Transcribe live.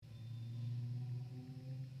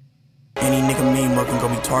Any nigga mean muggin'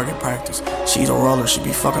 gon' be target practice. She's a roller, she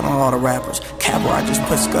be fucking on all the rappers. Cab where I just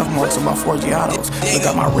put scuff marks on my 4 Giottos. Look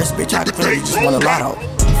at my wrist, bitch, I clearly just won a lotto.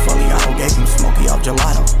 Fully auto, gave him smoky off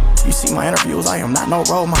gelato. You see my interviews, I am not no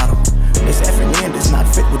role model. This F&N does not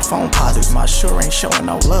fit with phone posits. My sure ain't showing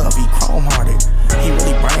no love, he chrome-hearted. He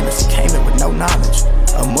really brainless, he came in with no knowledge.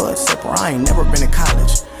 A mud sipper, I ain't never been to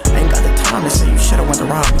college. Ain't got the time to say you should've went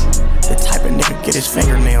around me. The type of nigga get his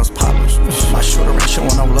fingernails polished. My shooter ain't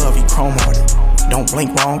showing no love, he chrome-hearted. Don't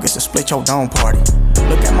blink wrong, it's a split your dome party.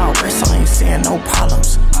 Look at my wrist, I ain't seeing no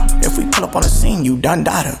problems. If we pull up on the scene, you done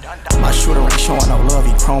data. My shooter ain't showing no love,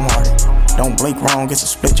 he chrome-hearted. Don't blink wrong, it's a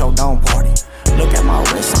split your dome party. Look at my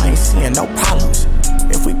wrist, I ain't seeing no problems.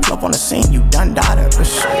 If we pull up on the scene, you done data.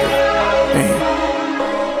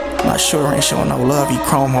 My shooter ain't showing no love, he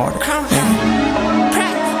chrome-hearted.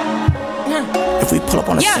 If we pull up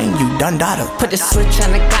on the scene, you done data. Put the switch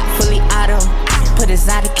on the Glock fully auto. Put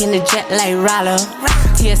exotic in the jet like Rollo.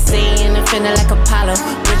 TSA in the finna like Apollo.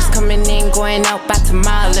 Rich coming in, going out by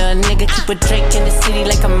tomorrow. Little nigga keep a Drake in the city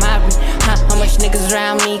like a Mari. How much niggas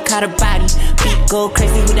around me caught a body. Beat go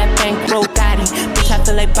crazy with that bankroll Gotti. Bitch, I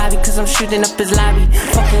feel like Bobby cause I'm shooting up his lobby.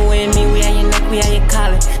 Fucking with me, we at your neck, we at your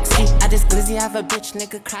collar. See, I just glizzy have a bitch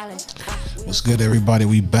nigga crawling. What's good, everybody?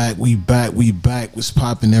 We back. What's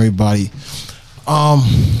poppin', everybody?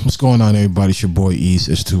 What's going on, everybody? It's your boy East.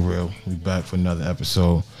 It's Too Real. We back for another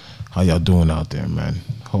episode. How y'all doing out there, man?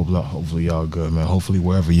 Hopefully y'all good, man. Hopefully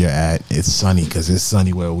wherever you're at, it's sunny, cause it's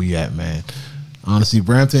sunny where we at, man. Honestly,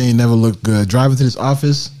 Brampton ain't never looked good. Driving to this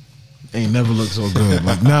office ain't never looked so good.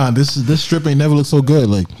 Like, nah, this strip ain't never looked so good.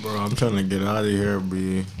 Like, bro, I'm trying to get out of here, B.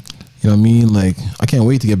 You know what I mean? Like, I can't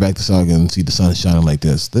wait to get back to Sauga and see the sun shining like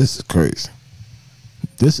this. This is crazy.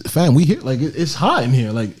 We here, like, it's hot in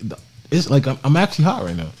here. Like, it's like I'm actually hot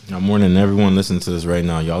right now. I'm warning everyone listening to this right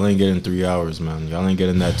now. Y'all ain't getting 3 hours, man. Y'all ain't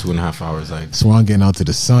getting that 2.5 hours. Like, so I'm getting out to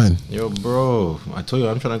the sun. Yo, bro, I told you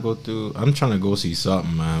I'm trying to go see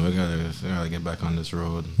something, man. We gotta get back on this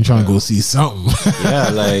road. You trying to go see something? Yeah,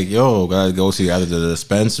 like, yo, gotta go see either the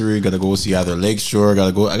dispensary, gotta go see either Lakeshore,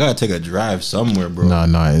 I gotta take a drive somewhere, bro.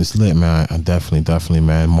 Nah, it's lit, man. I definitely,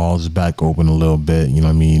 man. Malls is back open a little bit. You know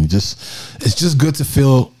what I mean? It's just good to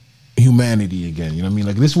feel humanity again. You know what I mean?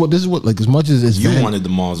 Like, this is what like, as much as it's wanted the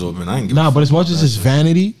malls open, I ain't give but as much as it's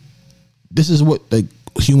vanity, this is what like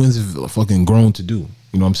humans have fucking grown to do. You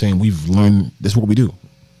know what I'm saying? We've learned this is what we do.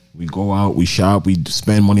 We go out, we shop, we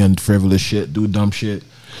spend money on frivolous shit, do dumb shit,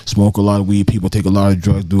 smoke a lot of weed, people take a lot of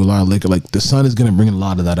drugs, do a lot of liquor. Like, the sun is gonna bring a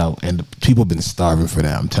lot of that out, and people have been starving for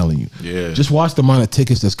that. I'm telling you. Yeah. Just watch the amount of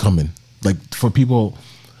tickets that's coming. Like, for people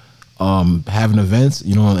having events,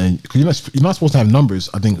 you know, and you're not supposed to have numbers,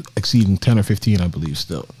 I think, exceeding 10 or 15, I believe,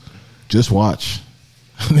 still. Just watch.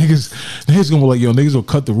 niggas gonna be like, yo, niggas will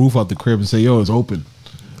cut the roof out the crib and say, yo, it's open.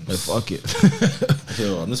 Like, fuck it.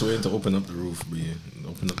 Yo, I'm just waiting to open up the roof, man.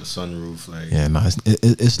 Open up the sunroof, like. Yeah, nah,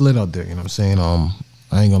 it's lit out there, you know what I'm saying?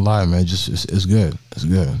 I ain't gonna lie, man, just it's good. It's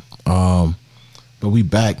good. But we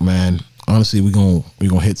back, man. Honestly, we gonna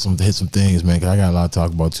hit some things, man, 'cause I got a lot to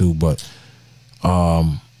talk about too, but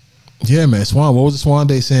yeah, man. Swan, what was the Swan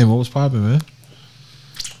Day saying? What was popping, man?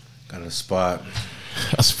 Got a spot.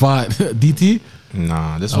 A spot. DT?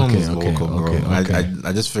 Nah, this one was local, bro. Okay.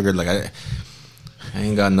 I just figured, like, I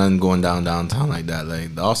ain't got nothing going downtown like that.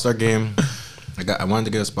 Like, the All-Star game, I wanted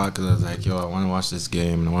to get a spot because I was like, yo, I want to watch this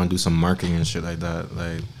game and I want to do some marketing and shit like that.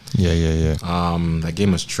 Like, yeah. That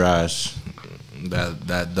game was trash.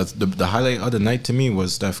 That's the highlight of the night to me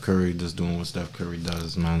was Steph Curry just doing what Steph Curry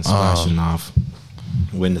does, man, splashing off.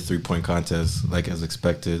 Win the 3-point contest like as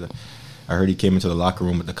expected. I heard he came into the locker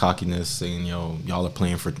room with the cockiness saying, yo, y'all are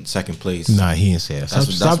playing for second place. Nah, he didn't say that.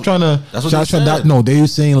 Stop trying to. That's what they said. No, they were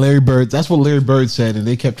saying Larry Bird. That's what Larry Bird said, and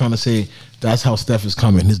they kept trying to say that's how Steph is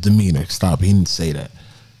coming. His demeanor. Stop. He didn't say that.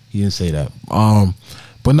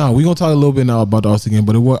 But no, we're gonna talk a little bit now about the All-Star game.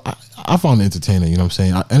 But I found it entertaining. You know what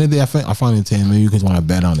I'm saying? Any day I found it entertaining. Maybe you guys want to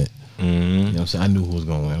bet on it. Mm-hmm. You know what I'm saying? I knew who was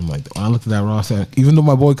going to win. I'm like, when I looked at that roster, even though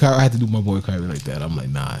my boy Kyrie, I had to do my boy Kyrie like that. I'm like,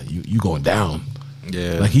 nah, you going down.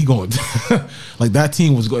 Yeah. Like, he going like, that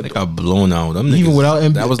team was going. They got blown out. Them even niggas, without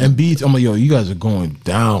Embiid. I'm like, yo, you guys are going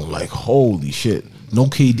down. Like, holy shit. No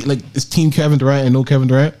KD. Like, it's Team Kevin Durant and no Kevin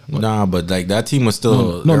Durant. Nah, but like, that team was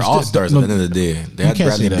still they're all-stars at the end of the day. They had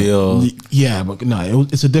Bradley Beal. Yeah, but no,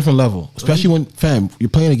 it's a different level. Especially when, fam, you're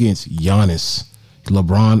playing against Giannis,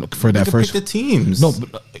 LeBron for that first. Pick the teams. No,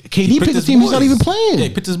 but KD picked the team. He's not even playing. Yeah, he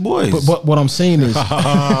picked his boys. But what I'm saying is,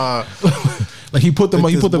 like, he put them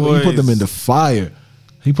in the fire.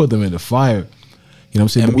 He put them in the fire. You know what I'm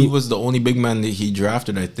saying? Embiid was the only big man that he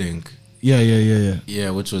drafted, I think. Yeah.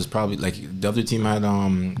 Yeah, which was probably like the other team had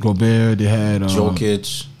Gobert. They had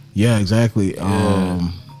Jokic. Yeah, exactly.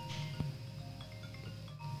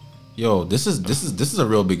 Yo, this is a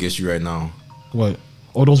real big issue right now. What?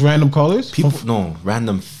 Oh, those random callers? People, no,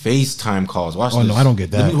 random FaceTime calls. Watch this. No, I don't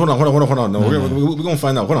get that. Hold on. No, we're gonna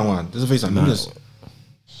find out. Hold on. This is FaceTime.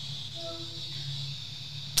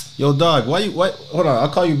 Yo, dog, why? Hold on, I'll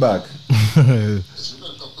call you back. If you're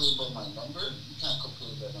gonna complain about my number, you can't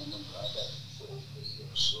complain about my number. I got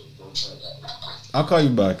it. So don't try that. I'll call you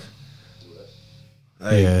back.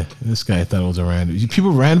 Yeah, this guy thought it was a random.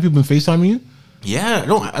 Random people FaceTiming you? Yeah,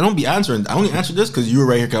 I don't be answering. I only answer this because you were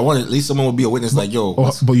right here. Cause I wanted at least someone would be a witness. Like, yo,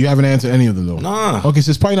 But you haven't answered any of them though. Nah. Okay, so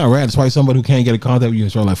it's probably not random. It's probably somebody who can't get a contact with you and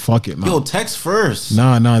start like, fuck it, man. yo, text first.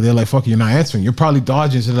 Nah, they're like, fuck it, you're not answering. You're probably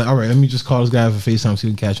dodging. So like, all right, let me just call this guy for FaceTime so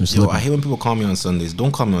we can catch him Yo, slipping. I hate when people call me on Sundays.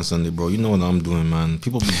 Don't call me on Sunday, bro. You know what I'm doing, man.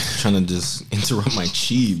 People be trying to just interrupt my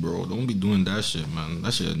chi, bro. Don't be doing that shit, man.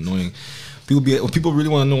 That shit annoying. People really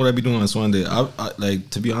want to know what I be doing on Sunday. I like,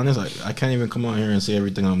 to be honest, I can't even come on here and say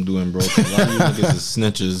everything I'm doing, bro. 'Cause a lot of you niggas is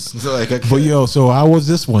snitches. So like, But yo, so how was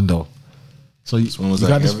this one though? So this one was you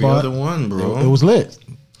like got the every spot? other one, bro. It was lit.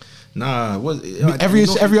 Nah, it was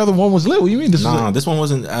Every other one was lit. What do you mean? This Nah, was this one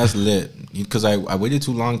wasn't as lit because I waited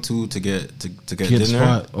too long to get the dinner.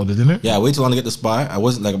 spot. Oh, the dinner? Yeah, I waited too long to get the spot. I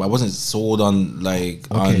wasn't sold on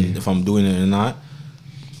on if I'm doing it or not.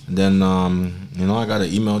 And then I got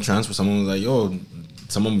an email transfer. Someone was like, yo,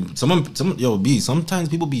 yo, B. Sometimes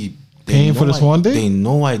people be paying for this one day. They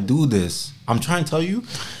know I do this. I'm trying to tell you,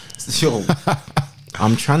 yo.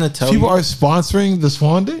 I'm trying to tell People you. are sponsoring the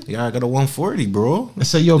Swan Day. Yeah, I got a 140, bro. I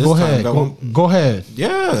say, yo, This go time I ahead, got go ahead,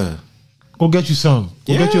 Yeah. go get you some.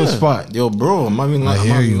 Go get you a spot. Yo, bro, I'm not even I lying,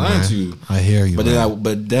 hear you, lying man. to you. I hear you. But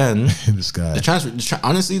man. then This guy. the transfer.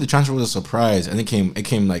 Honestly, the transfer was a surprise, and it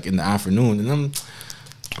came like in the afternoon, and then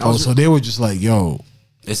So they were just like, yo,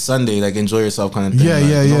 it's Sunday, like enjoy yourself kind of thing. yeah, like,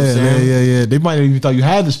 yeah, you know what I'm saying? yeah. They might have even thought you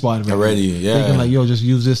had the spot Already, yeah. Thinking like, yo, just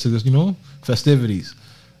use this to just, festivities.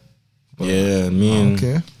 Yeah, I mean,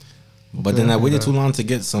 Okay. But then I waited too long to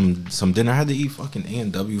get some dinner. I had to eat fucking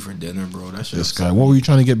A&W for dinner, bro. That shit. This guy. What were you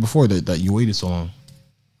trying to get before that you waited so long?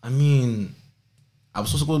 I mean, I was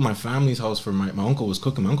supposed to go to my family's house for my uncle was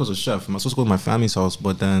cooking. My uncle's a chef. I was supposed to go to my family's house,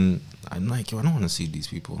 but then I'm like, yo, I don't want to see these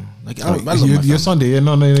people. Like, I love my your family. Sunday, yeah,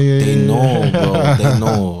 no, They know, bro. They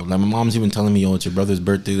know. Like, my mom's even telling me, yo, it's your brother's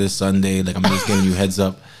birthday this Sunday. Like, I'm just giving you heads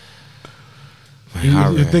up. Like,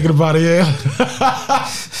 You're thinking about it, yeah.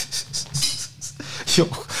 Yo,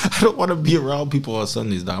 I don't want to be around people on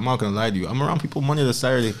Sundays, dog. I'm not gonna lie to you. I'm around people Monday to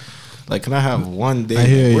Saturday. Like, can I have one day? I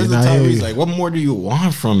hear you, Where's the I hear Tyrese? you. Like, what more do you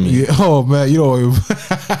want from me? Yeah. Oh man,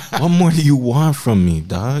 What more do you want from me,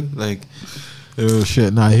 dog? Like, oh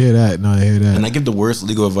shit. No, I hear that. and I give the worst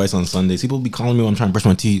legal advice on Sundays. People be calling me when I'm trying to brush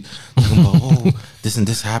my teeth. Talking about, oh, this and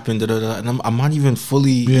this happened. Da, da, da. And I'm not even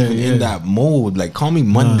fully in that mode. Like, call me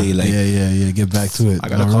Monday. Like, yeah. Get back to it. I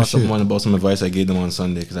gotta No, call real shit. someone about some advice I gave them on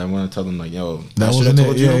Sunday because I want to tell them like, yo, That I should have wasn't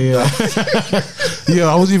told it. you. Yeah.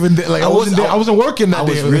 I wasn't even like I wasn't working that I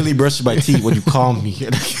day. was really brushing my teeth when you called me.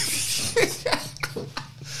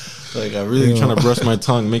 Like, I really trying to brush my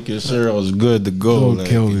tongue, making sure I was good to go. Don't Like,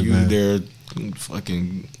 kill me, you man. there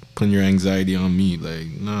fucking putting your anxiety on me. Like,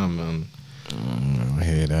 nah, man. I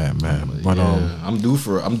hear that, man. But Yeah, I'm due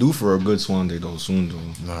for a good Swan Day though soon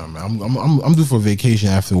though. nah, man. I'm due for a vacation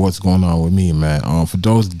after what's going on with me, man. For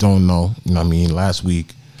those that don't know, you know what I mean, last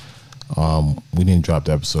week, we didn't drop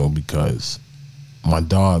the episode because my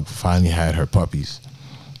dog finally had her puppies,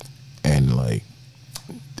 and like,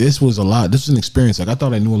 this was a lot. This was an experience. Like, I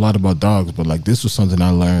thought I knew a lot about dogs, but like, this was something I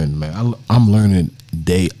learned, man. I'm learning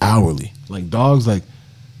hourly. Like, dogs, like,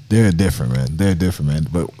 they're different, man. They're different, man.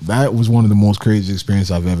 But that was one of the most crazy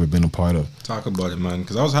experiences I've ever been a part of. Talk about it, man,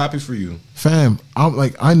 because I was happy for you. Fam, I'm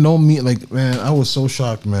like, I know me, like, man, I was so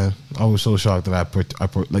shocked, man. I was so shocked that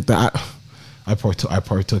I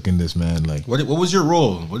partook in this, man. Like, What was your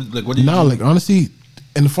role? What did you no, do? like, honestly,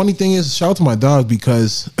 and the funny thing is, shout out to my dog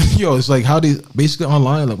because, yo, it's like how they basically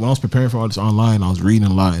online, like when I was preparing for all this online, I was reading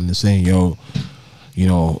a lot and they're saying, yo, you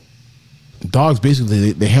know, dogs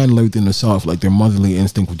basically they handle everything themselves. Like, their motherly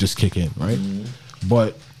instinct would just kick in, right? Mm-hmm.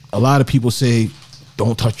 But a lot of people say,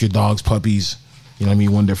 don't touch your dog's puppies. You know what I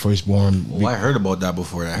mean? When they're first born, Well, I heard about that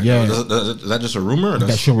before. Yeah. Is that just a rumor? Or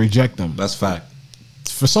that should reject them. that's fact.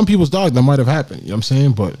 For some people's dogs, that might have happened. You know what I'm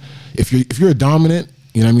saying? But if you're a dominant,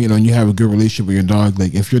 you know what I mean, and you have a good relationship with your dog,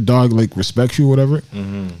 like if your dog like respects you or whatever,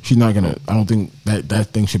 she's not gonna. I don't think that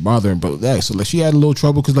thing should bother her. But yeah, so like she had a little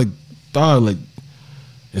trouble because like dog, like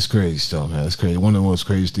it's crazy still, man. It's crazy. One of the most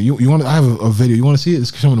crazy things. You want? I have a video. You want to see it?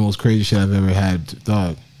 It's some of the most crazy shit I've ever had.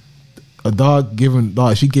 Dog, a dog giving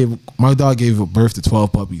dog. My dog gave birth to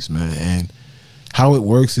 12 puppies, man. And how it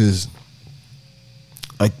works is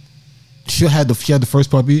like she had the first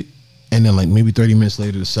puppy, and then like maybe 30 minutes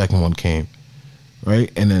later, the second one came,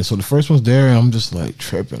 right? And then so the first one's there, and I'm just like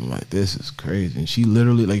tripping, like this is crazy. And she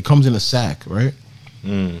literally like it comes in a sack, right?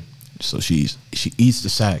 So she eats the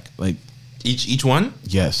sack, like Each one?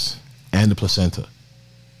 yes, and the placenta.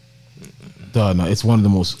 Duh, no, it's one of the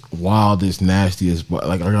most wildest, nastiest. But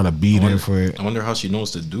like I gotta be there for it. I wonder how she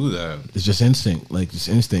knows to do that. It's just instinct, like just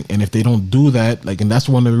instinct. And if they don't do that, like, and that's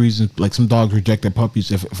one of the reasons, like some dogs reject their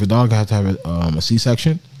puppies. If a dog has to have a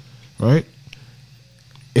C-section, right?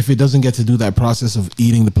 If it doesn't get to do that process of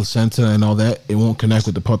eating the placenta and all that, it won't connect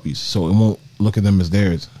with the puppies, so it won't look at them as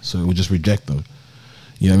theirs. So it would just reject them.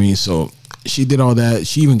 You know what I mean? So she did all that.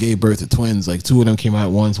 She even gave birth to twins. Like 2 of them came out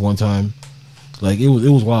at once, one time. Like it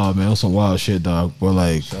was wild, man. It was some wild shit, dog. But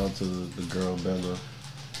like, Shout out to the girl Bella.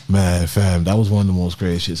 man, fam, that was one of the most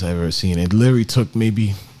crazy shits I've ever seen. It literally took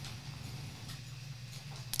maybe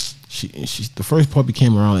the first puppy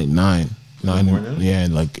came around like 9. morning? Yeah,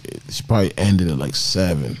 and like she probably ended at like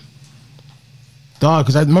 7. Dog,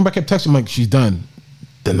 because I remember I kept texting him like she's done.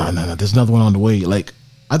 Then no, there's another one on the way. Like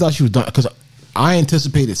I thought she was done because I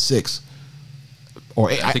anticipated 6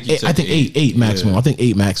 or 8. I think 8 maximum. Yeah. I think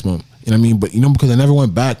 8 maximum. You know what I mean? But you know, because I never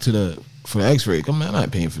went back for the X-ray. Come on, I'm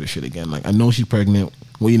not paying for this shit again. Like I know she's pregnant.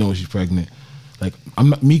 Well, you know she's pregnant. Like I'm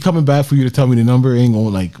not, me coming back for you to tell me the number ain't gonna,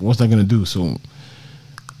 like, what's that gonna do? So,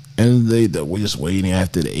 and we're just waiting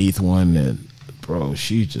after the 8th one, and bro,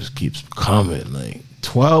 she just keeps coming. Like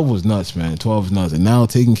 12 was nuts, man. 12 was nuts, and now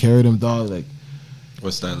taking care of them, dog. Like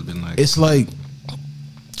What's that been like? it's like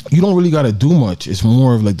you don't really gotta do much. It's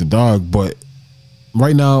more of like the dog, but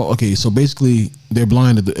right now, okay, so basically they're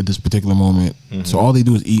blind at this particular moment. So all they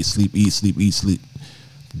do is eat, sleep, eat, sleep, eat, sleep.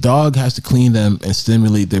 Dog has to clean them and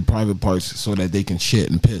stimulate their private parts so that they can shit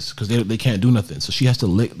and piss, because they can't do nothing. So she has to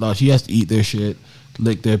lick. She has to eat their shit,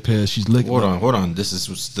 lick their piss. She's licking. Hold on. This is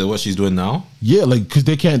still what she's doing now? Yeah, like because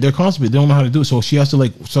they can't. They're constipated. They don't know how to do it. So she has to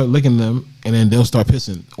like start licking them, and then they'll start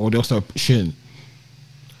pissing or they'll start shitting.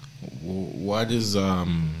 What is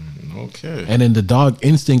okay? And then the dog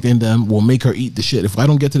instinct in them will make her eat the shit. If I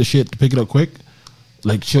don't get to the shit to pick it up quick,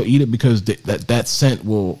 like she'll eat it because that scent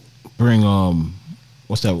will bring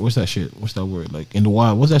what's that shit? What's that word? Like in the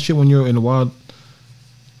wild, what's that shit when you're in the wild?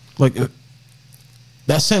 Like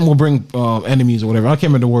that scent will bring enemies or whatever. I can't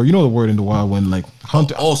remember the word. You know the word in the wild when like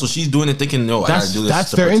hunter. Oh, so she's doing it thinking, no, I gotta do this that's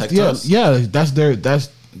to their protect us. yeah.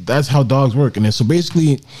 That's how dogs work. And then so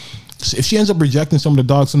basically, if she ends up rejecting some of the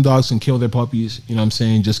dogs, some dogs can kill their puppies. You know what I'm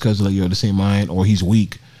saying? Just because like you're the same mind or he's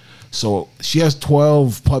weak. So she has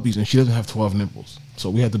 12 puppies and she doesn't have 12 nipples. So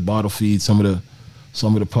we had to bottle feed some of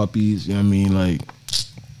the puppies. You know what I mean? Like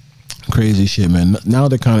crazy shit, man. Now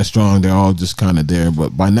they're kind of strong. They're all just kind of there.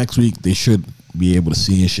 But by next week they should be able to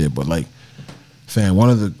see and shit. But like, fam, one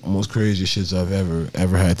of the most craziest shits I've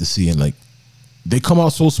ever had to see. And like, they come out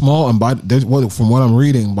so small, and from what I'm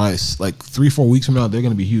reading, by like 3-4 weeks from now, they're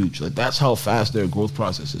gonna be huge. Like that's how fast their growth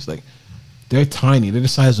process is. Like they're tiny. They're the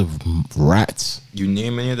size of rats. You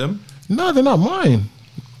name any of them? No, they're not mine.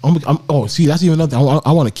 Oh, see, that's even another.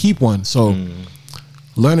 I want to keep one. So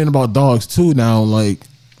learning about dogs too now, like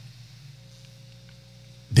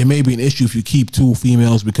there may be an issue if you keep 2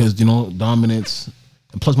 females because you know dominance,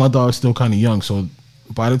 and plus my dog's still kind of young, so.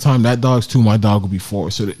 By the time that dog's 2, my dog will be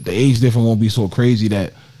 4. So the age difference won't be so crazy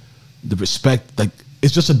that the respect, like,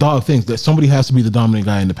 it's just a dog thing that somebody has to be the dominant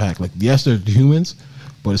guy in the pack. Like, yes, they're humans,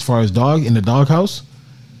 but as far as dog in the doghouse,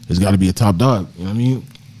 there's got to be a top dog. You know what I mean?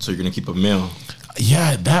 So you're gonna keep a male?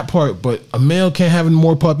 Yeah, that part. But a male can't have any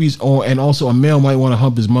more puppies, and also a male might want to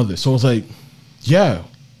hump his mother. So it's like, yeah,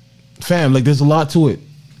 fam, like there's a lot to it.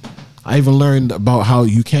 I even learned about how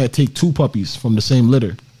you can't take 2 puppies from the same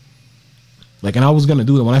litter. Like, and I was gonna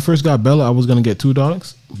do that when I first got Bella. I was gonna get 2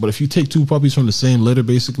 dogs, but if you take 2 puppies from the same litter,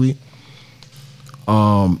 basically,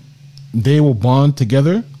 they will bond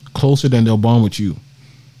together closer than they'll bond with you.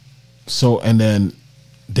 So, and then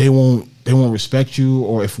they won't respect you,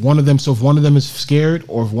 or if one of them is scared,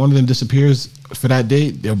 or if one of them disappears for that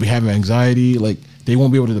day, they'll be having anxiety. Like they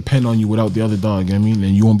won't be able to depend on you without the other dog. You know what I mean?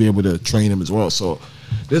 And you won't be able to train them as well. So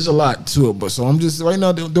there's a lot to it. But so I'm just right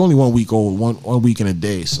now they're only 1 week old, one week and a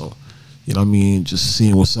day. So. You know what I mean? Just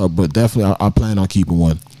seeing what's up. But definitely, I plan on keeping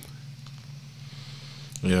one.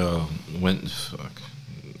 Yeah. I want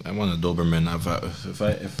a Doberman.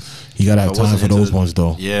 You gotta have time for those ones,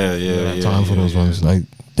 though. Yeah. Time for those ones. Like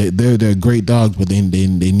they're great dogs, but they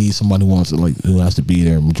need somebody who has to be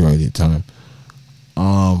there majority of the time.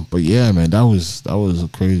 But yeah, man, that was a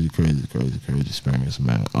crazy experience,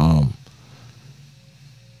 man.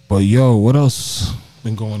 But yo, what else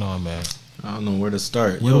been going on, man? I don't know where to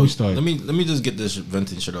start. Where do we start? Let me just get this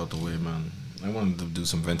venting shit out the way, man. I wanted to do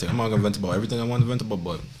some venting. I'm not gonna vent about everything I want to vent about,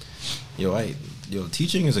 but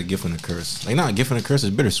teaching is a gift and a curse. Like, not a gift and a curse,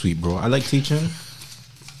 it's bittersweet, bro. I like teaching,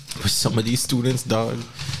 but some of these students, dog,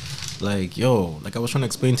 like, like I was trying to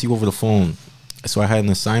explain to you over the phone. So I had an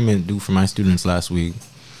assignment due for my students last week,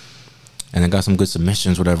 and I got some good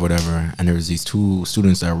submissions, whatever. And there was these 2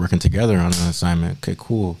 students that were working together on an assignment. Okay,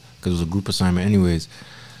 cool, because it was a group assignment, anyways.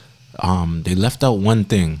 They left out one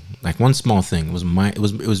thing, like one small thing. It was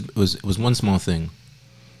one small thing.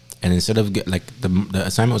 And instead of the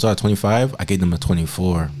assignment was out of 25, I gave them a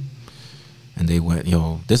 24. And they went,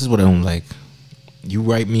 this is what I don't like. You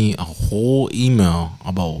write me a whole email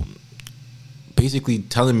about basically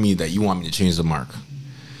telling me that you want me to change the mark.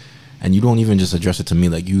 And you don't even just address it to me.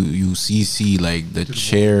 Like, you CC, like, the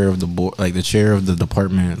chair of the board, like, the chair of the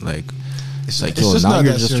department. Like, it's like, it's just not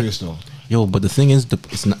that serious, though. But the thing is,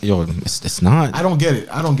 it's not. It's not. I don't get it.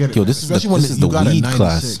 This is the weed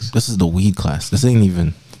class. This is the weed class. This ain't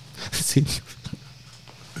even. This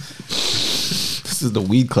is the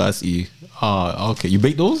weed class. Okay. You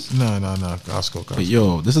bake those? No. Costco. Okay,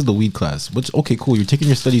 this is the weed class. Which, okay, cool. You're taking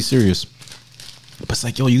your studies serious. But it's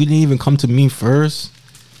like, you didn't even come to me first.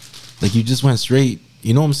 Like, you just went straight.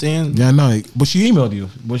 You know what I'm saying? Yeah, no. But she emailed you.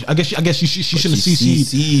 But I guess she shouldn't have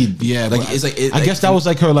CC'd. Yeah, like, it's like. I guess that was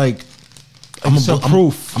like her like. I'm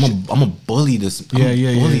a bully this.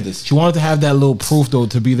 Bully this. She wanted to have that little proof though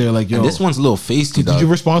to be there. Like, and this one's a little feisty. Did you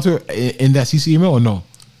respond to her in that CC email or no?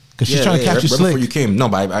 Because she's trying to catch you slick. Before you came, no,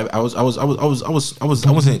 but I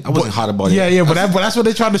wasn't hot about it. Yeah, but that's what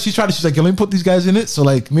they tried to. She's like, let me put these guys in it. So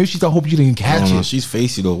like, maybe she thought, hope you didn't catch it. No, she's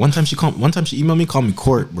feisty though. One time she emailed me, called me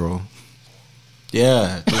Court, bro.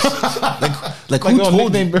 Yeah, like who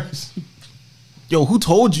told you? Who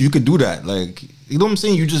told you could do that? Like, you know what I'm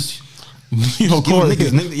saying? You just. Court.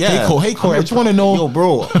 Yeah. Hey, Court. I just want to know.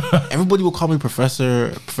 Bro. Everybody will call me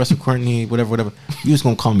Professor Courtney, whatever. You just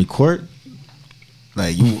gonna call me Court?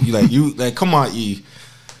 Like you come on, E.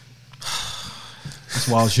 That's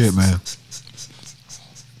wild shit, man.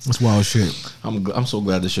 That's wild shit. I'm so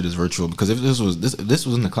glad this shit is virtual, because if this was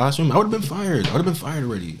in the classroom, I would have been fired. I would have been fired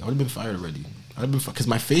already. Because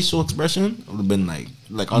my facial expression would have been like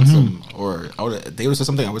on some, or they would have said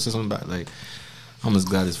something, I would have said something back. Like, I'm just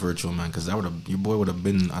glad it's virtual, man, because your boy would have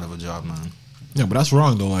been out of a job, man. Yeah, but that's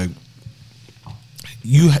wrong though. Like,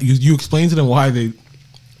 you explain to them why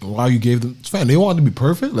you gave them. Fam, they wanted to be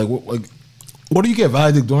perfect. Like, what do you get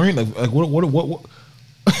valedictorian? Like what?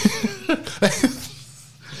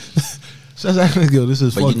 So that's actually good. This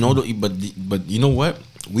is. But but you know what?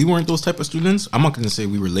 We weren't those type of students. I'm not gonna say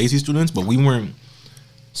we were lazy students, but we weren't.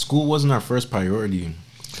 School wasn't our first priority.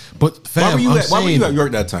 But fam, why were you at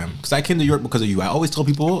York that time? Because I came to York because of you. I always tell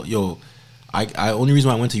people, I only reason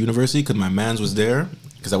why I went to university because my man's was there.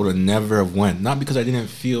 Because I would have never have went. Not because I didn't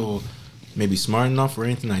feel maybe smart enough or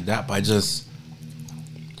anything like that, but I just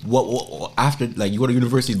what after, like, you go to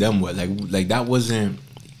university, then what? Like that wasn't,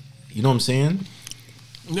 you know what I'm saying?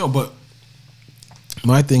 No, but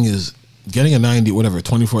my thing is getting a 90, whatever,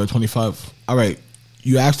 24 or 25. All right,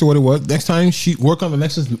 you asked her what it was. Next time, she work on the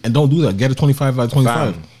next and don't do that. Get a 25 out of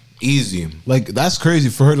 25. Bam. Easy. Like, that's crazy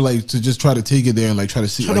for her to just try to take it there and try to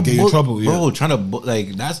see, get you in trouble. Bro, yeah. trying to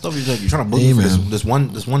that stuff is like you're trying to bully for this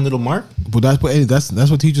one little mark. But that's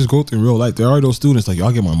what teachers go through in real life. There are those students like,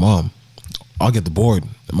 I'll get my mom. I'll get the board.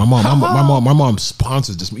 My mom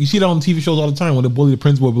sponsors this. You see that on TV shows all the time when they bully the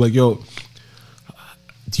principal. Be like, how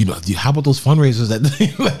about those fundraisers that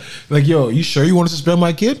like, you sure you want to suspend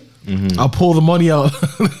my kid? Mm-hmm. I'll pull the money out.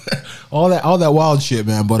 all that wild shit,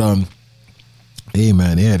 man. But hey,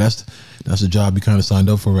 man, yeah, that's a job you kind of signed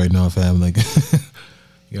up for right now, fam. Like,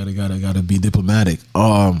 you gotta be diplomatic.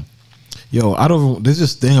 There's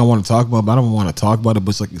this thing I want to talk about, but I don't want to talk about it.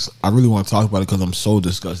 But I really want to talk about it because I'm so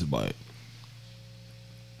disgusted by it.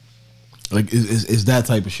 Like, it's that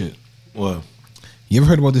type of shit. What? You ever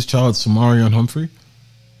heard about this child, Samarion Humphrey?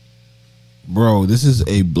 Bro, this is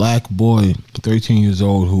a black boy, 13 years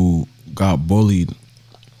old, who got bullied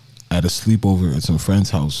at a sleepover at some friend's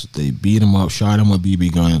house. They beat him up, shot him with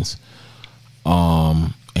BB guns,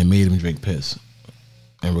 and made him drink piss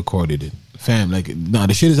and recorded it. Fam,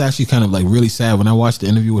 the shit is actually kind of really sad. When I watched the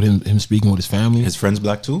interview with him speaking with his family. His friend's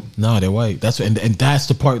black too? No, they're white. That's and that's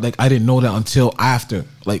the part, I didn't know that until after.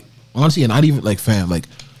 Honestly, and not even fam,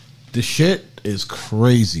 the shit is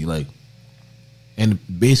crazy. And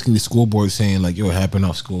basically the school board saying it happened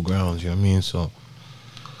off school grounds, you know what I mean? So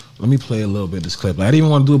let me play a little bit of this clip. I didn't even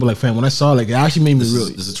want to do it, but fam, when I saw it actually made me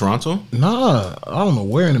really. Is it Toronto? Nah, I don't know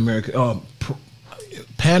where in America.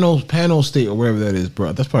 Panel State or wherever that is,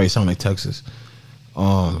 bro. That's probably sound like Texas.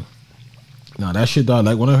 That shit, dog.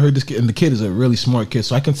 When I heard this kid, and the kid is a really smart kid,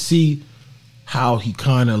 so I can see how he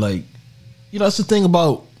kind of like, that's the thing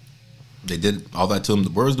about. They did all that to him.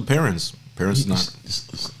 Where's the parents? Parents not.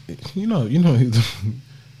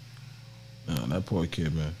 Oh, that poor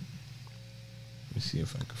kid, man. Let me see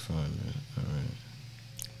if I can find it. All right.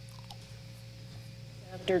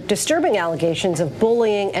 After disturbing allegations of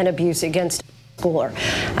bullying and abuse against a schooler.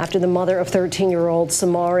 After the mother of 13-year-old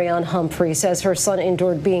Samarion Humphrey says her son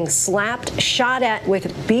endured being slapped, shot at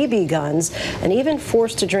with BB guns, and even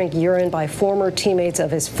forced to drink urine by former teammates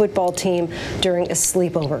of his football team during a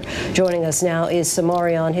sleepover. Joining us now is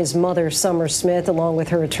Samarion, his mother, Summer Smith, along with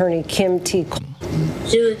her attorney, Kim T.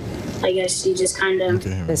 I guess she just kind of...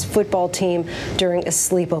 His football team during a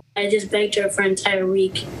sleepover. I just begged her for an entire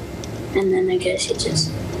week, and then I guess she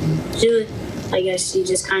just... I guess she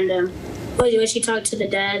just kind of... Well, she talked to the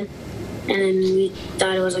dad, and then we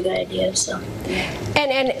thought it was a good idea, so...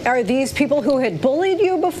 And are these people who had bullied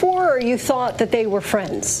you before, or you thought that they were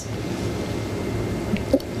friends?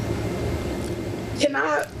 Can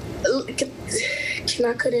I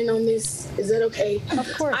cut in on this? Is that okay?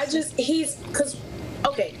 Of course.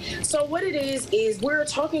 Okay, so what it is we're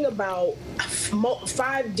talking about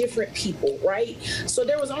 5 different people, right? So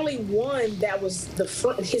there was only one that was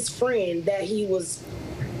his friend that he was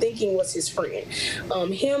thinking was his friend.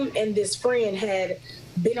 Him and this friend had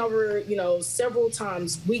been over, several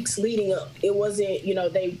times, weeks leading up. It wasn't,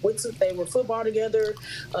 they were football together,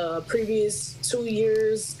 previous 2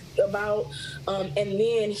 years about, and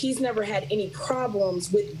then he's never had any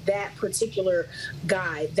problems with that particular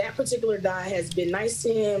guy. That particular guy has been nice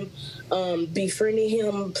to him, befriending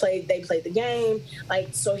him, they played the game.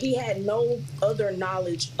 So he had no other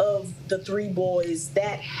knowledge of the 3 boys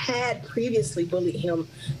that had previously bullied him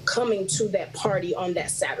coming to that party on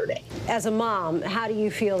that Saturday. As a mom, how do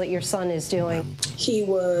you feel that your son is doing? He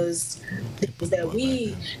was that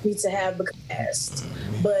we need to have because,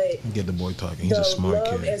 but get the boy talking. He's a smart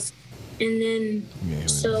kid. And then,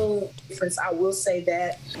 I will say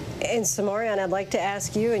that. And Samarion, I'd like to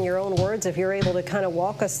ask you in your own words, if you're able to kind of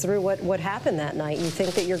walk us through what happened that night. You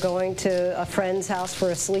think that you're going to a friend's house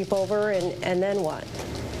for a sleepover, and then what?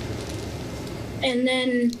 And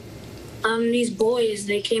then these boys,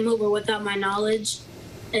 they came over without my knowledge.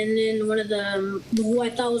 And then one of them, who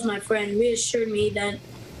I thought was my friend, reassured me that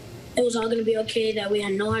it was all going to be okay, that we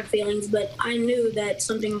had no hard feelings. But I knew that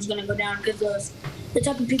something was going to go down because the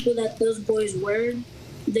type of people that those boys were,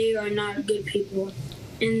 they are not good people.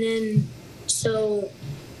 And then, so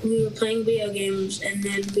we were playing video games, and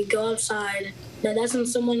then we go outside. Now that's when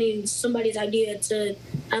somebody's idea to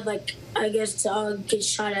have, to all get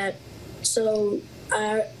shot at. So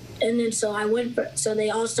I went so they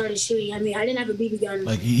all started shooting at me. I didn't have a BB gun.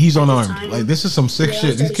 He's unarmed. This is some sick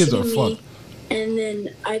shit. These kids are fucked. And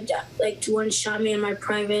then one shot me in my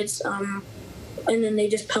privates, and then they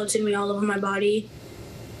just pelted me all over my body.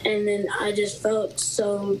 And then I just felt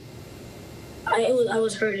I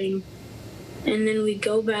was hurting. And then we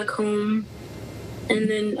go back home, and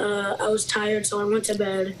then I was tired, so I went to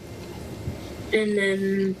bed. And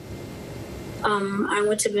then I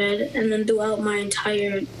went to bed, and then throughout my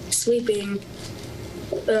entire sleeping,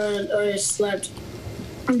 or slept,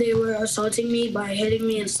 they were assaulting me by hitting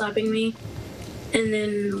me and slapping me. And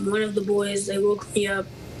then one of the boys, they woke me up,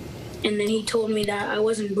 and then he told me that I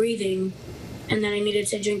wasn't breathing, and that I needed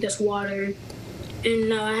to drink this water. And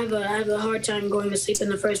now I have a hard time going to sleep in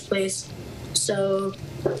the first place. So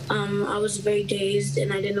I was very dazed,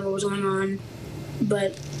 and I didn't know what was going on.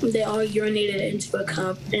 But they all urinated into a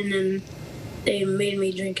cup, and then they made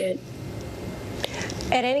me drink it.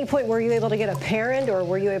 At any point, were you able to get a parent, or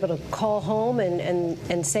were you able to call home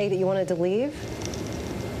and say that you wanted to leave?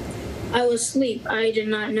 I was asleep. I did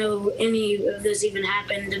not know any of this even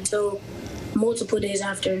happened until multiple days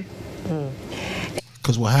after.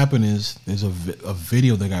 Because what happened is there's a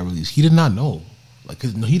video that got released. He did not know.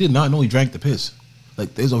 He did not know he drank the piss.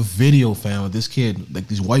 There's a video, fam, of this kid,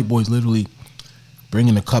 these white boys literally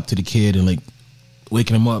bringing a cup to the kid and,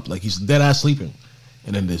 waking him up. He's dead ass sleeping.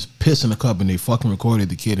 And then there's piss in the cup, and they fucking recorded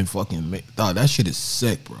the kid and dog, that shit is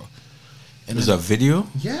sick, bro. And there's a video?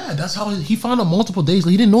 Yeah, that's how he found out multiple days.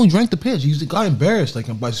 He didn't know he drank the piss. He got embarrassed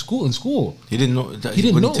by school. He didn't know. He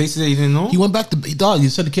didn't know. He tasted it, he didn't know. He went back to dog. He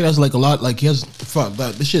said the kid has a lot. He has fuck.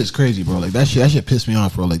 This shit is crazy, bro. That shit pissed me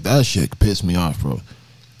off, bro. That shit pissed me off, bro.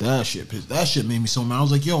 That shit made me so mad. I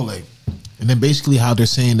was like, yo, and then basically how they're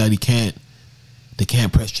saying that they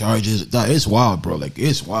can't press charges. It's wild, bro.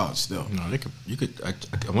 It's wild still. No, you could.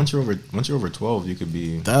 Once you're over 12, you could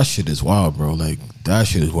be. That shit is wild, bro. That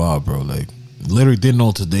shit is wild, bro. Literally didn't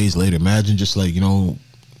know till days later. Imagine just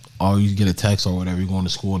or you get a text or whatever, you going to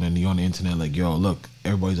school and then you're on the internet yo, look,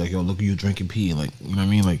 everybody's yo, look at you drinking pee, you know what I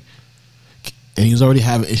mean? and he was already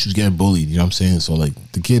having issues getting bullied. You know what I'm saying? So like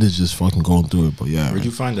the kid is just fucking going through it. But yeah, Where'd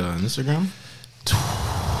you find it on Instagram?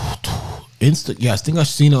 Yeah, I think I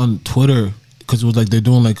seen it on Twitter because it was like they're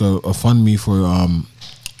doing like a fund me for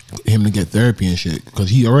him to get therapy and shit. Because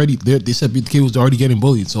he already they said the kid was already getting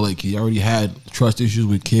bullied, so like he already had trust issues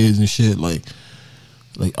with kids and shit. Like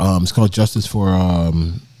it's called Justice for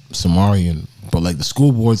Samarian. But like the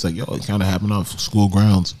school board's like, yo, it kind of happened off school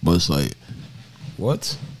grounds. But it's like,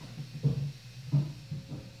 what?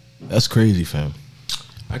 That's crazy, fam.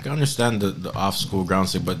 I can understand the off school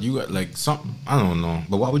grounds thing, but you got like some, I don't know.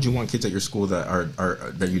 But why would you want kids at your school that are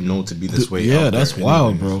that you know to be this way? Yeah, that's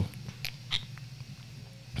wild, bro.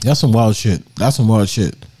 That's some wild shit. That's some wild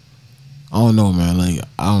shit. I don't know, man. Like,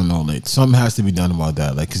 I don't know. Like, something has to be done about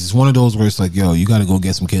that. Like, cause it's one of those where it's like, yo, you got to go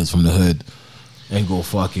get some kids from the hood and go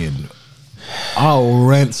fucking. I'll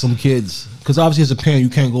rent some kids. Cause obviously as a parent, you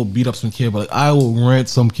can't go beat up some kid, but like, I will rent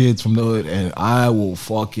some kids from the hood and I will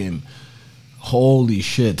fucking. Holy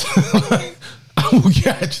shit. I will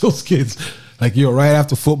catch those kids. Like, yo, right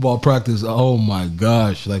after football practice, oh my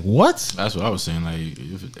gosh. Like, what? That's what I was saying. Like,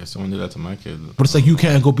 if someone did that to my kid. But it's like, you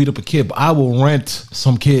can't go beat up a kid, but I will rent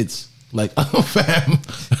some kids. Like, fam.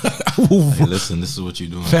 Hey, listen, this is what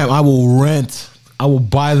you're doing. Fam, I will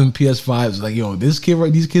buy them PS5s. Like, yo, these kids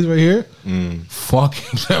right here,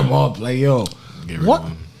 fucking them up. Like, yo, what?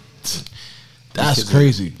 That's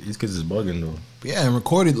crazy. These kids is bugging, though. Yeah, and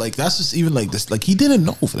recorded, like, that's just even like this. Like, he didn't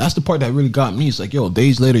know. That's the part that really got me. It's like, yo,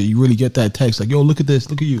 days later, you really get that text. Like, yo, look at this.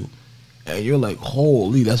 Look at you. And you're like,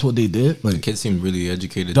 holy, that's what they did? Like, the kid seemed really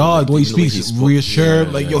educated. Dog, the way he speaks, reassured.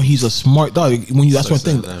 Yeah, like, yo, he's a smart dog. When you, that's one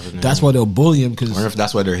thing. That's why they'll bully him. Cause, or if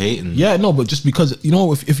that's why they're hating. Yeah, no, but just because, you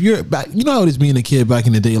know, if you're back, you know how it is being a kid back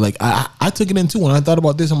in the day. Like, I took it in too. When I thought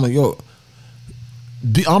about this, I'm like, yo,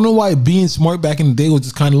 I don't know why being smart back in the day was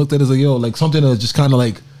just kind of looked at as like, yo, like something that was just kind of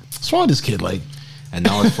like, what's wrong with this kid? Like, and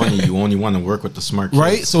now it's funny, you only want to work with the smart kids.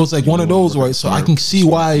 Right? So it's like one of those, right? So I can see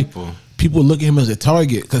why people look at him as a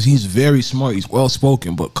target because he's very smart. He's well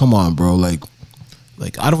spoken, but come on, bro. Like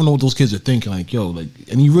I don't know what those kids are thinking. Like, yo, like,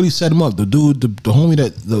 and you really set him up. The dude, the homie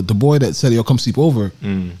that the boy that said, yo, come sleep over.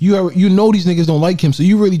 You know these niggas don't like him, so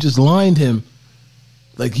you really just lined him.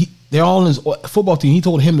 Like they're all in his football team. He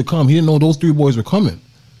told him to come. He didn't know those three boys were coming.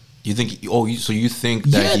 You think? So you think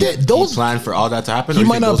that he planned for all that to happen? He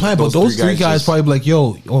might not plan, but those three guys probably be like,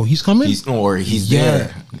 "Yo, he's coming." He's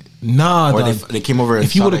there. Nah, or they came over. And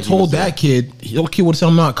if you would have told that kid, the kid would have said,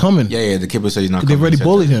 "I'm not coming." Yeah. The kid would say he's not coming. They've already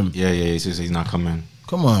bullied him. Yeah. He says he's not coming.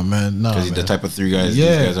 Come on, man. Nah, because he's the type of three guys.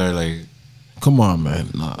 Yeah. These guys are like. Come on, man.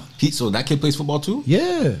 Nah. So that kid plays football too?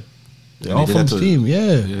 Yeah. They're all from his team.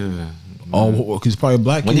 Yeah. Oh, because he's probably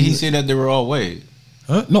black. When did he say that they were all white?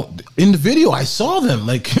 Huh? No, in the video I saw them.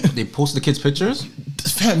 Like they post the kids' pictures.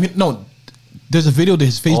 No, there's a video that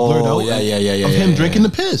his face blurred out. Yeah. Of him drinking the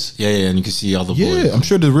piss. Yeah, and you can see all the. Yeah, boys. I'm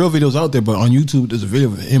sure the real videos out there, but on YouTube there's a video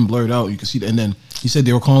of him blurred out. You can see that, and then he said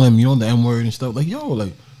they were calling him, the N word and stuff. Like, yo,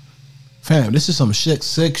 like, fam, this is some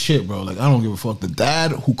sick shit, bro. Like, I don't give a fuck. The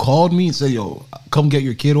dad who called me and said, yo, come get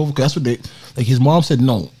your kid over, 'cause that's what they. Like, his mom said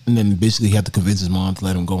no, and then basically he had to convince his mom to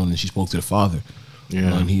let him go, and then she spoke to the father.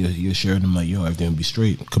 Yeah, and he assured him like, yo, everything will be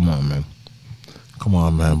straight. Come on, man.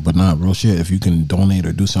 But nah, real shit. If you can donate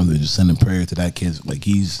or do something, just send a prayer to that kid. Like,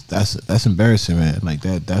 that's embarrassing, man. Like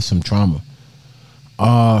that's some trauma.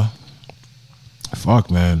 Fuck,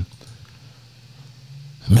 man.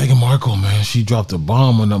 Meghan Markle, man, she dropped a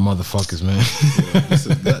bomb on them motherfuckers,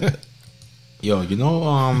 man. Yo, you know,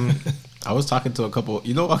 I was talking to a couple.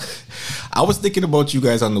 You know, I was thinking about you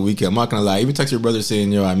guys on the weekend. I'm not gonna lie. I even text your brother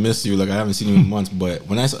saying, "Yo, I miss you. Like, I haven't seen you in months." But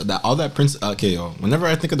when I saw that, all that Prince, whenever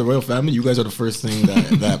I think of the royal family, you guys are the first thing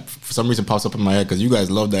that for some reason pops up in my head because you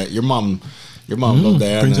guys love that. Your mom loved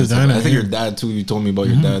Diana. Princess Diana. I think your dad too. You told me about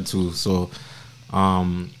your dad too. So,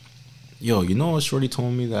 yo, you know, Shorty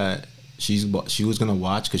told me that she was gonna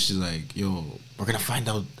watch because she's like, yo, we're gonna find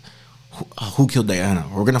out. Who killed Diana?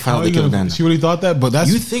 We're gonna find out they killed Diana. She really thought that, but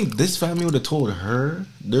that's. You think this family would have told her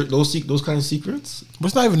those kind of secrets? But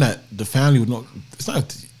it's not even that the family would know. It's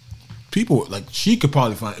not people like she could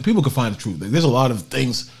probably find. People could find the truth. Like, there's a lot of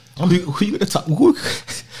things. Who you gonna talk?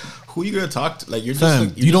 Who you gonna talk to? Like, you're fam,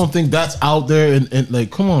 just. Like, you don't think that's out there? And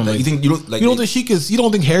like, come on. Like, you think you don't like? You don't think she could? You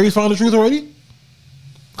don't think Harry's found the truth already?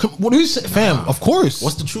 What do you say, fam? Of course.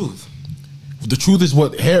 What's the truth? The truth is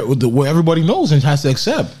what everybody knows and has to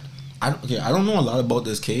accept. I don't know a lot about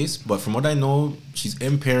this case, but from what I know, she's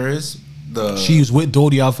in Paris. She's with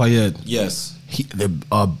Dodi Al-Fayed. Yes, the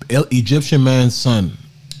Egyptian man's son.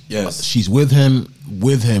 Yes, she's with him.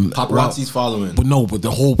 Paparazzi's following. But the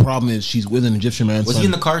whole problem is she's with an Egyptian man's son. Was he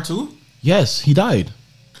in the car too? Yes, he died.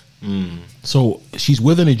 So she's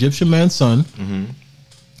with an Egyptian man's son,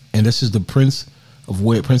 and this is the princess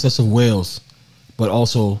of Wales, but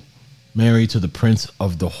also married to the prince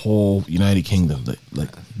of the whole United Kingdom.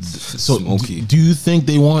 So do you think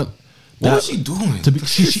they want? What was she doing? To be,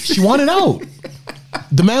 she wanted out.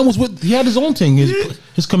 The man was with. He had his own thing.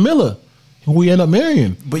 His Camilla, who we end up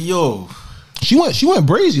marrying. But yo, she went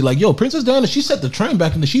brazy. Like, yo, Princess Diana. She set the trend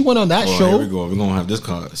back in the. She went on that show. Here we go. We're gonna have this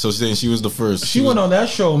car. So saying she was the first. She went on that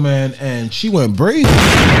show, man, and she went brazy.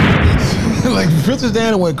 Like Princess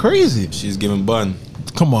Diana went crazy. She's giving bun.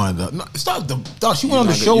 Come on, dog. No, stop. Dog, she went on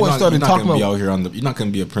the show and started talking about. You're not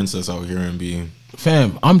gonna be a princess out here and be.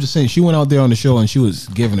 Fam, I'm just saying, she went out there on the show and she was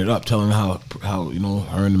giving it up, telling how you know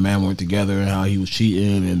her and the man weren't together and how he was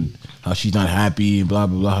cheating and how she's not happy and blah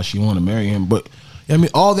blah blah. How she want to marry him, but I mean,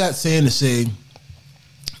 all that saying to say,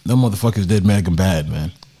 them motherfuckers did Megan bad,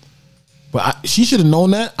 man. But she should have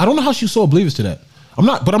known that. I don't know how she's so oblivious to that. I'm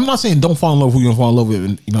not saying don't fall in love with who you're gonna fall in love with.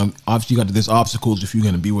 And you know, obviously you got there's obstacles if you're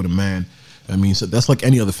gonna be with a man. I mean, so that's like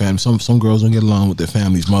any other family. Some girls don't get along with their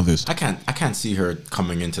family's mothers. I can't see her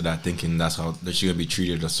coming into that thinking that she's gonna be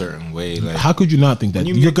treated a certain way. Like, how could you not think that?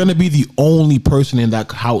 You're gonna be the only person in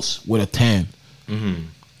that house with a tan. Mm-hmm.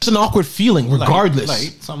 It's an awkward feeling,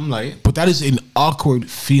 regardless. Something light. But that is an awkward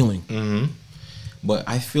feeling. Mm-hmm. But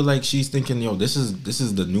I feel like she's thinking, yo, this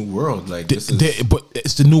is the new world. Like, but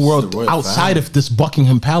it's the new world outside of this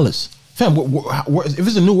Buckingham Palace. Fam, if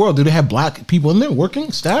it's a new world, do they have black people in there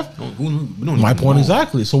working staff? My point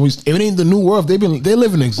exactly. So if it ain't the new world, they're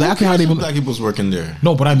living exactly how they've been. Black people's working there.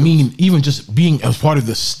 No, but I mean, even just being as part of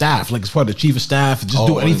the staff, like as part of the chief of staff, just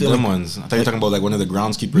do anything. Them ones. I thought you were talking about like one of the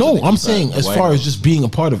groundskeepers. No, I'm saying as far as just being a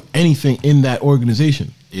part of anything in that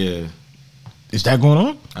organization. Yeah. Is that going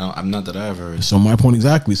on? I'm not that I've heard. So my point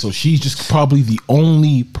exactly. So she's just probably the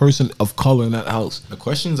only person of color in that house. The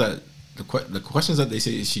questions that they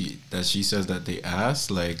say she says that they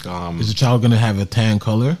ask, like, is the child gonna have a tan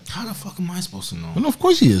color? How the fuck am I supposed to know? Well, no, of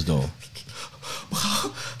course he is though.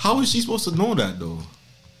 How is she supposed to know that though?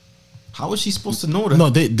 How is she supposed to know that? No,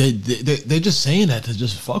 they're just saying that to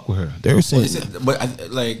just fuck with her. They were saying,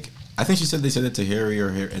 I think they said it to Harry,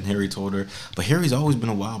 and Harry told her. But Harry's always been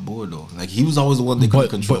a wild boy though. Like, he was always the one they couldn't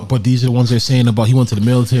control. But these are the ones they're saying about he went to the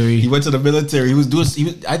military. He went to the military. He was doing.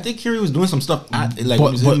 I think Harry was doing some stuff when he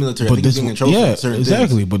was in the military. I think he was in trouble for certain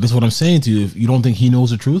exactly. things. But this is what I'm saying to you. If you don't think he knows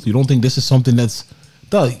the truth, you don't think this is something that's.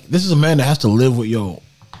 This is a man that has to live with, yo,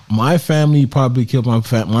 my family probably killed my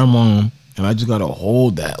mom, and I just gotta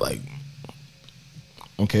hold that. Like,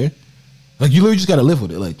 okay, like you literally just gotta live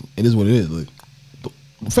with it. Like, it is what it is. Like.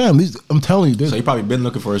 Fam, I'm telling you. So you probably been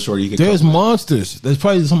looking for a shorty. There's monsters. There's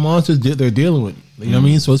probably some monsters they're dealing with. You know what I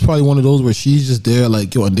mean? So it's probably one of those where she's just there,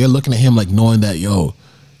 like, yo, and they're looking at him like knowing that, yo,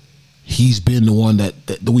 he's been the one that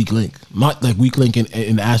the weak link. Not like weak link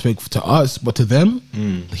in the aspect to us, but to them,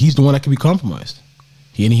 he's the one that can be compromised.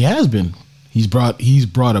 He has been. He's brought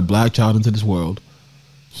a black child into this world.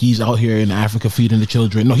 He's out here in Africa feeding the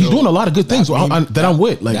children. No, he's doing a lot of good things that I'm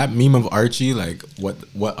with. Like that meme of Archie, like what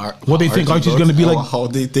they think Archie's gonna be like? How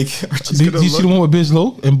they think Archie's gonna look? Do you see the one with Biz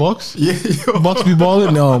Low and Bucks? Yeah, yo. Bucks be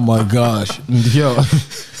balling. Oh my gosh, yo.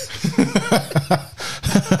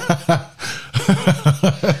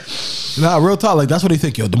 Nah, real talk. Like, that's what they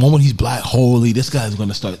think. Yo, the moment he's black, holy, this guy's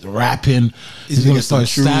gonna start rapping. He's gonna start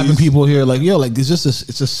stabbing people here. Like, yo, like it's just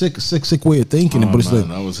it's a sick way of thinking. But it's like,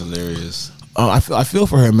 that was hilarious. I feel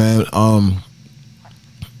for her, man.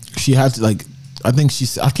 She had to, like, I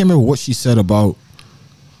can't remember what she said about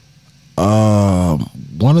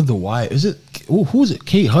one of the wives. Is it who is it?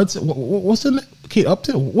 Kate Hudson? What's the name? Kate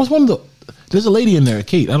Upton? What's one of the? There's a lady in there,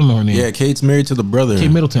 Kate. I don't know her name. Yeah, Kate's married to the brother.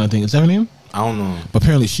 Kate Middleton, I think. Is that her name? I don't know. But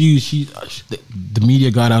apparently, the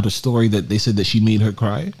media got out a story that they said that she made her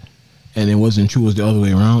cry, and it wasn't true. It was the other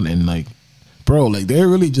way around, and like. Bro, like, they're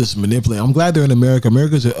really just manipulating. I'm glad they're in America.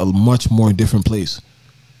 America's a much more different place.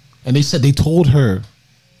 And they told her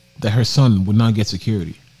that her son would not get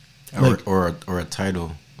security. Or a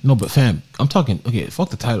title. No, but fam, I'm talking, okay,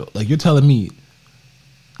 fuck the title. Like, you're telling me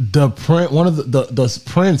one of the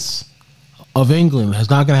prince of England is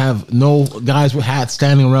not going to have no guys with hats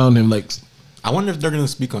standing around him. Like, I wonder if they're going to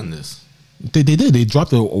speak on this. They did. They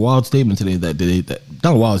dropped a wild statement today that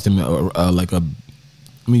not a wild statement, like a,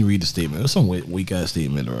 let me read the statement. It was some weak ass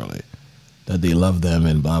statement earlier that they love them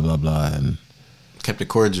and blah blah blah and kept it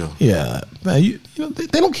cordial. Yeah, man, you know they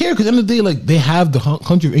don't care because at the end of the day, like, they have the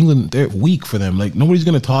country of England. They're weak for them. Like, nobody's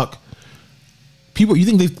gonna talk. People, you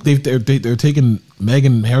think they're taking Meghan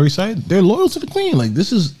and Harry's side? They're loyal to the Queen. Like,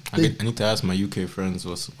 this is. I need to ask my UK friends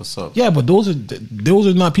what's up. Yeah, but those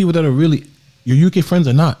are not people that are really your UK friends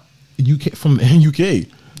are not UK from UK.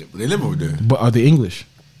 They live over there. But are they English?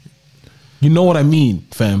 You know what I mean,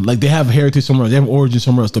 fam? Like they have heritage somewhere else, they have origin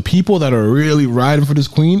somewhere else. The people that are really riding for this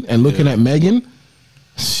queen and looking at Meghan,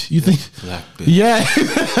 you think, black bitch. yeah,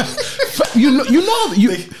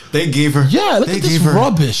 They gave her. Yeah, look at this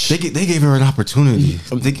rubbish. They gave her an opportunity.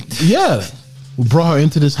 Yeah, we brought her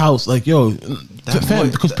into this house. Like, yo, fam,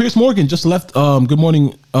 because Piers Morgan just left. Good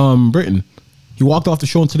Morning, Britain. He walked off the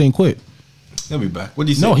show today and quit. He'll be back. What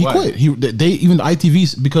did he say? No, he Why? quit. They even the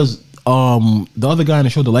ITV, because the other guy in the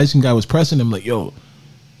show, the light-skinned guy, was pressing him like, yo,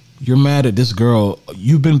 you're mad at this girl.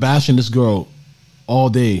 You've been bashing this girl all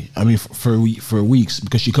day. I mean, for weeks,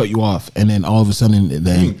 because she cut you off, and then all of a sudden, You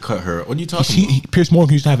didn't cut her. What are you talking about? Piers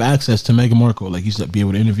Morgan used to have access to Meghan Markle. Like, he used to be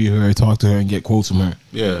able to interview her, talk to her, and get quotes from her.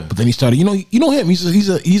 Yeah. But then he started, you know him.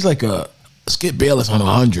 He's like a Skip Bayless on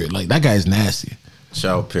 100. Like, that guy's nasty.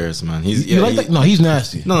 Shout out Paris, man. He's No, he's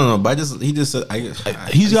nasty. No. But he just said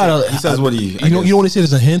he says what he. You know what they say?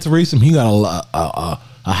 There's a hint to racism. He got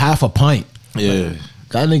a half a pint. Yeah.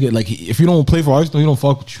 That nigga, like, if you don't play for Arsenal, you don't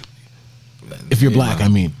fuck with you. If you're black, man.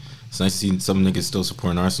 I mean. It's nice to see some niggas still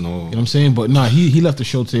supporting Arsenal. You know what I'm saying? But nah, he left the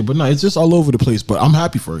show today. But nah, it's just all over the place. But I'm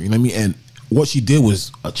happy for her. You know what I mean? And what she did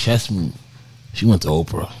was a chess move. She went to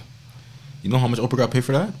Oprah. You know how much Oprah got paid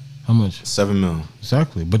for that? How much? $7 million.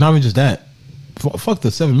 Exactly. But not even just that. Fuck the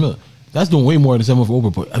 $7 million. That's doing way more than $7 million for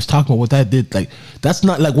Oprah. But I was talking about what that did. Like, that's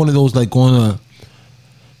not like one of those like going to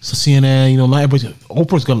CNN. You know, not everybody.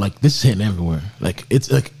 Oprah's gonna like this is hitting everywhere. Like it's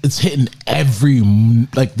hitting every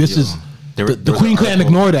like this is the Queen can't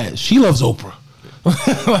ignore that. She loves Oprah.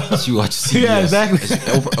 She watches CBS. Yeah, exactly.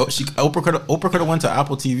 Oprah could have went to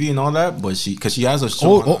Apple TV and all that, but because she has a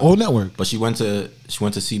show old network. But she went to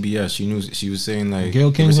CBS. She knew she was saying like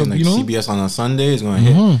Gayle King, saying, like, you know? CBS on a Sunday is going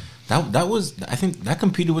to hit. That was, I think that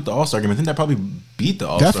competed with the All-Star game. I think that probably beat the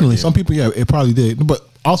All-Star Definitely, game. some people, yeah, it probably did. But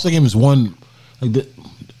All-Star game is one. Like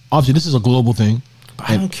obviously, this is a global thing. But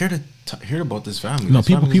I don't care to hear about this family. No, this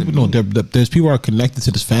people know. There's people who are connected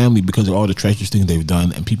to this family because of all the treacherous things they've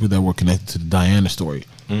done, and people that were connected to the Diana story.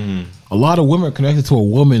 Mm-hmm. A lot of women are connected to a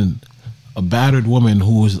woman, a battered woman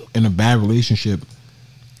who was in a bad relationship,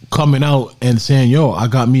 coming out and saying, "Yo, I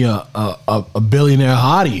got me a billionaire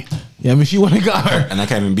hottie." Yeah, I mean, she went and got her, and I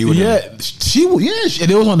can't even be with him.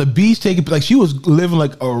 And it was on the beach taking, like, she was living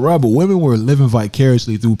like a rebel. Women were living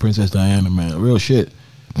vicariously through Princess Diana, man. Real shit.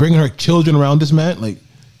 Bringing her children around this man, like,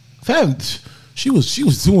 fam, she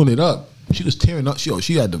was doing it up. She was tearing up.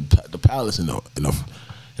 She had the palace in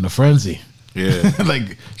a frenzy. Yeah,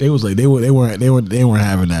 like they weren't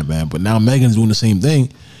having that, man. But now Meghan's doing the same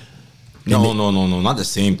thing. No, not the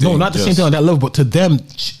same thing. No, not the same thing on that level. But to them,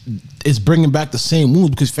 it's bringing back the same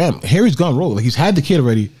wounds because, fam, Harry's gone rogue. Like, he's had the kid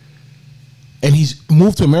already, and he's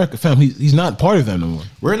moved to America. Fam, he's not part of them no more.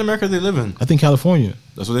 Where in America they live in? I think California.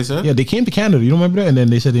 That's what they said? Yeah, they came to Canada. You don't remember that? And then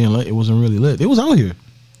they said it wasn't really lit. It was out here.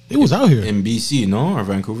 It was out here. In BC, no? Or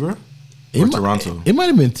Vancouver? Or Toronto? It might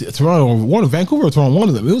have been Toronto or one of Vancouver or Toronto, one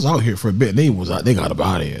of them. It was out here for a bit. They got up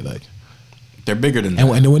out of here. Like, they're bigger than that.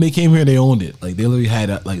 And when they came here, they owned it. Like, they literally had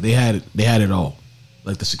it. Like, they had it all.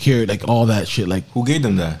 Like, the security, like, all that shit. Like, who gave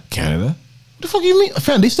them that? Canada. What the fuck you mean?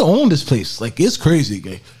 Fam, they still own this place. Like, it's crazy,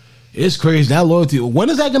 gay. It's crazy. That loyalty. When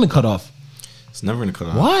is that going to cut off? It's never going to cut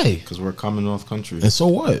off. Why? Because we're a Commonwealth country. And so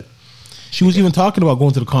what? She was even talking about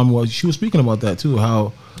going to the Commonwealth. She was speaking about that, too.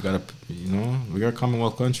 How we are a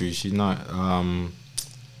Commonwealth country. She's not.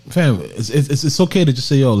 Fam, it's okay to just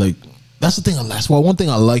say, yo, like, that's the thing. That's why one thing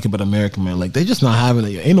I like about America, man. Like, they just not having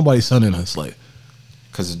it. Ain't nobody sunning us, like,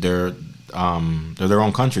 because they're their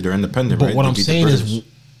own country. They're independent, but right? What I'm saying is,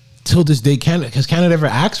 till this day, has Canada ever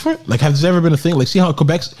asked for it? Like, has this ever been a thing? Like, see how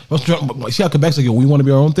Quebec's like, yo, we want to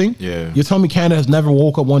be our own thing? Yeah. You're telling me Canada has never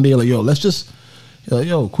woke up one day like, yo, let's just,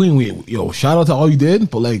 yo, Queen, shout out to all you did,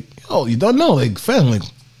 but like, yo, you don't know, like, fam, like,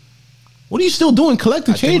 what are you still doing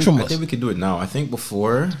collecting change from us? I think we could do it now. I think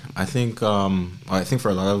before, I think for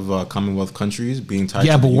a lot of Commonwealth countries, being tied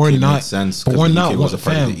to the UK makes sense. But we're not. UK was a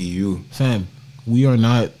part of the EU. Fam, we are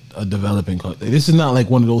not a developing country. This is not like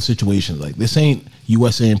one of those situations. Like, this ain't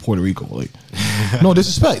USA and Puerto Rico. Like, no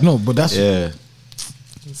disrespect. No, but that's it's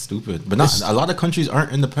stupid. But not a lot of countries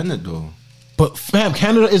aren't independent though. But fam,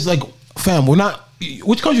 Canada is like, fam, we're not.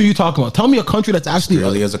 Which country are you talking about? Tell me a country that's actually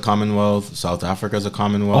Australia as a Commonwealth, South Africa as a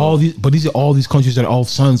Commonwealth. These are all these countries that are all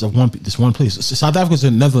sons of this one place. South Africa's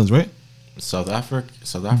in the Netherlands, right? South Africa,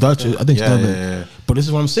 Dutch. I think yeah. But this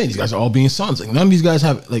is what I'm saying. These guys are all being sons. Like, none of these guys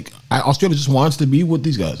have, like, Australia just wants to be with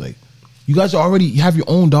these guys. Like, you guys you have your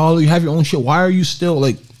own dollar, you have your own shit. Why are you still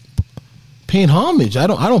like paying homage? I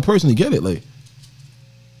don't personally get it. Like,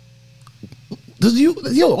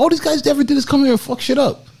 all these guys ever did is come here and fuck shit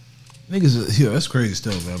up. Niggas, that's crazy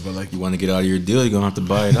still, man. But like, You want to get out of your deal, you're gonna have to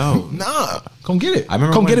buy it out. nah, come get it. I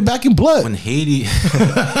remember come get it back in blood. When Haiti,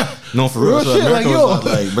 no, for real, Real so shit, America like, was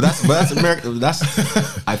not like, but that's America. That's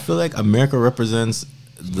I feel like America represents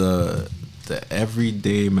the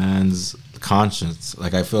everyday man's conscience.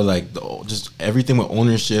 Like I feel like just everything with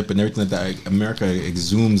ownership and everything like that. Like, America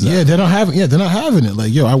exhumes. Yeah, that. they're not having it.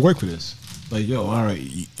 Like, yo, I work for this. Like, yo, all right,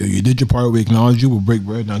 you did your part. We acknowledge you. We'll break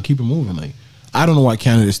bread. Now keep it moving. Like, I don't know why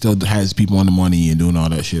Canada still has people on the money and doing all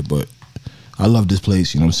that shit, but I love this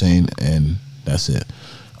place. You know what I'm saying? And that's it.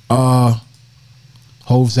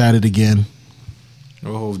 Hove's at it again.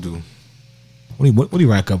 What Hove do? What do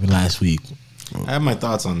you rack up in last week? I have my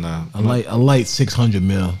thoughts on that. A light 600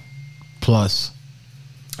 mil plus.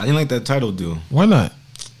 I didn't like that title deal. Why not?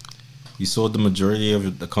 You sold the majority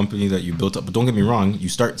of the company that you built up, but don't get me wrong.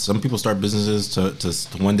 Some people start businesses to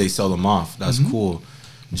one day sell them off. That's cool.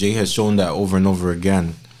 Jay has shown that over and over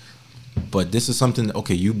again. But this is something that,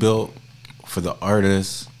 okay, you built for the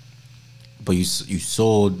artists, but you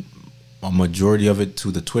sold a majority of it to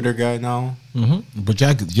the Twitter guy now. Mm-hmm. But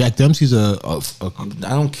Jack Dempsey's I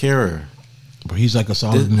don't care. But he's like a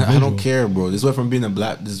solid individual. I don't care, bro. This went from being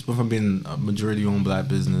a majority-owned black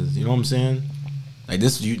business. You know what I'm saying? Like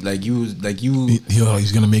this, he's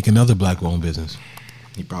gonna make another black-owned business.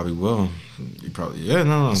 He probably will.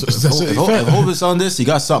 No. So, if Hov is on this, he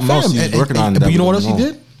got something else he's working on. But you know what else he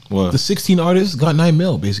did? What? The 16 artists got 9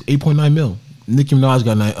 mil, basically 8.9 mil. Nicki Minaj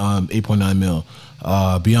got 8.9 mil.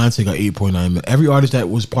 Beyonce got 8.9 mil. Every artist that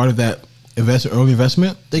was part of that early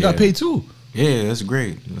investment, they got paid too. Yeah, that's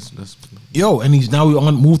great. That's Yo, and he's now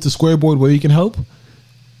on move to Square Board where he can help.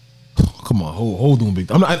 Come on, hold doing big.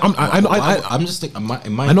 I'm just thinking.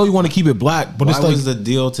 I know you want to keep it black, but why it's like was the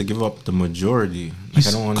deal to give up the majority? Like,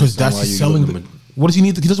 I don't understand because that's why you selling. What does he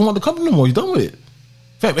need? He doesn't want the company no more. He's done with it.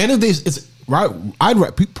 Fam, end of the day, it's right.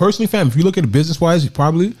 Personally, fam. If you look at it business wise,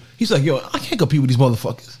 he's like, yo, I can't compete with these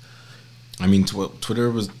motherfuckers. I mean,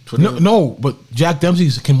 Twitter. No, but Jack Dempsey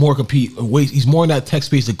can more compete. He's more in that tech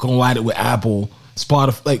space to go at it with Apple,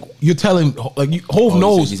 Spotify. Like you're telling, Hov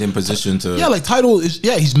knows he's in position to. Yeah, like Tidal is.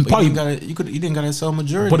 Yeah, he's probably. You didn't gotta sell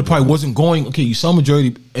majority, but it probably wasn't going. Okay, you sell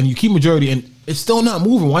majority and you keep majority, and it's still not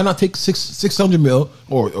moving. Why not take 600 mil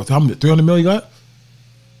or how many 300 mil you got?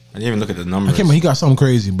 I didn't even look at the numbers. I can't remember. He got something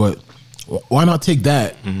crazy, but why not take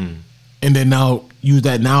that and then now use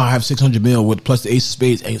that? Now I have 600 mil with plus the ace of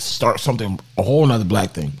spades and start something, a whole another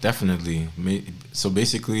black thing. Definitely. So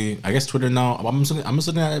basically, I guess Twitter now. I'm just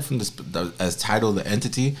looking at it from this as Tidal, the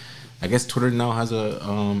entity. I guess Twitter now has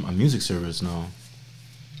a music service now.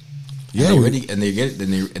 Yeah,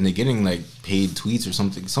 they're getting like paid tweets or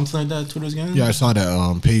something like that. Twitter's getting. Yeah, I saw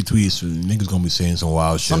that paid tweets. Niggas gonna be saying some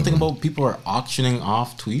wild shit. Something about people are auctioning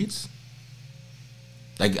off tweets.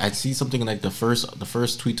 Like I see something like the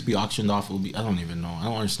first tweet to be auctioned off will be, I don't even know. I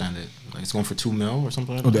don't understand it. Like it's going for 2 mil or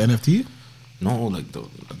something like that. Oh, the NFT? No, like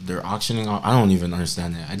they're auctioning off. I don't even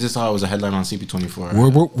understand it. I just saw it was a headline on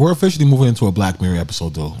CP24. We're officially moving into a Black Mirror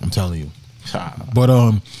episode though. I'm telling you. But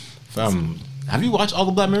have you watched all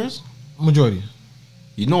the Black Mirrors? Majority.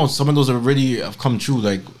 You know, some of those already have come true.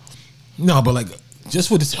 Like no, but like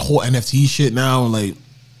just with this whole NFT shit now, like.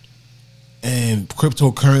 And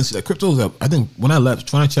cryptocurrency, like crypto's up. I think when I left,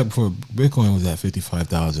 trying to check before Bitcoin was at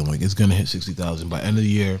 55,000. Like it's gonna hit 60,000 by end of the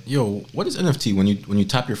year. Yo, what is NFT? When you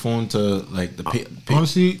tap your phone to like the pay?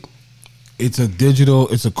 Honestly, it's a digital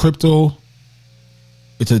crypto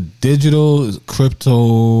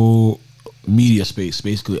media space,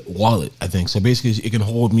 basically wallet. I think so. Basically, it can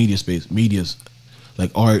hold media's like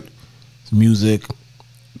art, music,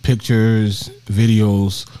 pictures,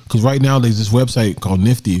 videos. Because right now there's this website called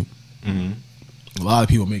Nifty. Mm-hmm. A lot of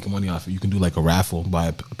people making money off it. You can do like a raffle, buy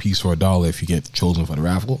a piece for $1 if you get chosen for the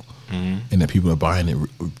raffle, and then people are buying it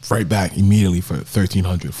right back immediately for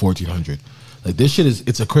 $1,300, $1,400. Like this shit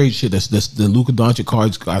it's a crazy shit. That's the Luka Doncic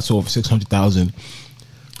cards got sold for 600,000.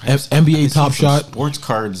 NBA Top Shot sports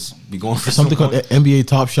cards be going for something called NBA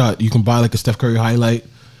Top Shot. You can buy like a Steph Curry highlight,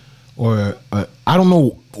 or I don't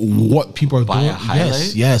know what people are doing. A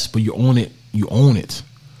highlight? Yes, but you own it. You own it.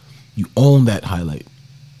 You own that highlight.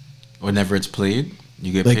 Whenever it's played,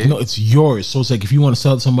 you get like paid? No, it's yours. So it's like if you want to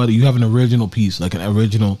sell it to somebody, you have an original piece, like an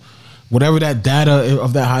original, whatever that data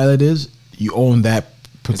of that highlight is, you own that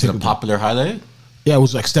particular. Is it a popular highlight? Yeah, it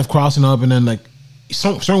was like Steph crossing up, and then like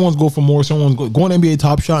certain ones go for more. Certain ones go on NBA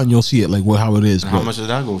Top Shot, and you'll see it like how it is. And how much does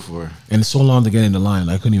that go for? And it's so long to get in the line.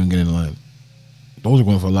 I couldn't even get in the line. Those are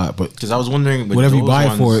going for a lot, but because I was wondering, whatever you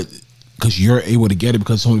buy it for it, because you're able to get it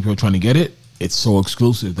because so many people are trying to get it. It's so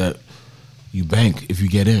exclusive that you bank if you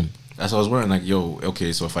get in. That's what I was wondering. Like, yo,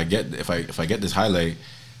 okay, so if I get this highlight,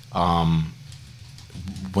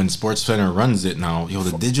 when SportsCenter runs it now, yo,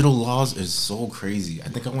 the digital laws is so crazy. I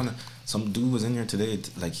think I want to. Some dude was in here today.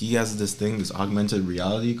 Like he has this thing, this augmented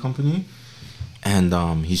reality company, and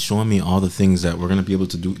he's showing me all the things that we're gonna be able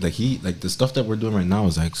to do. Like the stuff that we're doing right now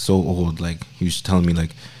is like so old. Like he was telling me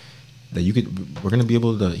like that we're gonna be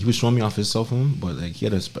able to. He was showing me off his cell phone, but like he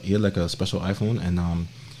had like a special iPhone and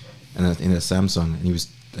a Samsung, and he was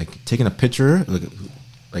like taking a picture,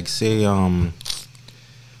 like say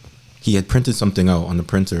he had printed something out on the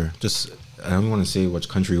printer. Just I don't want to say which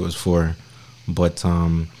country it was for, but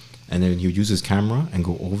and then he would use his camera and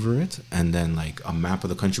go over it, and then like a map of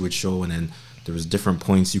the country would show, and then there was different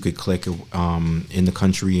points you could click in the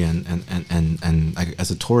country and like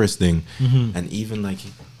as a tourist thing, and even like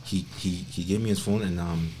he gave me his phone and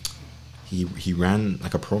he ran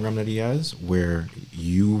like a program that he has where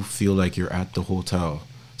you feel like you're at the hotel.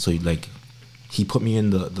 So he put me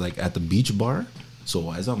in the like at the beach bar.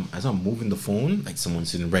 So as I'm moving the phone, like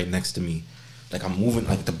someone's sitting right next to me. Like I'm moving,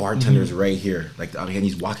 like the bartender's right here, like and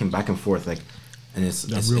he's walking back and forth, like, and it's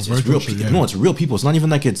real people. No, it's real people. It's not even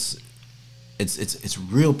like it's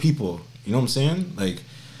real people. You know what I'm saying? Like,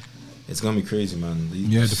 it's gonna be crazy, man.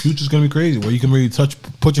 Yeah, the future's gonna be crazy. Where you can really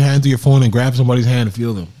put your hand through your phone and grab somebody's hand and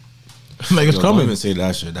feel them. Like it's coming. Don't even say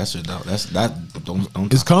that shit.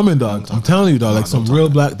 Don't. It's coming, dog. I'm telling you, dog. Like some real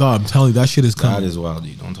black dog. I'm telling you, that shit is coming. That is wild,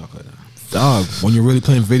 dude. Don't talk like that. Dog, when you're really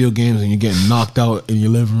playing video games and you're getting knocked out in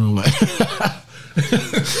your living room, like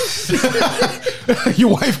your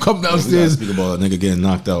wife come downstairs. Speak about a nigga getting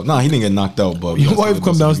knocked out. Nah, he didn't get knocked out, but your wife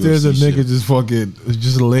come downstairs and nigga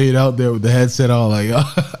just laid out there with the headset on, like.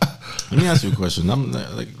 Let me ask you a question. I'm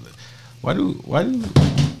like, why do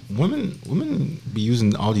women be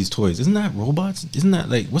using all these toys? Isn't that robots? Isn't that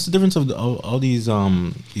like what's the difference of all these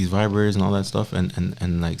vibrators and all that stuff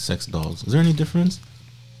and like sex dolls? Is there any difference?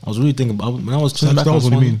 I was really thinking about when I was chilling back. What do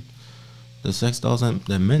you mean? The sex dolls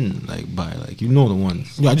that men like buy, like the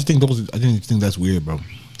ones. Yeah, I just think that's weird, bro.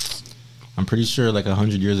 I'm pretty sure like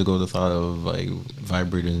 100 years ago the thought of like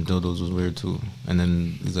vibrators and dildos was weird too, and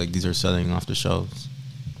then it's like these are selling off the shelves.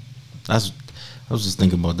 I was just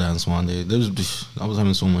thinking about that on Swan Day. I was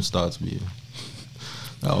having so much thoughts.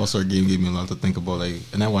 That All-Star game gave me a lot to think about. Like,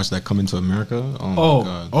 and I watched that Coming to America. Oh my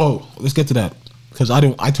god. Oh, let's get to that because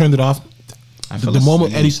I turned it off. The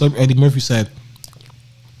moment Eddie Murphy said,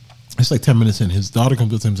 it's like 10 minutes in, his daughter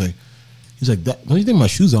comes up to him and he's like, don't you think my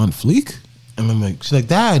shoes are on fleek? And I'm like, she's like,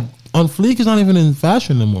 Dad, on fleek is not even in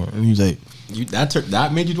fashion anymore. And he's like,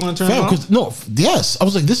 that made you want to turn it off? No, yes. I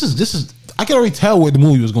was like, this is. I can already tell where the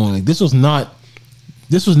movie was going. Like this was not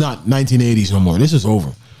 1980s no more. This is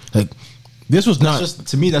over. Like this was not.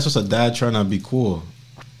 To me, that's just a dad trying to be cool.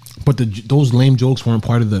 But those lame jokes weren't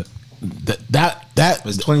part of the. That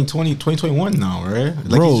it's 2020 2021 now, right? Like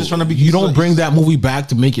bro, he's just trying to be. You don't bring that movie back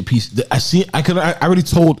to make it PC. I already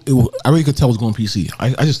could tell it was going PC.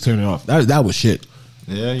 I just turned it off. That was shit.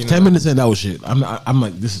 Yeah, 10 minutes in, that was shit. I'm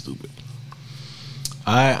like, this is stupid.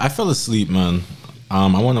 I fell asleep, man. I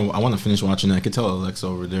want to finish watching it. I could tell Alexa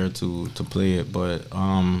over there to play it, but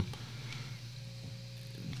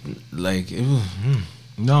like it was.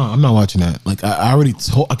 No, I'm not watching that. Like I already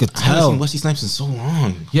told, I could tell. I haven't seen Wesley Snipes in so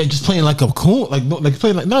long. Yeah, just playing like a cool, like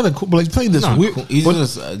playing like not a cool, but like playing this weird. Cool.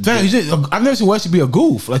 I've never seen Wesley be a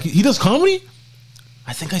goof. Like he does comedy.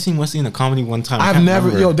 I think I seen Wesley in a comedy one time. I've never.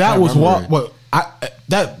 Remember. Yo, that was what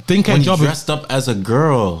that thing can't jump. He dressed up as a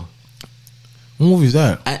girl. What movie is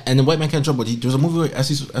that? And the White Man Can't Jump. But there's a movie where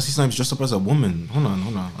Wesley Snipes dressed up as a woman. Hold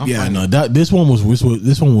on. This one was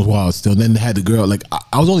wild. Still, then they had the girl. Like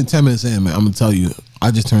I was only 10 minutes in, man. I'm gonna tell you. I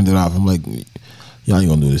just turned it off. I'm like, y'all ain't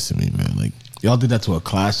gonna do this to me, man. Like y'all did that to a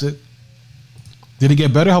classic. Did it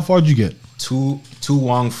get better? How far did you get? To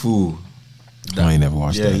Wong Fu. I ain't never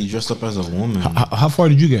watched that. Yeah, he dressed up as a woman. How far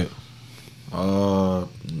did you get? I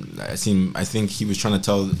think he was trying to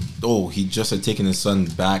tell. Oh, he just had taken his son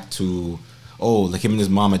back to. Oh, like him and his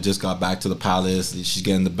mom had just got back to the palace. She's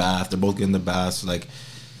getting the bath. They're both getting the bath. So like,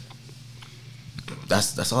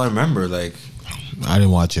 that's all I remember. Like, I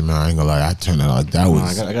didn't watch it, man. I ain't gonna lie. I turned it on. That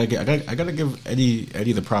was. I gotta give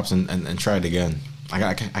Eddie the props and try it again.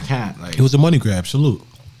 I can't. Like, it was a money grab. Salute,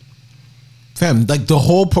 fam. Like the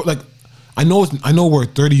whole like, I know we're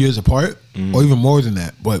 30 years apart or even more than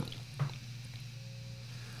that, but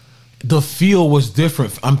the feel was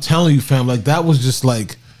different. I'm telling you, fam. Like that was just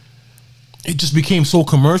like. It just became so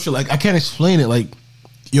commercial. Like I can't explain it. Like,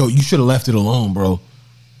 yo, you should have left it alone, bro.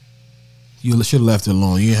 You should have left it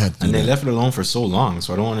alone. You didn't have to do And that. they left it alone for so long,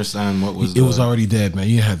 so I don't understand what was. It was already dead, man.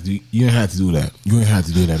 You didn't have to. You didn't have to do that. You didn't have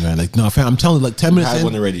to do that, man. Like, no, fam. I'm telling you, like 10 You minutes had in,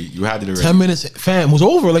 one already. You had it already. 10 minutes, fam, was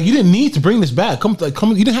over. Like, you didn't need to bring this back. Come. You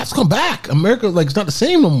didn't have to come back. America, like, it's not the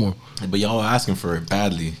same no more. But y'all were asking for it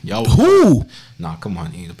badly. Y'all Who? Nah, come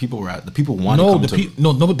on. The people were at. The people want to No, come the to.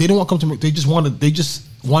 people. No, they don't want to come to. They just want.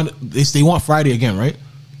 They want Friday again, right?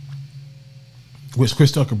 With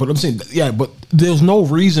Chris Tucker, but I'm saying, yeah, but there's no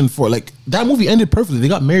reason for like that movie ended perfectly. They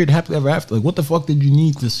got married happily ever after. Like, what the fuck did you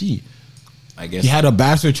need to see? I guess You had a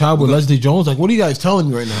bastard child with Leslie Jones. Like, what are you guys telling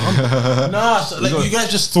me right now? Nah, so, like you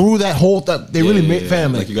guys just threw that whole. That they really made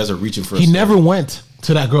fam. Like you guys are reaching for. He never went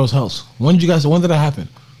to that girl's house. When did that happen?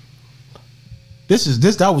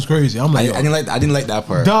 That was crazy. I'm like, I didn't like that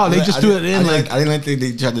part. Dog, they just I threw didn't- it in I didn't like they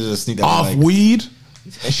tried to just sneak that off like, weed.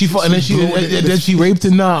 And then she raped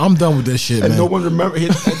him. Nah, I'm done with this shit, and man. no one remember.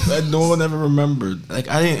 And no one ever remembered. Like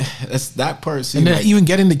I didn't. That's that part. And Seemed then like even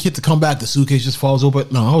getting the kid to come back, the suitcase just falls open.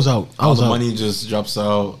 No, I was out. all the money just drops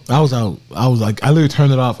out. I was out. I was like, I literally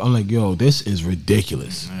turned it off. I'm like, yo, this is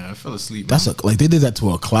ridiculous. Yeah, I fell asleep. That's like they did that to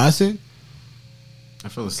a classic. I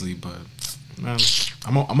fell asleep, but man,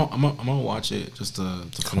 I'm gonna watch it just to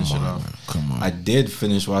finish it off. Man, come on. I did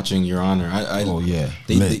finish watching Your Honor. Oh yeah,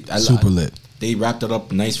 They, super lit, They wrapped it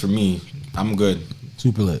up nice for me. I'm good.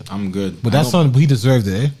 super lit. I'm good. But I that know- son, he deserved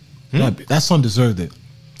it. Eh? That son deserved it.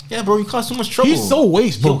 Yeah, bro, you caused so much trouble. He's so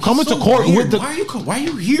waste, bro. Yo, Coming he's to so court weird. with the Why are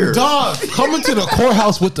you here? dog, coming to the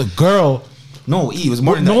courthouse with the girl. No, E, it was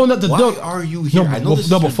more than knowing that. that the Why dog, are you here? I know this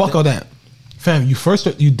no, is but your fuck de- all that, fam.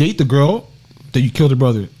 You date the girl that you killed her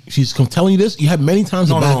brother. She's telling you this. You had many times.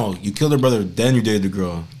 No. You killed her brother, then you dated the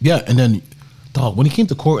girl. Yeah, and then, dog, when he came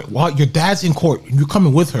to court, while your dad's in court, you're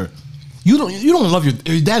coming with her. You don't love your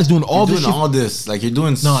dad is doing all You're this doing shit. all this. Like, you're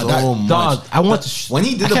doing so much. Dog, I want But to. when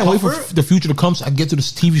he did I the can't wait puffer, for the future to come. So I can get to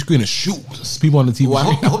this TV screen and shoot people on the TV well,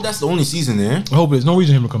 I screen. hope that's the only season there. I hope there's no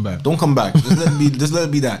reason for him to come back. Don't come back. Just let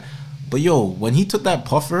it be that. But yo, when he took that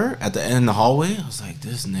puffer at the end of the hallway, I was like,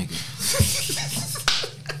 this nigga.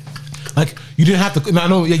 Like you didn't have to. No, I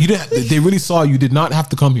know. Yeah, you didn't. They really saw you did not have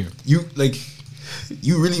to come here. You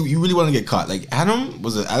really want to get caught. Like Adam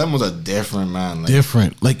was a different man. Like,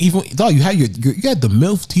 Different. Like even dog, you had you had the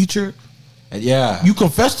MILF teacher. yeah. You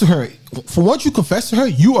confessed to her. For once you confess to her,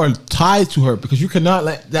 you are tied to her because you cannot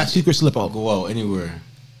let that secret slip out. go out anywhere.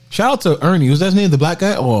 Shout out to Ernie. Was that his name? The black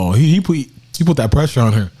guy? Oh, he put that pressure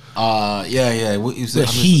on her. Yeah. What you said?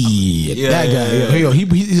 That guy. Yo,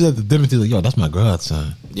 he's at the dinner table. Like, yo, that's my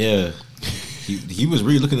godson. Yeah. He was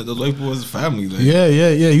really looking at the life boys' family. Like, Yeah.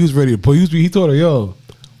 He was ready to pull. He told her, yo,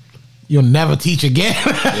 you'll never teach again.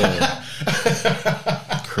 yeah.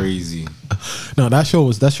 Crazy. No, that show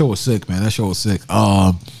was sick, man. That show was sick.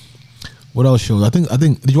 What else shows? I think.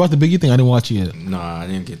 Did you watch the Biggie thing? I didn't watch it yet. Nah, I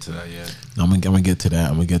didn't get to that yet. I'm gonna get to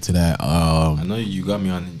that. I know you got me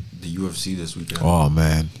on the UFC this weekend. Oh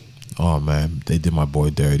man, they did my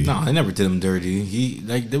boy dirty. No, I never did him dirty.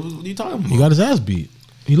 What are you talking about? He got his ass beat.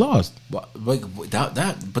 He lost. But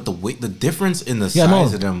the weight, the difference in the Yeah,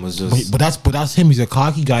 size no. of them was just. But that's him. He's a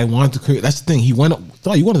cocky guy. Wanted to create. That's the thing. He went up.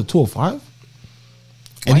 Thought you wanted to 205.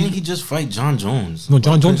 Why didn't he just fight John Jones? No,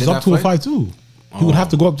 John Jones is Did up that fight? 205 too. He would have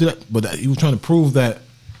to go up to that, but he was trying to prove that.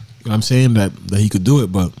 You know what I'm saying that he could do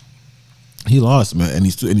it, but he lost, man.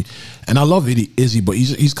 And and I love Izzy, but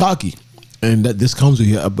he's cocky, and that this comes with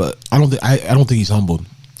you. But I don't think he's humbled.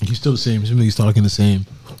 He's still the same. He's talking the same.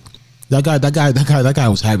 That guy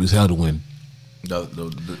was happy as hell to win. But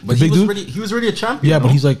big dude? he was already a champion. Yeah,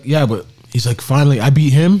 but he's like, finally, I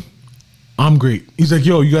beat him. I'm great. He's like,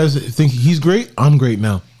 yo, you guys think he's great? I'm great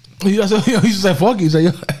now. He's just like, fuck it. He's like,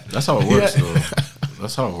 yo. That's how it works, Yeah. though.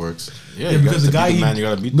 That's how it works. Yeah, because the guy, man, you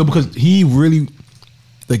gotta beat. no, because he really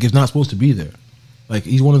like is not supposed to be there. Like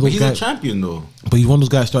he's one of But those he's guys. a champion though. But he's one of those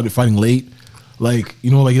guys started fighting late. Like he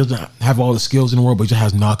doesn't have all the skills in the world, but he just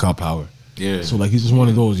has knockout power. Yeah. So like he's just one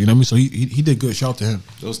of those. You know what I mean? So he did good. Shout out to him.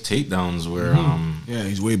 Those takedowns were Yeah,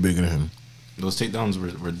 he's way bigger than him. those takedowns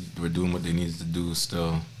were doing what they needed to do.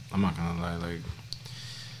 Still, I'm not gonna lie. Like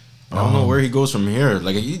I don't know where he goes from here.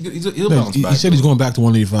 Like he'll bounce back. He said he's going back to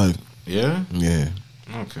 185. Yeah. Yeah.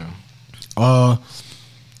 Okay. What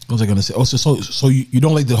was I gonna say? Oh, so you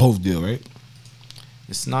don't like the whole deal, right?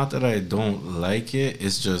 It's not that I don't like it.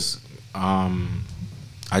 It's just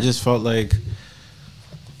I just felt like,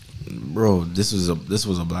 bro, this was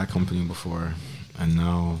a black company before, and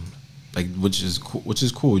now, like, which is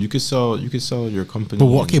cool. You could sell your company.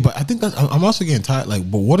 But okay, but I think I'm also getting tired. Like,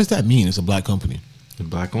 but what does that mean? It's a black company. It's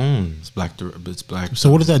black owned. It's black.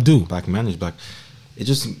 So what does that do? Black managed. Black. It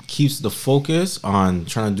just keeps the focus on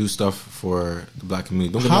trying to do stuff for the black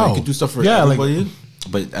community. Don't get me wrong, you can do stuff for everybody.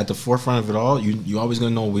 But at the forefront of it all, you always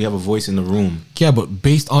gonna know we have a voice in the room. Yeah, but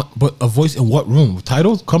but a voice in what room?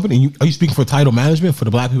 Title company? Are you speaking for title management for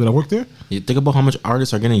the black people that work there? You think about how much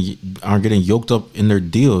artists are getting yoked up in their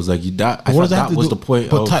deals. Like I thought that was the point.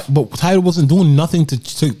 But title wasn't doing nothing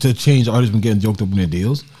to change artists from getting yoked up in their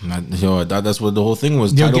deals. That's what the whole thing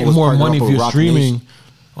was. They're Tidal getting was more partnering money up if with you're Roc streaming.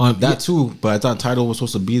 Nation. That too, but I thought Tidal was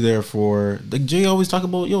supposed to be there for, like Jay always talk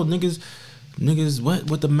about, niggas, what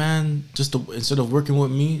with the man, instead of working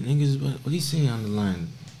with me, niggas, what he saying on the line?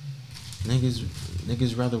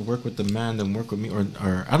 Niggas rather work with the man than work with me,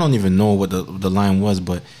 or I don't even know what the line was,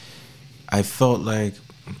 but I felt like,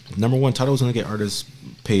 number one, Tidal was gonna get artists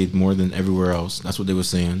paid more than everywhere else. That's what they were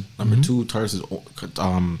saying. Number two,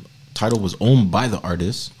 Tidal was owned by the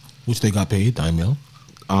artists, which they got paid $9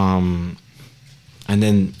 million. And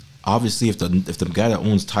then obviously, if the guy that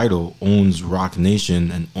owns Tidal owns Roc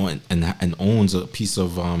Nation and owns a piece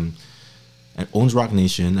of and owns Roc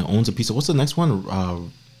Nation and owns a piece of, what's the next one?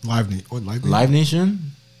 Live Nation. Live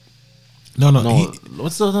Nation? No.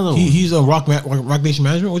 What's the other one? He's a Roc Nation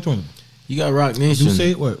management. Which one? You got Roc Nation. You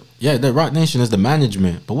say what? Yeah, the Roc Nation is the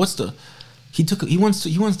management. But what's the? He once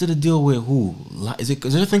did a deal with who? Is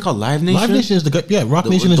there a thing called Live Nation? Live Nation is Roc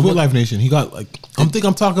Nation is with Live Nation. He got I'm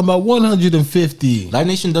talking about 150. Live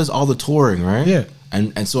Nation does all the touring, right? Yeah.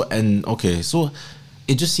 So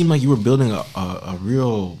it just seemed like you were building a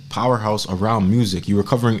real powerhouse around music. You were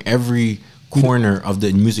covering every corner of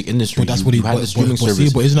the music industry. But that's what you had the streaming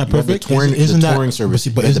service. But isn't that perfect? The touring service.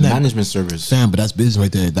 But isn't the management service? Sam, but that's business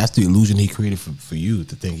right there. That's the illusion he created for you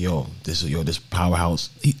to think, this powerhouse.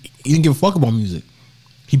 He didn't give a fuck about music.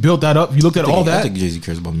 He built that up. You looked at all that. I think Jay-Z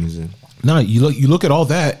cares about music. No, you look at all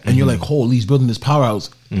that, and you're like, holy, he's building this powerhouse,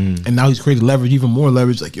 and now he's created leverage, even more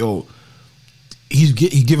leverage. Like, he's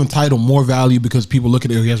giving Tidal more value because people look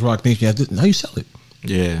at it. He has Roc Nation. He has this. Now you sell it.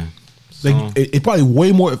 Yeah. Like it probably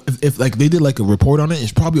way more if like they did like a report on it.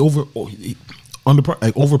 It's probably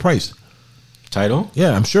overpriced. Tidal?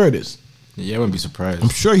 Yeah, I'm sure it is. Yeah, I wouldn't be surprised. I'm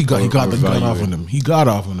sure he got off on them. He got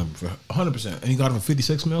off on them for 100%, and he got it for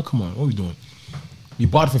 56 mil. Come on, what are we doing? He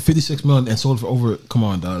bought it for 56 million and sold it for over. Come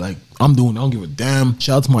on, dog. Like I don't give a damn.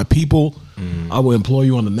 Shout out to my people. I will employ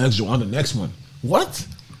you on the next one. What?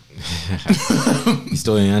 He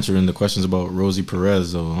still ain't answering the questions about Rosie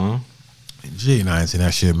Perez, though, huh? Jay and I ain't saying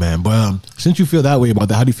that shit, man. But since you feel that way about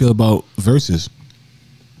that, how do you feel about Versus?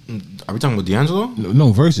 Are we talking about D'Angelo?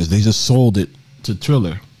 No, Versus. They just sold it to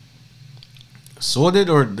Triller. Sold it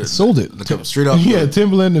or sold it straight up? Yeah,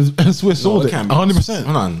 Timbaland and Swiss sold it 100%.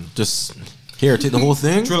 Hold on, just here, take the whole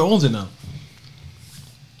thing. Triller owns it now.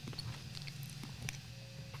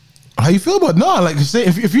 How you feel about like say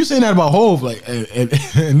if you're saying that about Hov, like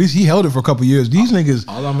at least he held it for a couple years. These niggas.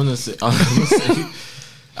 All I'm gonna say,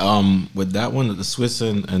 with that one, the Swiss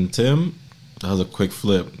and Tim, that was a quick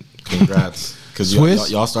flip. Congrats, because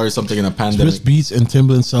y'all started something in a pandemic. Swiss Beats and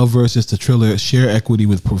Timbaland sell Versus to Triller, share equity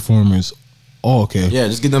with performers. Oh, okay. Yeah,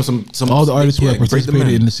 just give them some. All the artists who have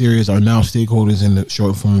participated in the series are now stakeholders in the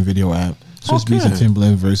short form video app. Swiss Beats and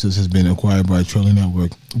Timbaland Versus has been acquired by Triller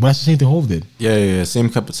Network. But that's the same thing Hov did. Yeah. Same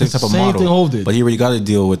type of model. Same thing Hov did. But he already got a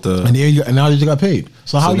deal with the. And now they just got paid.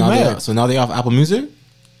 So how you mad? So now they off Apple Music?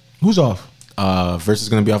 Who's off? Versus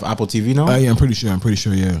going to be off Apple TV now? Yeah, I'm pretty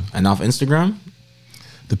sure, yeah. And off Instagram?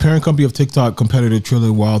 The parent company of TikTok competitor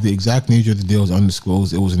Triller, while the exact nature of the deal is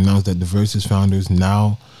undisclosed, it was announced that the Versus founders,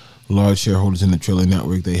 now large shareholders in the Triller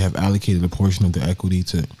network, they have allocated a portion of the equity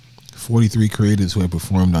to 43 creators who have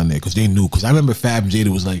performed on there. Because they knew. Because I remember Fab and Jada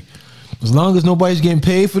was like, as long as nobody's getting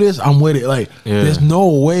paid for this, I'm with it. Like, there's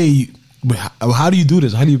no way. But how do you do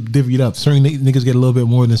this? How do you divvy it up? Certain niggas get a little bit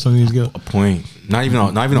more than some niggas get. A point. Not even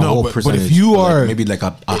a whole percentage. But if you are... maybe like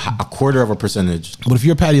a quarter of a percentage. But if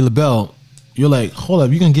you're Patti LaBelle, you're like, hold up,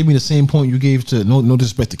 you're going to give me the same point you gave to, no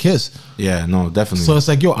disrespect to Kiss. Yeah, no, definitely. So it's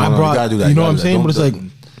like, I brought... You gotta do that. You know what I'm saying? But it's like,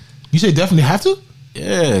 you say definitely have to?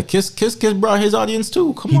 Yeah, Kiss brought his audience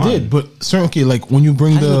too. Come on. He did, but certainly, like, when you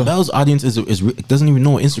bring Patti LaBelle's audience doesn't even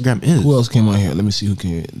know what Instagram is. Who else came out here? Let me see who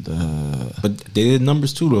came. But they did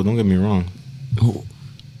numbers too, though. Don't get me wrong.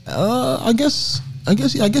 I guess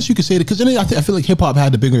you could say that, because I feel like hip hop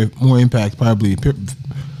had the more impact probably.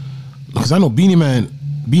 Because I know Beanie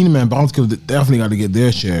Man, Bounce Killer definitely got to get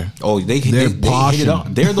their share. Oh, they hit it off.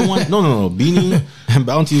 They're the one. No. Beanie and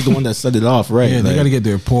Bounty is the one that set it off, right? Yeah, they got to get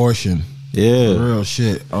their portion. Yeah, real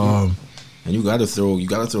shit. And you gotta throw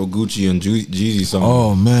Gucci and Jeezy something.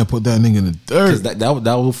 Oh man, put that nigga in the dirt.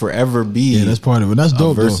 That will forever be. Yeah, that's part of it. That's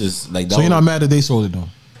dope. Versus though. So you're not mad that they sold it though?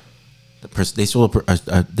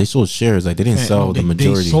 They sold shares. Like they didn't sell the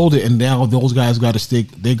majority. They sold it, and now those guys got a stake.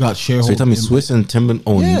 They got shareholders. So you tell me Swiss and Timbaland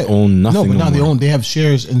own nothing. No, but now they have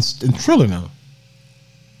shares in Triller now.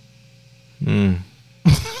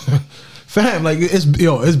 Fam, like it's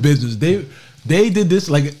business. They did this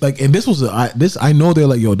like and this was I know they're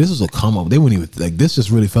like, yo, this is a come up. They wouldn't even like this just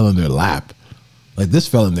really fell in their lap. Like this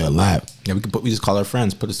fell in their lap. Yeah, we just call our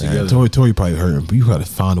friends, put us Yeah, together. Tory probably heard him, but you gotta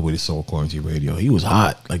find a way to sell Quarantine Radio. He was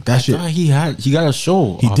hot. Like that shit. He got a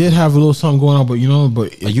show. He did have a little something going on,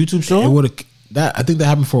 but a YouTube show? It would have that. I think that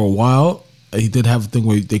happened for a while. He did have a thing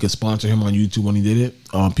where they could sponsor him on YouTube when he did it.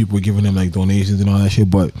 People were giving him like donations and all that shit,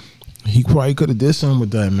 but he probably could have did something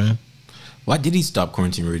with that, man. Why did he stop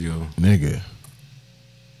Quarantine Radio? Nigga,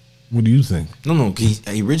 what do you think? No.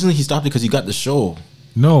 Originally he stopped it because he got the show.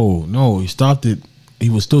 No, he stopped it. He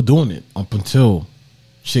was still doing it up until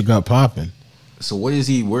shit got popping. So what is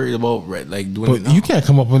he worried about? Right, like doing. But it now? you can't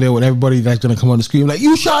come up in there with everybody that's gonna come on the screen like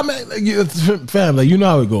you shot me, like fam, like you know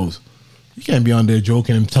how it goes. You can't be on there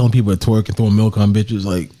joking and telling people to twerk and throwing milk on bitches.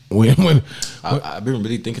 Like when I've been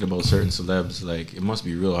really thinking about certain celebs. Like it must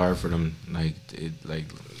be real hard for them. Like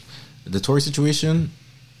the Tory situation.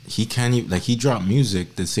 He can't even, like, he dropped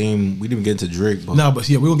music the same. We didn't get into Drake, but but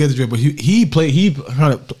yeah, we won't get to Drake. But he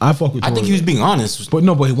kind of. I fuck with. I think he was being honest. But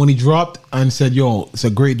when he dropped and said, "Yo, it's a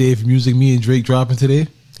great day for music," me and Drake dropping today.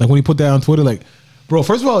 Like when he put that on Twitter, like, bro.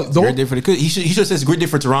 First of all, great day for he should say it's a great day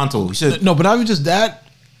for Toronto. He should no, but not even just that.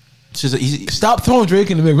 Stop throwing Drake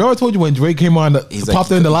in the mix. Remember I told you when Drake came on, popped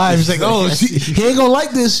in the live. He's like, "Oh, he ain't gonna like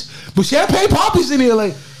this," but Champagne Poppy's in here,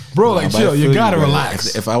 like. Bro, like chill, you gotta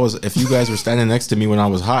relax. If you guys were standing next to me when I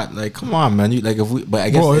was hot, like come on, man. But I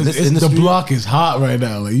guess bro, in this industry, the block is hot right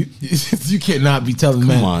now. Like you cannot be telling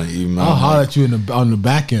man. Come on, I'll holler at you on the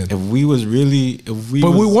back end. But we weren't really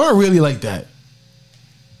like that.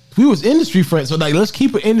 We was industry friends, so like let's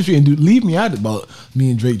keep it industry and leave me out about me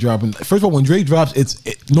and Drake dropping. First of all, when Drake drops, it's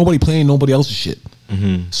nobody playing nobody else's shit.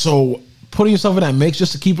 Mm-hmm. So. Putting yourself in that mix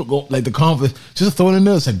just to keep it go, like the confidence, just to throw it in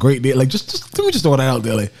there. It's a great day. Like just let me just throw that out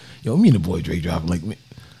there. Like yo, me and the boy Drake dropping, like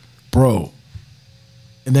bro.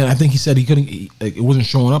 And then I think he said he couldn't, it wasn't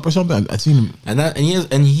showing up or something. I seen him,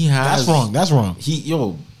 he has. That's wrong.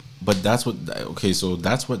 But that's what. Okay, so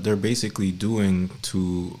that's what they're basically doing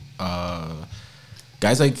to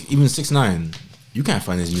guys like even 6ix9ine. You can't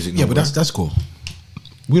find his music. Yeah, but that's cool.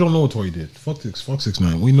 We don't know what Tory did. Fuck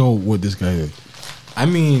 6ix9ine. We know what this guy did. I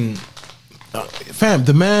mean. Fam,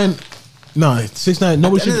 the man, 6ix9ine.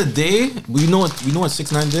 Nobody. At the end of the day, we know what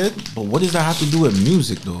 6ix9ine did, but what does that have to do with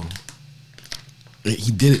music, though?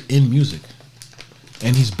 He did it in music,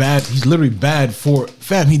 and he's bad. He's literally bad for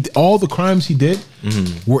fam. All the crimes he did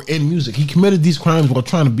were in music. He committed these crimes while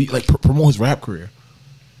trying to be like promote his rap career,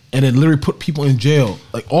 and then literally put people in jail.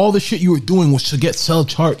 Like all the shit you were doing was to sell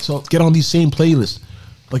charts, so get on these same playlists.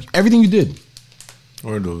 Like everything you did.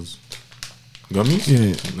 What are those? Gummies?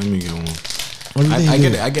 Yeah. Let me get one. I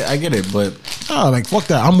get it, but like fuck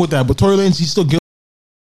that. I'm with that. But Tory Lanez, he's still guilty.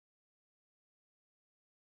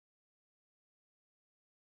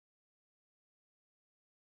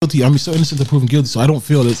 I mean, so innocent to proven guilty. So I don't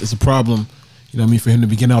feel it's a problem. You know what I mean, for him to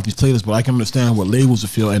be getting off these playlists. But I can understand what labels will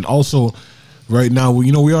feel. And also, right now, we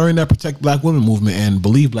are in that protect black women movement and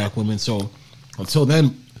believe black women. So until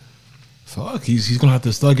then, fuck, he's gonna have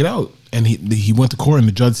to slug it out. And he went to court and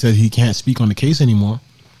the judge said he can't speak on the case anymore.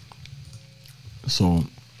 So,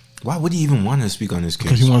 why would he even want to speak on this case?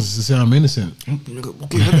 Because he wants to say I'm innocent.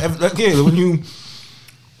 Okay, when you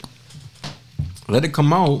let it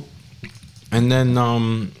come out, and then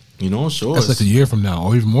show us. That's like a year from now,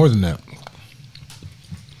 or even more than that.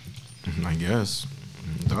 I guess,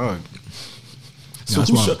 dog. Yeah,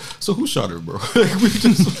 So who shot her, bro? Like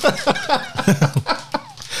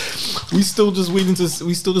we still just waiting to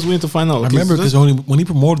find out. I remember because when he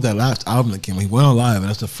promoted that last album that came, he went on live, and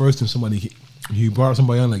that's the first time he brought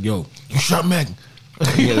somebody on like, "Yo, you shot Meg."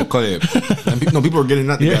 Yeah, the clip. And people are getting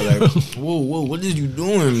that together. Like, whoa, what is you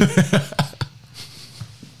doing?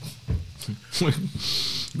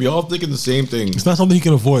 We all thinking the same thing. It's not something you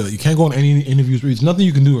can avoid. Like, you can't go on any interviews. It's nothing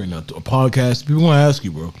you can do right now. A podcast. People want to ask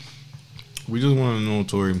you, bro. We just want to know,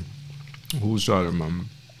 Tory, who shot her, man.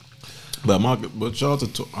 But shout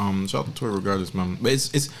out to Tory regardless, man. But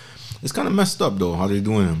it's kind of messed up though how they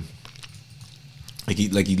doing him. I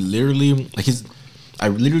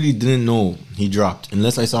literally didn't know he dropped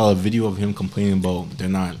unless I saw a video of him complaining about they're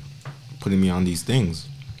not putting me on these things.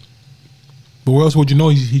 But where else would you know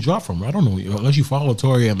he dropped from? I don't know. Unless you follow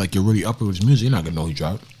Tory and like you're really up with his music, you're not gonna know he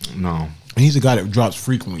dropped. No. And he's a guy that drops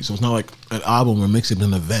frequently, so it's not like an album or mixing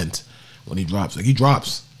an event when he drops. Like he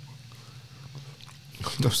drops.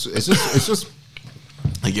 It's just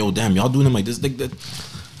like, yo, damn, y'all doing him like this. Like that.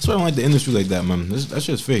 That's why I don't like the industry like that, man. That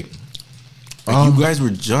shit's fake. Like, you guys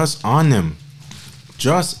were just on them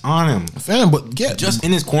just on him, fam. But yeah, just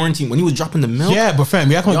in his quarantine when he was dropping the milk. Yeah, but fam,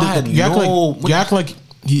 you act like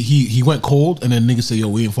he went cold, and then niggas say, "Yo,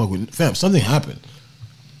 we ain't fuck with." Fam, something happened.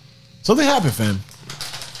 Something happened, fam.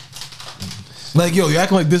 Like, yo, you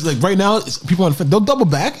acting like this. Like right now, people on they'll double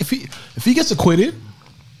back if he gets acquitted.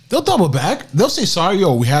 They'll double back. They'll say sorry.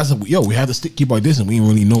 We had to keep our distance. We didn't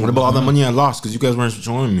really know. What about all the money I lost because you guys weren't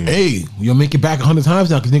showing me? Hey, you'll make it back 100 times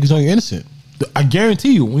now because niggas know you're innocent. I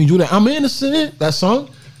guarantee you, when you do that, I'm innocent. That song,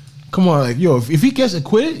 come on, like yo, if he gets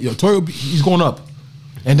acquitted, yo, Tory, he's going up,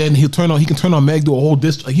 and then he can turn on Meg, do a whole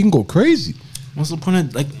disc. Like, he can go crazy. What's the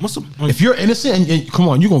point of if you're innocent and come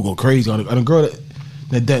on, you're gonna go crazy on a girl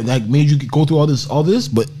that made you go through all this,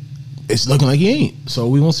 but it's looking like he ain't. So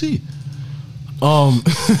we won't see.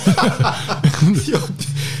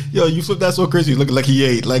 Yo, you flip that so crazy, looking like he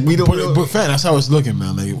ain't. Like we don't. But fam, that's how it's looking,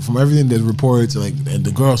 man. Like from everything that's reported, like, and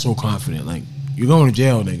the girl's so confident. Like, you're going to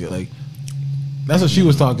jail, nigga. Like that's what she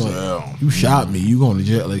was talking. Like, you shot me, you going to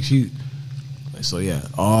jail. Like she. So yeah.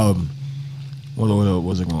 What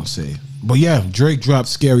was I gonna say? But yeah, Drake dropped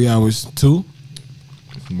Scary Hours 2.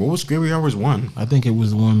 What was Scary Hours 1? I think it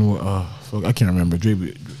was the one where I can't remember.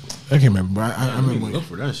 Drake, I can't remember. But I remember. Look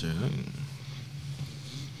for that shit.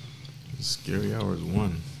 Scary Hours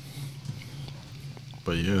 1.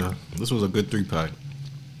 But yeah, this was a good 3-pack.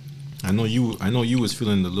 I know you was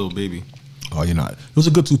feeling the little baby. Oh, you're not. It was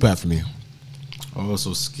a good 2-pack for me. Oh,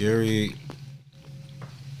 so Scary.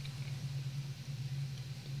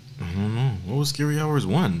 I don't know. What was Scary Hours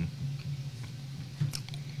 1?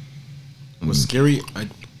 Was Scary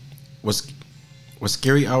was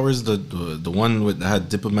Scary Hours the one that had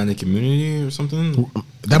diplomatic immunity or something?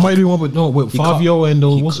 That might be one, but no, with Fabio and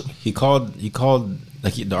those. He called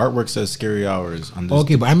like the artwork says Scary Hours on this.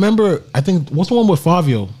 Okay, but I remember. I think what's the one with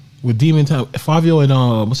Fabio with Demon Time? Fabio and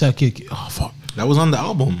what's that kid? Oh fuck, that was on the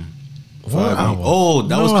album. What album? Oh,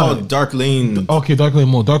 that was called Dark Lane. Okay, Dark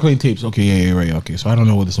Lane tapes. Okay, yeah, right. Okay, so I don't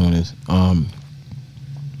know what this one is.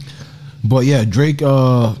 But yeah, Drake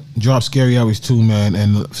dropped Scary Hours 2, man,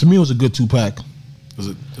 and for me it was a good 2-pack.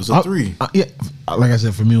 It was a 3. Yeah, like I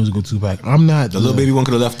said, for me it was a good 2-pack. I'm not the little baby one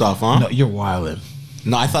could have left off, huh? No, you're wildin'.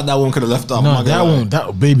 No, I thought that one could have left off. No,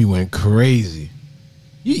 that baby went crazy.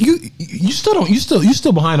 You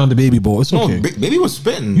still behind on the baby boy. It's okay. No, baby was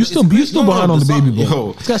spitting. You still behind on the baby boy.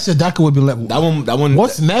 Yo, this guy said that would be left. That one.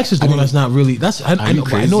 What's next is the one that's not really. That's I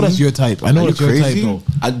know that's your type. I know that's your type though.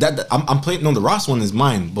 I'm playing. No, the Ross one is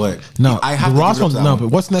mine, but no, I have the Ross one's no. But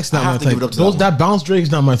what's next? Not my type. That bounce Drake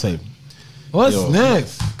is not my type. What's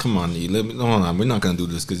next? Come on, hold on. We're not gonna do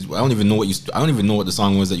this because I don't even know what the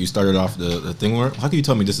song was that you started off the thing with. How can you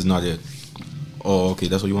tell me this is not it? Oh, okay,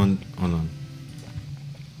 that's what you want. Hold on.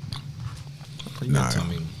 Tell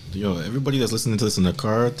me, yo, everybody that's listening to this in the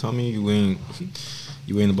car, tell me you ain't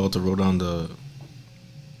about to roll down the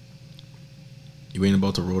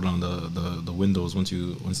windows once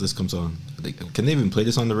this comes on. Can they even play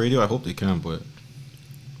this on the radio? I hope they can, but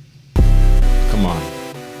come on.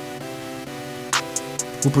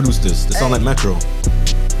 Who produced this? This sound like Metro.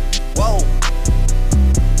 Whoa.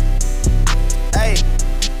 Hey.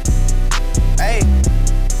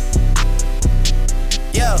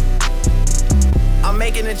 Yeah. I'm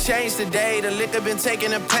making a change today. The liquor been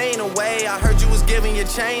taking the pain away. I heard you was giving your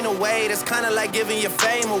chain away. That's kind of like giving your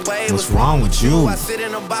fame away. What's wrong with you? I sit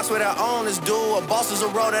in a box where the owners do. A boss is a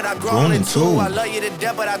role that I've grown into. I love you to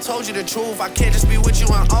death, but I told you the truth. I can't just be with you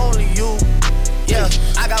and only you. Yeah,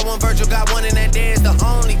 I got one Virgil, got one, and that day is the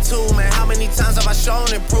only two, man. How many times have I shown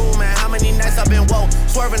and proved, man? How many nights I've been woke,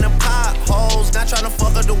 swerving the potholes, not trying to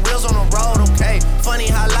fuck up the wheels on the road, okay?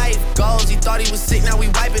 Funny how life goes, he thought he was sick, now we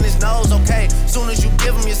wiping his nose, okay? Soon as you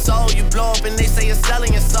give him your soul, you blow up and they say you're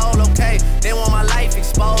selling your soul, okay? They want my life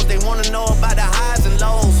exposed, they wanna know about the highs and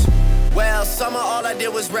lows. Well, summer all I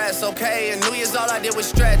did was rest, okay? And New Year's all I did was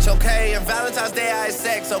stretch, okay? And Valentine's Day I had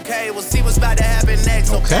sex, okay? We'll see what's about to happen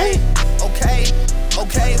next, okay?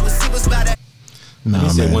 Okay, we'll see what's about to. Let me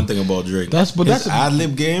say one thing about Drake. His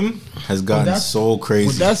ad-lib game has gotten so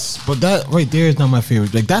crazy. But that right there is not my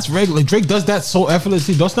favorite. Like that's regular. Like, Drake does that so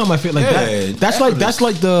effortlessly. That's not my favorite. Like that's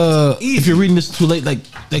like the if you're reading this too late. Like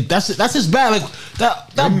that's his bad. Like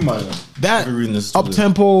that up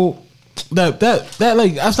tempo. That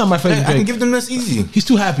like that's not my favorite. I can give them this easy. He's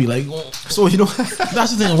too happy. Like so you know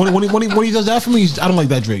that's the thing. When he does that for me, I don't like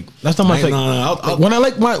that Drake. That's not my thing. When I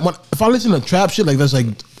like if I listen to trap shit like that's like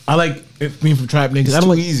I like it being from trap niggas. It's I don't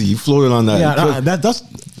too like easy. You floated on that. Yeah, that's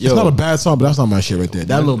it's not a bad song, but that's not my shit right there.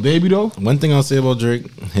 That little baby though. One thing I'll say about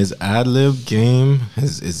Drake, his ad lib game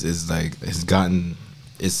has like has gotten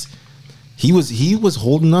he was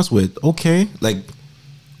holding us with like.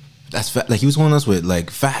 That's like he was holding us with like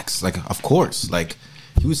facts, like of course, like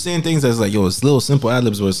he was saying things that's like, yo, it's little simple ad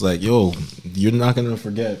libs where it's like, yo, you're not gonna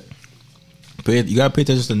forget. You gotta pay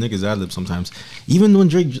attention to niggas ad libs sometimes. Even when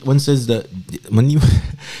Drake says that, when you,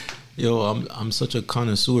 yo, I'm such a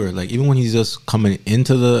connoisseur. Like even when he's just coming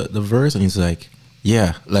into the verse and he's like,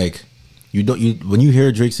 yeah, like when you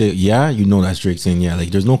hear Drake say yeah, you know that's Drake saying yeah.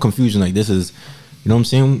 Like there's no confusion. Like this is, you know what I'm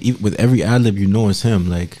saying? Even with every ad lib, you know it's him.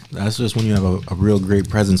 Like that's just when you have a real great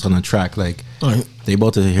presence on a track. Like they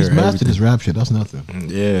about to hear. He's mastered his rap shit. That's nothing.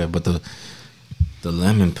 Yeah, but the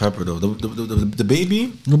lemon pepper though, the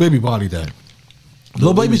baby, Lil Baby body that.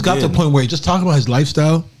 Lil Baby's got to the point where he just talking about his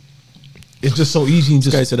lifestyle. It's just so easy. And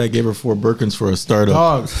this guy said I gave her 4 Birkins for a startup.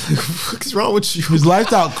 Dog, what's wrong with you? His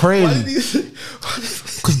lifestyle crazy.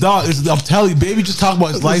 Because dog, I'm telling you, Baby just talking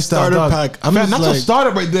about his lifestyle. Dog. Pack. I mean, that's like, a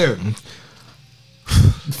startup right there.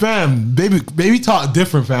 Fam, baby talk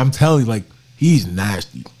different, fam. I'm telling you, like he's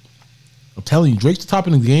nasty. I'm telling you, Drake's the top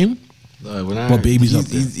in the game. But Baby's up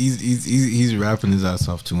there. He's rapping his ass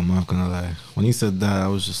off too. I'm not gonna lie. When he said that, I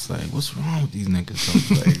was just like, "What's wrong with these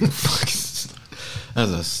niggas?" Like,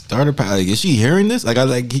 as a starter pack, like, is she hearing this? Like,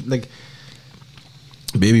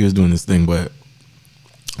 Baby was doing this thing, but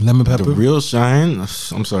lemon pepper, the real shine.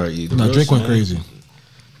 I'm sorry, Drake went crazy.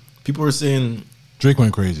 People were saying Drake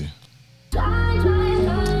went crazy.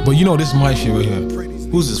 But you know, this is my shit right here.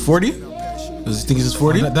 Who's this? 40? Does he think he's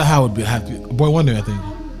 40? That how would be happy. Boy Wonder, I think.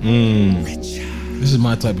 This is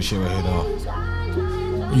my type of shit right here, though.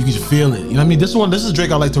 You can just feel it. You know what I mean? This is Drake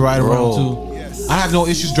I like to ride around to. I have no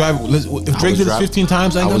issues driving. If Drake did this 15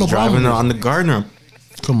 times, I ain't got no problem. I was driving on the Gardner.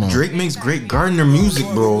 Come on. Drake makes great Gardner music,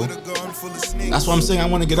 bro. That's what I'm saying. I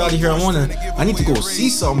want to get out of here. I need to go see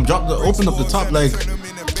something. Open up the top. Like,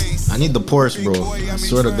 I need the Porsche, bro. I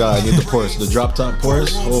swear to God, I need the Porsche. The drop top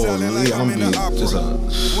Porsche. Holy, I'm being just a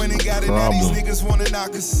problem.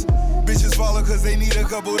 Bitches follow cause they need a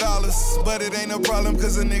couple dollars. But it ain't a problem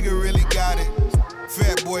cause a nigga really got it.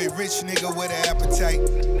 Fat boy, rich nigga with an appetite.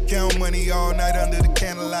 Count money all night under the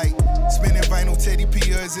candlelight. Spinning vinyl, Teddy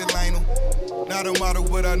P or is it Lionel? Not a model,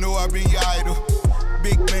 but I know I been your idol.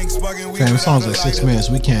 Big bang sparking. Fam, it sounds like 6 minutes.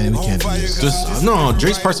 We can't do this. Just no,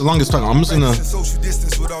 Drake's part's the longest time. I'm just gonna social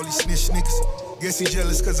distance with all these snitch niggas. Guess he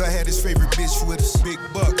jealous cause I had his favorite bitch with us. Big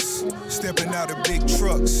bucks, stepping out of big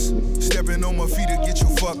trucks. Stepping on my feet to get you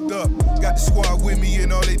fucked up. Got the squad with me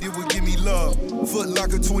and all they did was give me love. Foot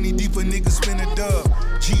locker 20 deep, a nigga spin a dub.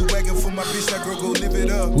 G-Wagon for my bitch, that girl go live it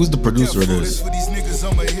up. Who's the producer of this? For these niggas,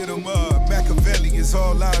 I'ma hit them up. Machiavelli is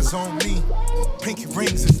all eyes on me. Pinky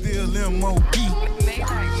rings is still MOB.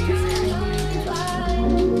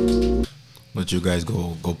 Let you guys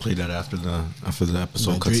go play that after the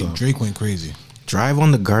episode cuts off. Drake went crazy. Drive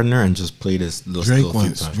on the Gardner and just play this little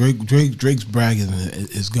Drake's bragging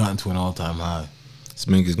has gotten to an all-time high. This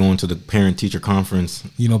man is going to the parent-teacher conference.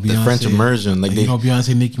 You know, Beyonce, the French immersion. Like you know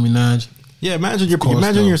Beyonce, Nicki Minaj. Yeah, imagine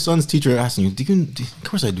your son's teacher asking you, of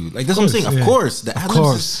course I do. Like that's what I'm saying. Of course. Of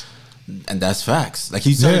course. And that's facts. Like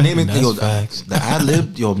he started naming things. The ad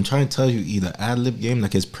lib, I'm trying to tell you, the ad lib game,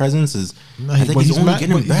 like his presence is. I think he's only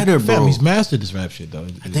getting better, bro. He's mastered this rap shit, though.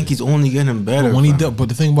 I think he's only getting better. But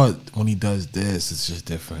the thing about when he does this, it's just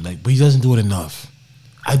different. Like, but he doesn't do it enough.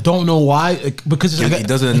 I don't know why. Because he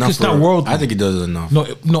does it enough. It's not world. I think he does it enough.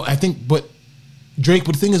 No, I think, but Drake.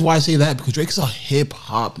 But the thing is, why I say that because Drake's a hip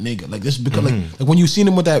hop nigga. Like this, because like when you seen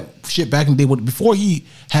him with that shit back in the day, before he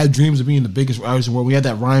had dreams of being the biggest artist in the world, we had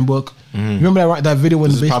that rhyme book. Remember that video?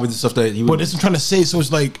 When this is probably the stuff that he would. But that's what I'm trying to say. So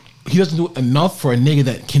it's like he doesn't do enough for a nigga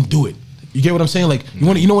that can do it. You get what I'm saying? Like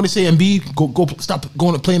you know when they say Embiid, go stop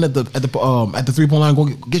going and playing at the 3-point line. Go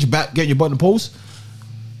get your butt in the post.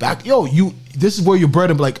 Back, this is where your bread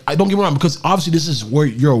and like I don't get me wrong because obviously this is where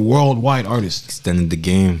you're a worldwide artist. Extending the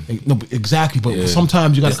game. No, exactly. But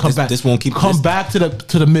sometimes you got to come back. This won't keep. Back to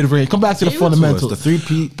the mid range. Come back to the fundamentals. The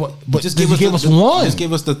 3P. But just gave us one. Just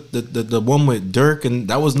gave us the one with Dirk, and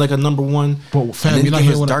that was like a number one. But fam, you're not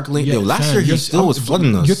hearing Dark Lane. Last year he still was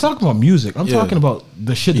flooding us. You're talking about music. I'm talking about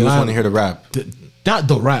the shit. You just want to hear the rap. Not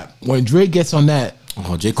the rap. When Drake gets on that.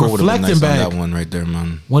 Oh, J. Cole would have been nice on that one right there,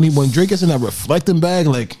 man. When Drake gets in that reflecting bag,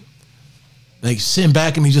 like sitting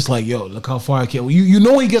back and he's just like, yo, look how far I came. You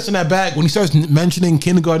know when he gets in that bag, when he starts mentioning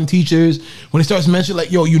kindergarten teachers, when he starts mentioning like,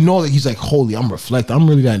 yo, you know that he's like, holy, I'm reflecting. I'm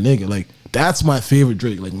really that nigga. Like, that's my favorite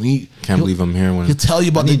Drake. Like when can't believe I'm here when he'll tell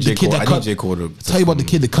you about the kid that cut. J. Cole to tell you about the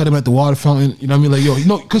kid that cut him at the water fountain. You know what I mean? Like,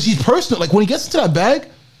 yo, because he's personal. Like when he gets into that bag,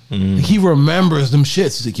 like, he remembers them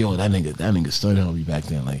shits. He's like, yo, that nigga started on me back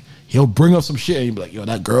then. Like he'll bring up some shit and he'll be like, yo,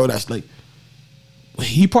 that girl that's like,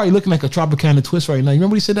 he probably looking like a Tropicana Twist right now. You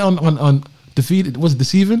remember what he said that on Defeated? Was it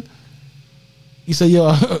Deceiving? He said,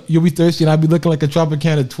 yo, you'll be thirsty and I'll be looking like a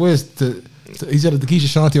Tropicana Twist. He said to Keisha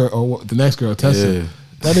Shanti or the next girl, Tessa.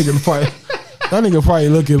 That nigga probably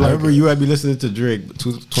looking like. I remember you had me listening to Drake.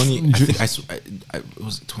 20. I think it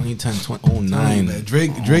was 2010, 2009.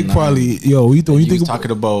 Drake probably. Yo, you think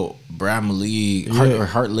talking about Bram Lee,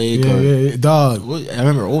 Heart Lake? Yeah, dog. I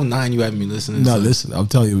remember 2009. You had me listening. No, listen. I'm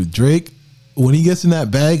telling you, Drake, when he gets in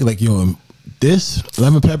that bag, like yo, this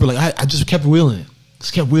lemon pepper, like I just kept wheeling.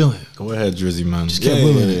 Just kept wheeling. Go ahead, Drizzy, man. Just kept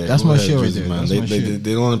wheeling. Yeah. That's my shit right there. Man.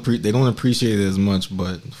 They don't appreciate it as much,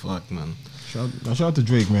 but fuck, man. Shout out to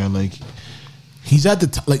Drake, man. Like he's at the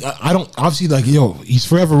top. Like I don't obviously like yo. He's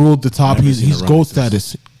forever ruled the top. He's gold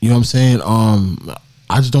status. You know what I'm saying?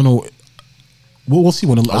 I just don't know. We'll see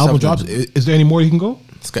when the album drops. Is there any more he can go?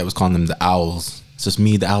 This guy was calling them the Owls. It's just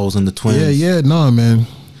me, the Owls, and the Twins. Yeah, nah, man.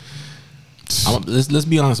 Let's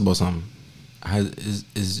be honest about something.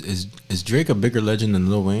 Is Drake a bigger legend than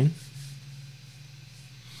Lil Wayne?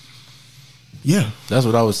 Yeah, that's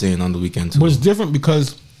what I was saying on the weekend too. But it's different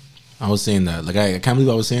because I was saying that. Like I can't believe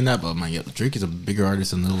I was saying that, but man, Drake is a bigger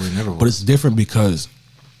artist than Lil Wayne ever was. But it's different because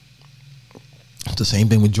it's the same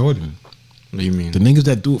thing with Jordan. What do you mean? The niggas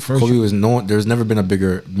that do it first. Kobe was no. There's never been a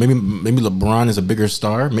bigger. Maybe LeBron is a bigger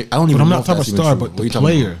star. I don't even. But I'm know not talking about star, but the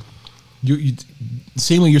player. You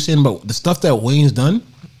same way you're saying about the stuff that Wayne's done.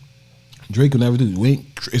 Drake will never do. Wayne,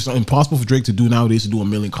 it's impossible for Drake to do nowadays to do 1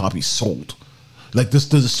 million copies sold. Like this,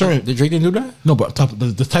 there's a certain. Did Drake didn't do that? No, but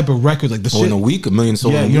the type of record like the shit in a week, 1 million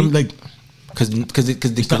sold. Yeah, in a week? Like because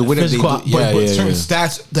the way physical, that they do, certain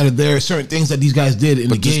stats that are there, certain things that these guys did in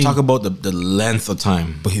the game. Just talk about the length of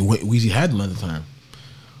time. But Weezy had the length of time.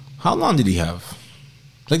 How long did he have?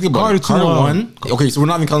 Like Carter 1. Okay, so we're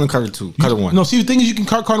not even calling Carter 2. Carter 1. No, see the thing is you can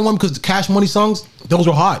call Carter 1 because the Cash Money songs, those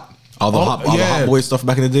were hot. All the Hot Boy stuff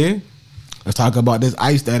back in the day. Let's talk about this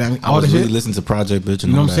ice that I was really listening to Project Bitch.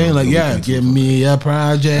 You know what I'm saying? Like, yeah, give me a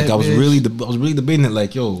project. Like, I was really debating it.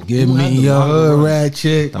 Like, yo, give me your rat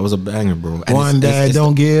chick. That was a banger, bro. And one that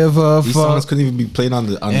don't give a fuck. These songs couldn't even be played on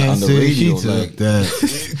the radio. Like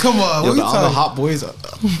that. Come on, yo, all the Hot Boys.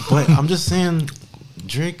 But I'm just saying,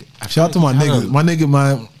 Drake. Shout out to my nigga, my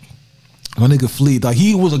nigga Flea. Like,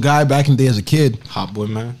 he was a guy back in the day as a kid. Hot Boy,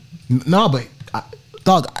 man. No, but.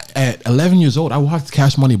 Dog, at 11 years old, I watched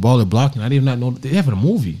Cash Money Baller Block, and I did not know that they have a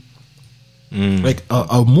movie, like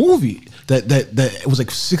a movie that it was like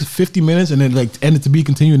 50 minutes, and then like ended to be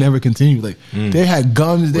continued, never continued. Like they had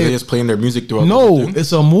guns. They just playing their music throughout. No,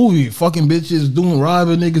 it's a movie. Fucking bitches doing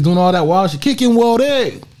robbing niggas, doing all that wild shit, kicking wild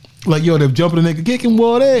egg. Like yo, they're jumping a nigga, kicking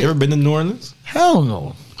wild egg. You ever been to New Orleans? Hell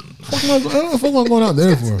no. What am I going out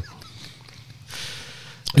there for?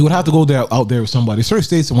 You would have to go out there with somebody. Certain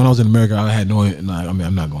states, when I was in America, I had no. I mean,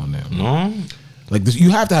 I'm not going there. No, like this, you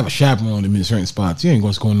have to have a chaperone in certain spots. You ain't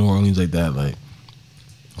going to go to New Orleans like that. Like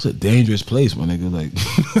it's a dangerous place, my nigga. Like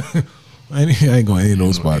I ain't going to any of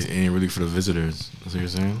those spots. It ain't really for the visitors. That's what you're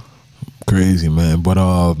saying. Crazy, man. But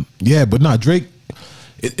yeah, but nah, Drake.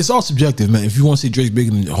 It's all subjective, man. If you want to say Drake's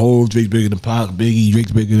bigger than Hov, Drake's bigger than Pac, Biggie,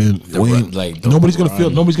 Drake's bigger than Wayne, nobody's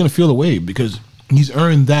gonna feel the way because he's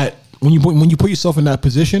earned that. When you put yourself in that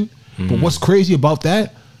position, but what's crazy about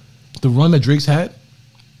that, the run that Drake's had,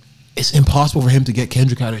 it's impossible for him to get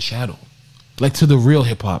Kendrick out of his shadow, like to the real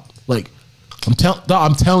hip hop. Like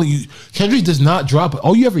I'm telling you, Kendrick does not drop.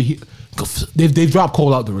 All you ever hear, they've dropped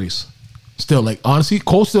Cole out the race. Still, like honestly,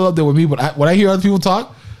 Cole's still up there with me. But when I hear other people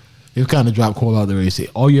talk, they've kind of dropped Cole out the race.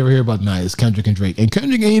 All you ever hear about now is Kendrick and Drake, and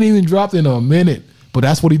Kendrick ain't even dropped in a minute. But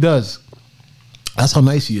that's what he does. That's how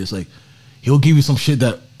nice he is. Like he'll give you some shit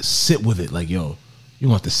that. Sit with it, like yo, you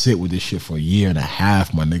want to sit with this shit for 1.5 years,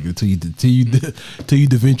 my nigga, till you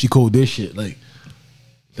Da Vinci Code this shit. Like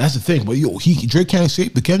that's the thing. But yo, Drake can't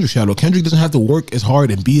escape the Kendrick shadow. Kendrick doesn't have to work as hard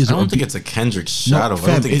and be as. I don't think it's a Kendrick shadow. I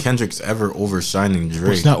don't think Kendrick's ever overshining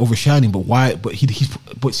Drake. It's not overshining, but why? But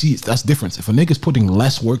but see, that's the difference. If a nigga's putting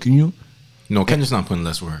less work in you, no, Kendrick's not putting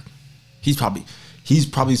less work. He's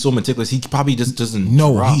probably so meticulous. He probably just doesn't.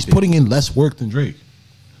 No, he's putting in less work than Drake.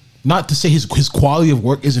 Not to say his quality of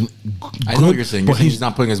work isn't good. I know what you're saying. But he's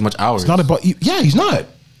not putting as much hours. It's not about. Yeah, he's not.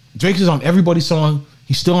 Drake is on everybody's song.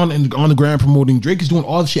 He's still on the gram promoting. Drake is doing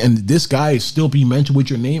all the shit, and this guy is still being mentioned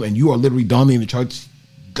with your name, and you are literally dominating the charts.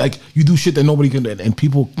 Like you do shit that nobody can, and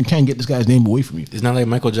people you can't get this guy's name away from you. It's not like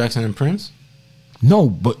Michael Jackson and Prince. No,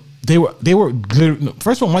 but they were.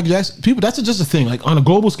 First of all, Michael Jackson. People, that's just a thing. Like on a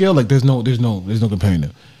global scale, like there's no comparing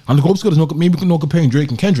them. On the global scale, there's no comparing Drake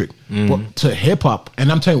and Kendrick. But to hip hop,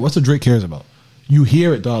 and I'm telling you, what's what Drake cares about? You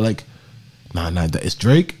hear it, dog. Like, nah, it's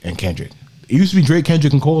Drake and Kendrick. It used to be Drake,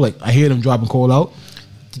 Kendrick, and Cole. Like I hear them dropping Cole out.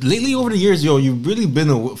 Lately, over the years, yo, you've really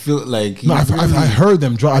been feel like. No, I've heard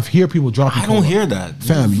them drop. I've hear people dropping. I don't hear that,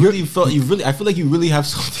 fam. I feel like you really have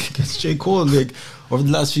something against J. Cole, like over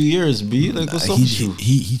the last few years. B, like what's up with you?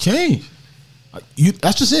 He changed.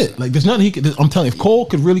 That's just it. Like, there's nothing he could. I'm telling you, if Cole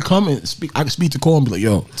could really come and speak, I could speak to Cole and be like,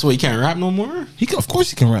 "Yo, so he can't rap no more." He can, of course,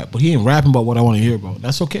 he can rap, but he ain't rapping about what I want to hear about.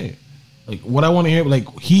 That's okay. Like, what I want to hear, like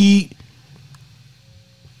he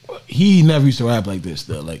never used to rap like this.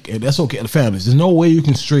 Though. Like, and that's okay. The families, there's no way you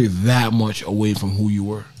can stray that much away from who you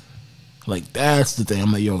were. Like, that's the thing.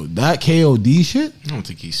 I'm like, yo, that KOD shit. I don't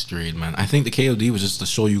think he's straight, man. I think the KOD was just to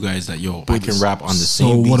show you guys that, yo, But I can this- rap on the so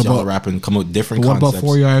same what beats y'all about- are rapping, come up with different But what concepts. about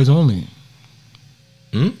 4 Your Eyes Only?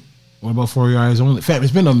 What about 4 Your Eyes Only? Fam,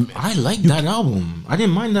 it's been a. I like that album. I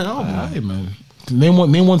didn't mind that album. Alright, man. Name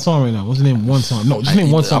one song right now. What's the name? One song. No, just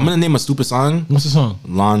name one song. I'm gonna name a stupid song. What's the song?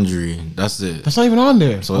 Laundry. That's it. That's not even on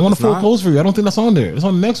there. So I want to it's fold not? clothes for you. I don't think that's on there. It's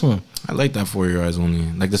on the next one. I like that 4 Your Eyes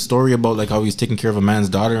Only. Like the story about like how he's taking care of a man's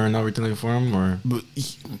daughter and everything like for him, or But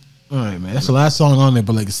all right, man. That's the last song on there.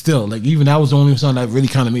 But like, still, like, even that was the only song that really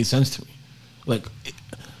kind of made sense to me. Like,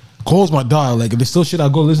 Cole's my dog. Like, if there's still shit I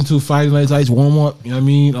go listen to, Friday Night Lights, warm up. You know what I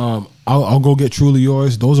mean? I'll go get Truly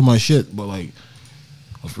Yours. Those are my shit. But like,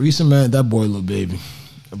 of recent, man, that boy, Lil Baby.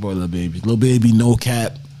 Lil Baby, No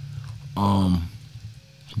Cap,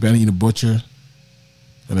 Benny the Butcher,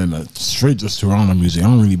 and then straight just Toronto music. I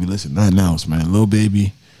don't really be listening to nothing else, man. Lil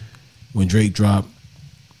Baby, when Drake dropped,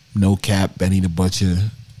 No Cap, Benny the Butcher.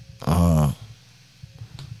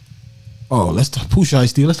 Let's talk Pusha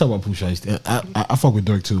Ice-T. Let's talk about Pusha Ice-T. I fuck with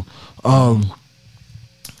Dirk too.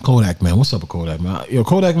 Kodak, man. What's up with Kodak, man? Yo,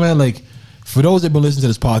 Kodak, man, like, for those that been listening to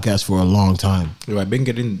this podcast for a long time. Yo,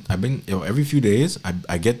 every few days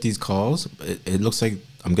I get these calls. It looks like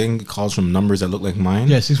I'm getting calls from numbers that look like mine.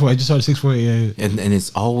 Yeah, 648. I just started 648. Yeah. And it's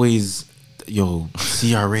always, yo,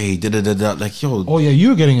 CRA, da-da-da-da. Like, yo. Oh, yeah, you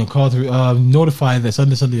were getting a call to notify that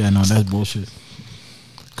Sunday. I know, that's bullshit.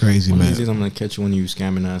 Crazy, One man. of these days I'm going to catch one of you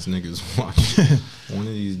scamming ass niggas. One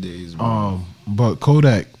of these days, bro. But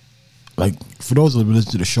Kodak, like, for those that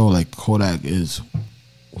listen to the show, like, Kodak is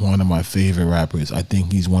one of my favorite rappers. I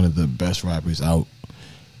think he's one of the best rappers out.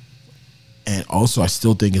 And also, I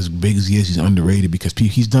still think, as big as he is, he's underrated because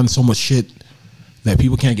he's done so much shit that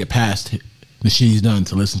people can't get past the shit he's done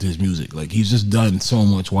to listen to his music. Like, he's just done so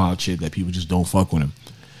much wild shit that people just don't fuck with him.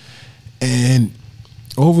 And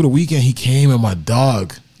over the weekend, he came and my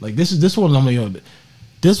dog. Like, this one, I'm like, yo,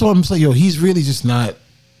 this one, I'm just like, yo, he's really just not.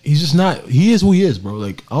 He's just not. He is who he is, bro.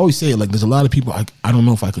 Like, I always say it. Like, there's a lot of people I don't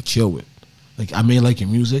know if I could chill with. Like, I may like your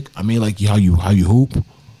music. I may like how you hoop. You know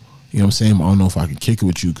what I'm saying? But I don't know if I could kick it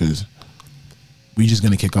with you because we just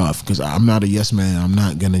gonna kick off. Because I'm not a yes man. I'm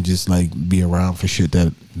not gonna just like be around for shit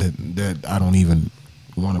that I don't even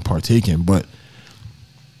want to partake in. But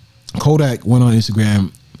Kodak went on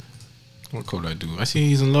Instagram. What Kodak do? I see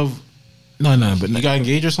he's in love. No, but he got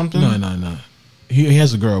engaged or something. No. He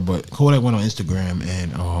has a girl, but Kodak went on Instagram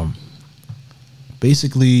and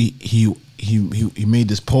basically he made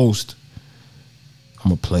this post. I'm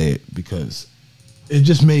gonna play it because it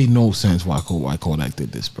just made no sense why Kodak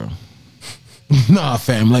did this, bro. Nah,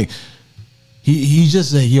 fam, like he just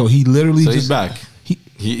said, yo, he literally So just he's back.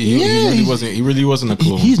 He really wasn't a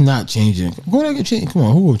clone. He's not changing. Kodak can change. Come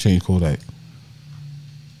on, who will change Kodak?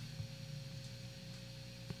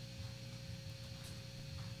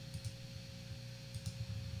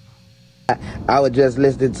 I was just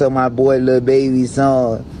listening to my boy Lil Baby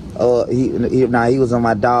song. He was on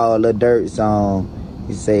my dog Lil Dirt song.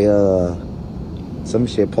 He say some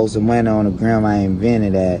shit posted money on the gram. I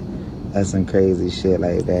invented that. That's some crazy shit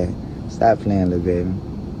like that. Stop playing, Lil Baby.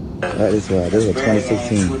 This was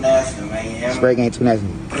 2016. Spray game too nasty.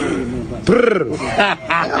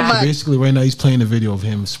 Basically, right now he's playing a video of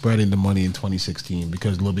him spreading the money in 2016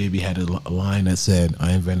 because Lil Baby had a line that said,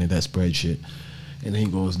 "I invented that spread shit." And then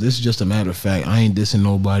he goes, "This is just a matter of fact. I ain't dissing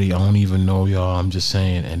nobody. I don't even know y'all. I'm just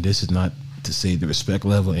saying. And this is not to say the respect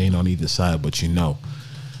level ain't on either side, but you know."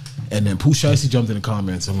 And then Pusha Icy jumped in the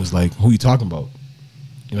comments and was like, "Who you talking about?"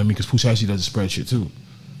 You know what I mean? Because Pusha Icy does the spread shit too.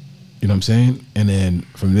 You know what I'm saying? And then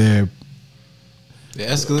from there, The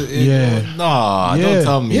escalate. Yeah. Nah, Yeah. don't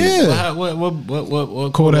tell me. Yeah.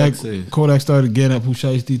 What Kodak say? started getting at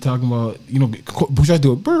Pusha Icy talking about, you know, Pusha Icy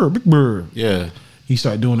do a brr, big brr. Yeah. He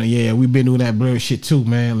started doing it. Yeah, we've been doing that blur shit too,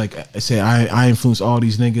 man. Like I said, I influenced all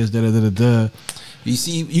these niggas. Da da da da. You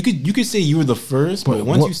see, you could say you were the first, but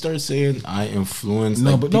once you start saying I influenced,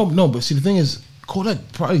 But see, the thing is, Kodak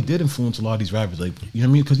probably did influence a lot of these rappers. Like, you know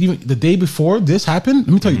what I mean? Because even the day before this happened,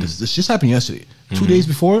 let me tell you this. This just happened yesterday. 2 days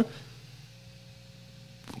before,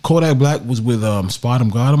 Kodak Black was with Spot 'em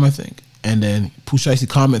Got 'em, I think. And then Pusha Icy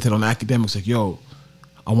commented on Academics like, "Yo,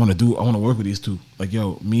 I want to work with these two. Like,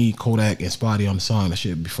 yo, me, Kodak, and Spotty on the song. That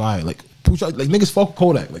shit be fire. Like, like niggas fuck with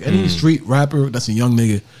Kodak. Like any street rapper that's a young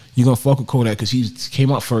nigga, you gonna fuck with Kodak because he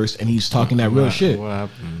came out first and he's talking that real shit. What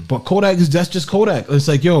happened? But Kodak that's just Kodak. It's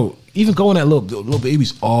like, yo, even going at Lil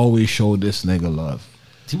Baby's always showed this nigga love.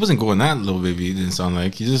 He wasn't going that Lil Baby. He didn't sound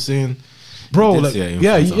like. He's just saying, bro. Like,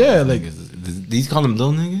 yeah. Like, did he call them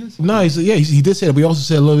little niggas? No, he did say that. But he also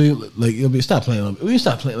said, Lil Baby, like, Lil Baby, stop playing. We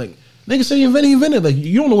stop playing. Like, nigga said he invented. Like,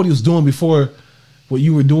 you don't know what he was doing before. What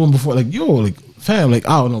you were doing before. Like, yo, like, fam, like,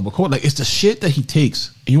 I don't know. But Kodak, like, it's the shit that he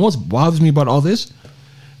takes. And you know what bothers me about all this?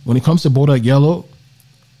 When it comes to Bodak Yellow,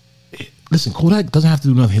 listen, Kodak doesn't have to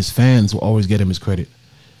do nothing. His fans will always get him his credit.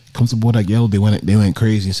 Comes to Bodak Yellow, they went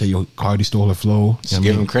crazy and said, yo, Cardi stole her flow. She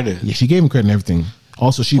gave him credit. Yeah, she gave him credit and everything.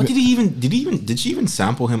 Also, did she even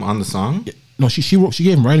sample him on the song? Yeah, no, she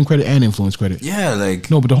gave him writing credit and influence credit. Yeah,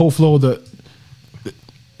 like no, but the whole flow,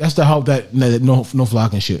 that's the help that no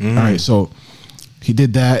flock and shit. All right, so he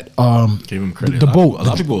did that. Gave him credit. The boat. A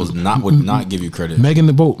lot of people would not give you credit. Megan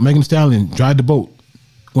Thee Stallion drive the boat.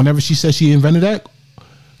 Whenever she said she invented that,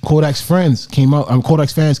 Kodak's fans came out and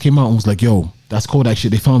was like, yo, that's Kodak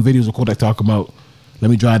shit. They found videos of Kodak talking about, let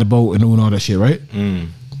me drive the boat and doing all that shit, right?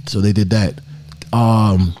 So they did that.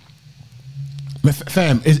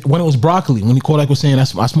 Fam, when it was broccoli, when Kodak was saying I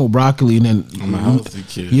smoke broccoli, and then I'm a healthy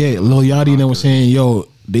kid. Yeah, Lil Yachty and then was saying, yo,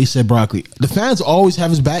 they said broccoli. The fans always have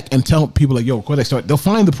his back and tell people like, yo, Kodak started. They'll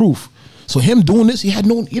find the proof. So him doing this, he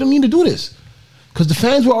don't need to do this. Because the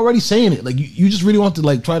fans were already saying it. Like, you just really want to,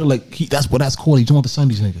 like, try to, like, that's cool. You just want to sun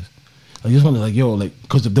these niggas. Like, you just want to, like, yo, like,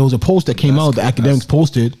 because there was a post that came out, the academics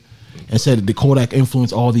posted, and said that the Kodak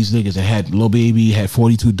influenced all these niggas. It had Lil Baby, had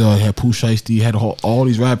 42 Dugg, had Pooh Shiesty, had all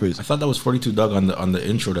these rappers. I thought that was 42 Dugg on the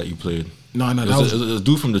intro that you played. No, that was a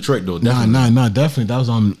dude from Detroit, though. Nah, definitely. That was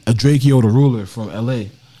on Drakeo the Ruler from LA.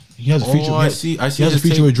 He has a feature. I see. He has a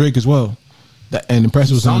feature with Drake as well. And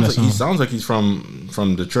Impressive was on that song. He sounds like he's from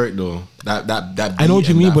Detroit though. That I know what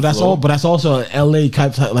you mean, but that's all. But that's also an LA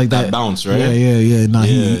type like that bounce, right? Yeah. Nah,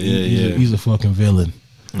 he's a fucking villain.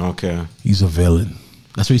 Okay, he's a villain.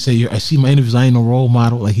 That's what he say. I see my interviews. I ain't no role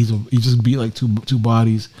model. Like he just beat like two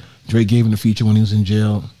bodies. Drake gave him the feature when he was in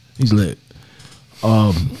jail. He's lit.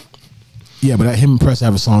 Yeah, but him and Press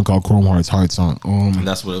have a song called Chrome Hearts, Hard Song. And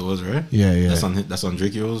that's what it was, right? Yeah. That's on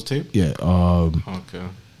Drakeo's tape. Yeah. Okay.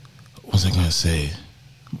 What was I gonna say?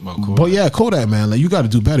 But yeah, Kodak, man, like you got to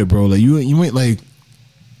do better, bro. Like you ain't like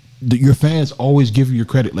your fans always give you your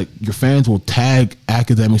credit. Like your fans will tag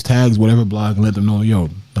academics, tags whatever blog, and let them know, yo,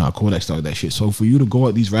 nah, Kodak started that shit. So for you to go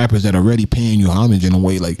at these rappers that are already paying you homage in a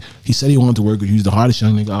way, like he said he wanted to work with you, he's the hardest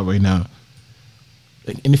young nigga out right now.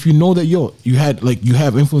 Like, and if you know that you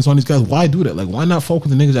have influence on these guys, why do that? Like why not fuck with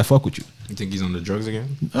the niggas that fuck with you? You think he's on the drugs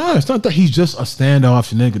again? Nah, it's not that he's just a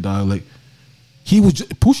standoff nigga, dog. Like. He was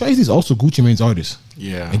Pooh Shiesty is also Gucci Mane's artist.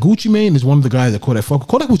 Yeah, and Gucci Mane is one of the guys that Kodak fuck.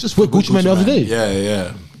 Kodak was just with Gucci Mane the other day.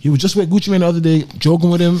 Yeah. He was just with Gucci Mane the other day, joking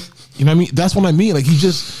with him. You know what I mean? That's what I mean. Like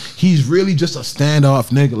he's really just a standoff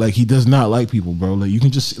nigga. Like he does not like people, bro. Like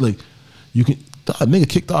nigga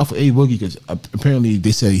kicked off with A Boogie because apparently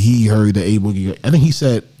they said he heard that A Boogie. I think he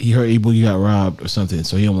said he heard A Boogie got robbed or something,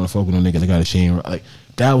 so he don't want to fuck with no nigga that got a chain. Like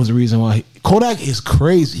that was the reason why Kodak is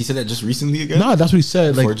crazy. He said that just recently again. Nah, that's what he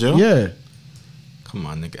said. Before like jail? Yeah. Come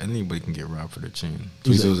on, nigga. Anybody can get robbed for their chain.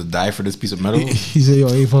 So he said it was a die for this piece of metal? He said, yo,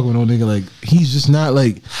 I ain't fucking with no nigga. Like, he's just not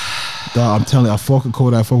like, dog, I'm telling you, I fuck with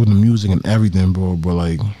Kodak, I fuck with the music and everything, bro. But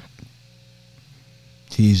like,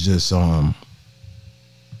 he's just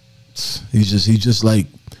like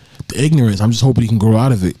the ignorance. I'm just hoping he can grow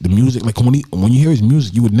out of it. The music, like when you hear his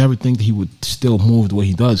music, you would never think that he would still move the way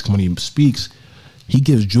he does. When he speaks, he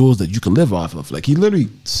gives jewels that you can live off of. Like he literally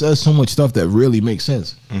says so much stuff that really makes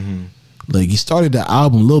sense. Mm-hmm. Like he started that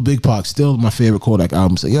album, Lil Big Pac, still my favorite Kodak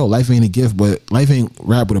album. Say, yo, life ain't a gift, but life ain't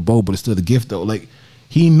rap with a bow, but it's still the gift though. Like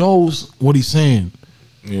he knows what he's saying.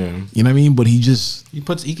 Yeah, you know what I mean. But he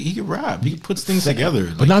can rap. He puts things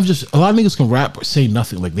together. But not just a lot of niggas can rap or say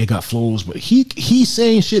nothing. Like they got flows, but he's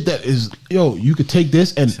saying shit that is, yo, you could take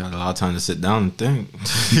this and he's had a lot of time to sit down and think.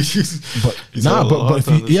 but you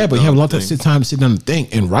have a lot of time to sit down and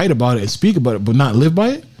think and write about it and speak about it, but not live by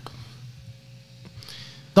it.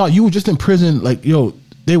 Thought you were just in prison, like, yo,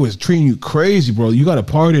 they was treating you crazy, bro. You got a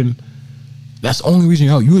pardon. That's the only reason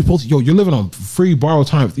you were supposed to, you're living on free borrowed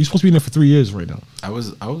time. You're supposed to be in there for 3 years right now. I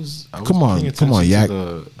was come on, Yak.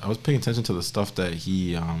 I was paying attention to the stuff that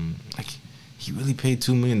he really paid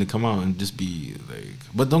 $2 million to come out and just be like.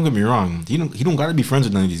 But don't get me wrong, he don't gotta be friends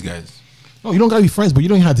with none of these guys. No, you don't gotta be friends, but you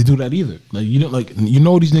don't have to do that either. Like you don't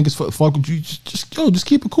these niggas fuck with you. Just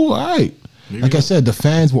keep it cool, all right. Like I said, the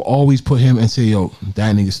fans will always put him and say, yo,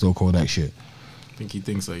 that nigga still Kodak shit. think he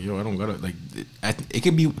thinks like, yo, I don't gotta like. It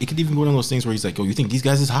could even go one of those things where he's like, yo, you think these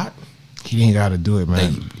guys is hot? He ain't gotta do it,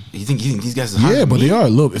 man. Like, you think these guys is hot? Yeah, but they are.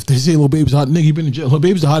 Look, if they say Lil Baby's hot, nigga, he been in jail. Lil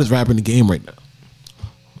Baby's the hottest rapper in the game right now.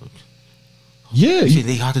 Yeah,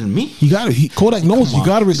 they hotter than me. You gotta. Kodak knows you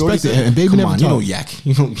gotta respect it, and Baby never talk. Yak.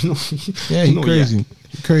 You know. Yeah, he crazy. Yak.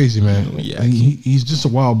 He crazy, man. Like, he's just a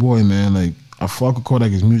wild boy, man. Like I fuck with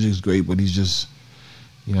Kodak. His music's great, but he's just,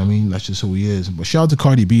 you know what I mean. That's just who he is. But shout out to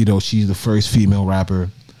Cardi B though. She's the first female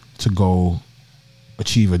rapper to go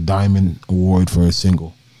achieve a Diamond Award for a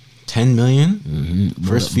single. 10 million. Mm-hmm.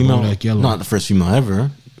 First female. Not the first female ever.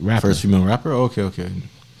 First female rapper. Okay.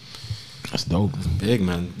 That's dope. That's big,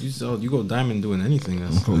 man. You go diamond doing anything.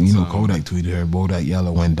 Kodak tweeted her. Bodak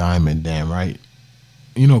Yellow went diamond. Damn right.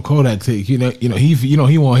 You know Kodak. He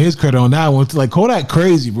want his credit on that one. Like Kodak,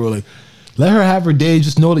 crazy, bro. Like let her have her day.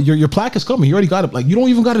 Just know that your plaque is coming. You already got it. Like you don't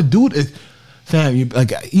even got to do it. Fam,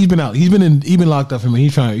 he's been out. He's been locked up.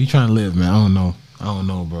 He's trying to live, man. I don't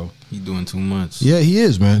know, bro. He doing too much. Yeah, he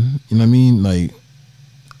is, man. You know what I mean? Like,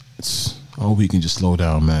 I hope he can just slow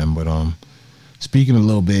down, man. But speaking of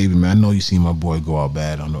Lil Baby, man, I know you seen my boy go out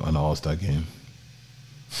bad on the All-Star game.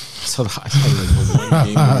 So I one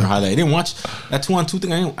game highlight. I didn't watch that 2-on-2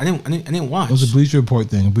 thing. I didn't watch. It was a Bleacher Report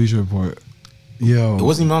thing. A Bleacher Report. Yo, it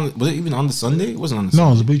wasn't even on. Was it even on the Sunday? It wasn't on the Sunday. No,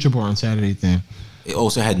 it was a Bleacher Report on Saturday thing. It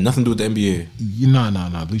also had nothing to do with the NBA.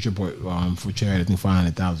 No. Bleacher Report for charity. I think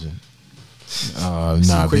 500,000. Quavo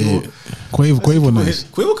nice.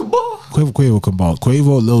 Quavo can ball. Quavo can ball.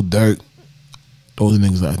 Quavo, Lil Durk. Those are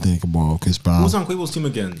niggas that I think can ball. Chris Brown. Who was on Quavo's team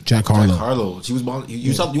again? Jack Harlow. Jack Harlow. She was balling.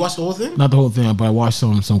 You watched the whole thing? Not the whole thing, but I watched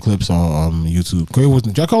some clips on YouTube.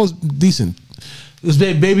 Jack Harlow was decent. This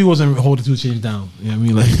Baby wasn't holding 2 Chainz down. You know what I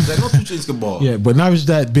mean? Like, I know 2 Chainz can ball. Yeah, but not just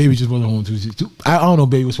that. Baby just wasn't holding 2 Chainz. I don't know.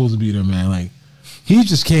 Baby was supposed to be there, man. Like. He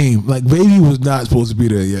just came. Like Baby was not supposed to be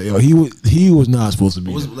there. Yo, he was not supposed to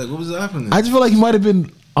be there. What was happening? I just feel like he might have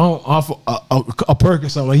been off a perk or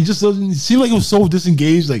something. Like he just doesn't seem like he was so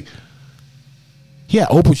disengaged. Like he had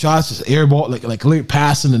open shots, just air ball, like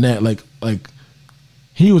passing the net. Like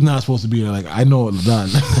he was not supposed to be there. Like I know it's done.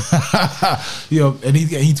 And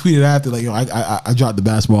he tweeted after like, yo, I dropped the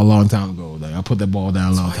basketball a long time ago. Like I put that ball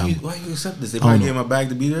down a long time ago. Why you accept this? They probably gave him a bag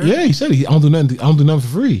to be there. Yeah, he said I don't do nothing for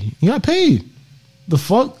free. He got paid. The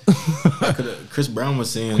fuck? Chris Brown was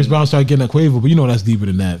saying. Chris Brown started getting that Quavo, but you know that's deeper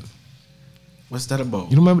than that. What's that about?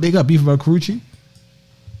 You don't remember they got beef about Carucci?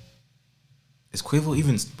 Is Quavo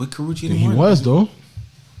even with Carucci anymore? He was though.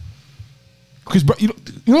 Chris Brown, you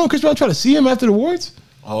know Chris Brown tried to see him after the awards?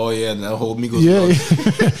 Oh yeah, that whole Migos. Yeah,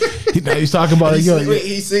 he's talking about it.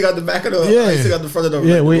 He sing out the back of the. Yeah, he sing out the front of the.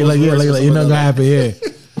 Yeah, wait, like you're not gonna happen. Yeah.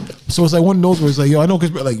 So it's like one of those where it's like, yo, I know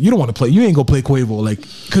Chris Brown, like you don't want to play, you ain't gonna play Quavo, like,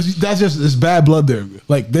 cause that's just it's bad blood there.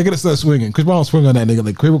 Like they're gonna start swinging. Chris Brown will swing on that nigga,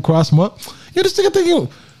 like Quavo cross him up. Yeah, this nigga think you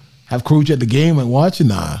have Carucci at the game and watching,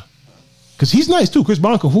 nah, cause he's nice too. Chris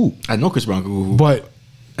Brown can hoop. I know Chris Brown can hoop, but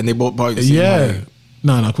they both probably the same height.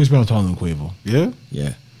 Nah, Chris Brown's taller than Quavo. Yeah.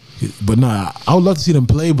 But nah, I would love to see them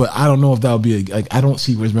play, but I don't know if that would be like I don't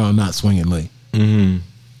see Chris Brown not swinging like.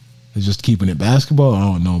 It's just keeping it basketball. I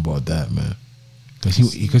don't know about that, man. Cause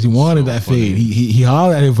he wanted that fade. He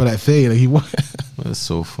hollered at him for that fade. Like he wanted. That's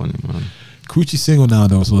so funny, man. Carucci's single now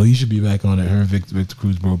though, so he should be back on it. Her and Victor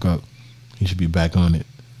Cruz broke up. He should be back on it.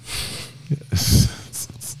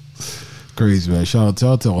 Crazy, man. Shout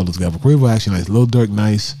out to all those guys. But Quavo actually nice. Lil Durk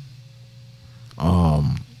nice. I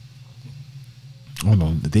don't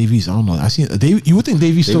know. The Davies, I don't know. I see Davies. You would think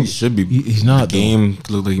Davies still should be. He's not. The game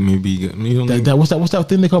look like maybe. What's that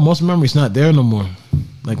thing they call muscle memory? It's not there no more.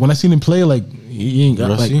 Like when I seen him play, like he ain't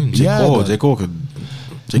got like J. Cole could.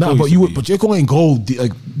 Nah, but J. Cole ain't gold.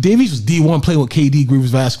 Like Davies was D1 playing with KD,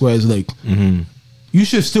 Grievous Vasquez. Like you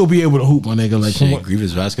should still be able to hoop, my nigga. Like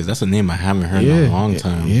Grievous Vasquez, that's a name I haven't heard in a long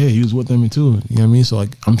time. Yeah, he was with them too. You know what I mean? So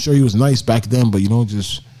like, I'm sure he was nice back then, but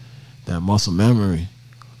just that muscle memory.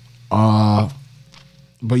 But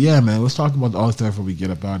yeah, man, let's talk about the All-Star before we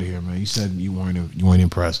get up out of here, man. You said you weren't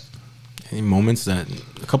impressed. Any moments that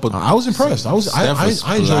a couple? I was impressed. I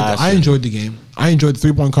enjoyed the game. I enjoyed the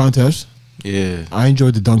 3-point contest. Yeah, I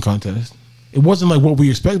enjoyed the dunk contest. It wasn't like what we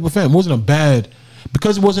expected, but fam, it wasn't a bad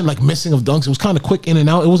because it wasn't like missing of dunks. It was kind of quick in and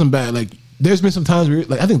out. It wasn't bad. Like there's been some times where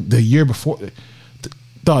like I think the year before.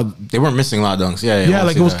 They weren't missing a lot of dunks. Yeah.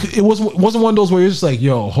 Like it wasn't one of those where you're just like,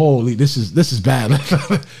 yo, holy, this is bad.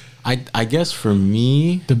 I guess for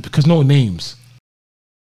me, because no names.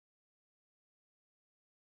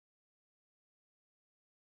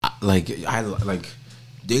 Like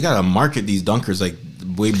they gotta market these dunkers like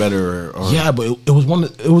way better. Yeah, but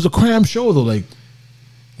it was a cram show though. Like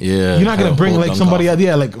Yeah, you're not gonna bring like somebody off. out.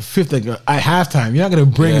 Yeah, like fifth like at halftime. You're not gonna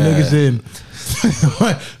bring niggas in.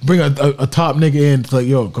 Bring a top nigga in. It's like,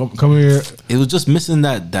 yo, come here. It was just missing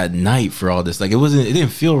that night for all this. Like it didn't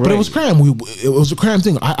feel right. But it was cram. It was a cram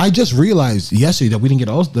thing. I just realized yesterday that we didn't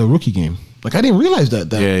get the rookie game. Like I didn't realize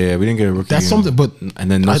that. Yeah, we didn't get a rookie. That's game. something. But and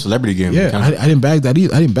then no celebrity game. Yeah, I didn't bag that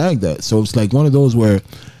either. I didn't bag that. So it's like one of those where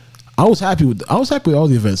I was happy with all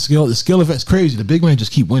the events. The skill event's crazy. The big men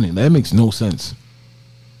just keep winning. That makes no sense.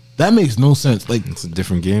 Like it's a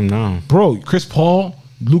different game now, bro. Chris Paul,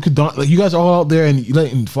 Luka Doncic, like you guys are all out there and you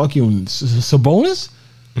letting fucking Sabonis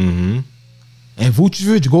and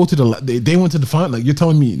Vucevic go to they went to the final. Like you're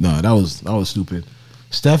telling me, nah, that was stupid.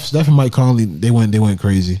 Steph and Mike Conley, they went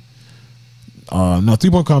crazy. No,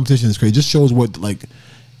 3-point competition is crazy. Just shows what like,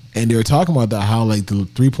 and they were talking about that how like the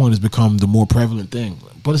 3-point has become the more prevalent thing.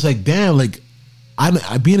 But it's like, damn, like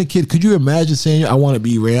I being a kid, could you imagine saying I want to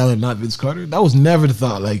be Ray Allen, not Vince Carter? That was never the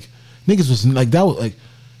thought. Like niggas was like that was like.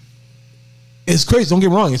 It's crazy. Don't get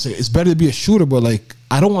me wrong. It's better to be a shooter, but like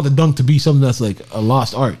I don't want the dunk to be something that's like a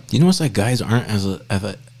lost art. You know what's like guys aren't as a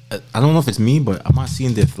I don't know if it's me, but I'm not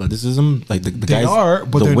seeing the athleticism. Like the guys are,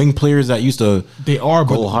 but the wing players that used to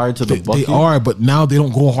go hard to the bucket. They are, but now they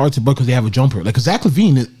don't go hard to the bucket because they have a jumper. Like Zach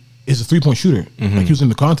LaVine is a 3-point shooter. Like he was in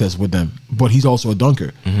the contest with them, but he's also a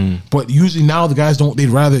dunker. But usually now the guys don't. They'd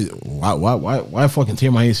rather why fucking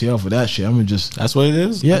tear my ACL for that shit? I'm gonna just. That's what it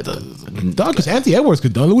is. Yeah, dog. Because Anthony Edwards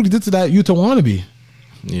could done. Look what he did to that Utah wannabe.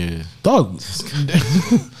 Yeah, dog.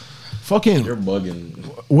 Fucking. You're bugging.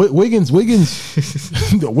 Wiggins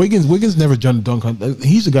never done dunk.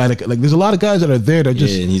 He's a guy that like. There's a lot of guys that are there that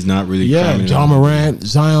just. Yeah, and he's not really. John Morant,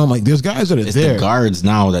 Zion. Like there's guys that are it's there. The guards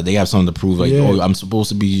now that they have something to prove. Like, I'm supposed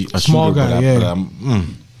to be a small shooter, guy. but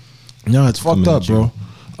No, it's fucked up, bro.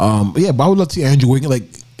 But I would love to see Andrew Wiggins. Like,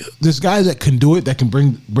 there's guys that can do it, that can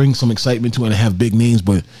bring some excitement to it and have big names,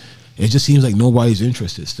 but it just seems like nobody's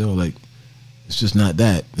interested still. Like, it's just not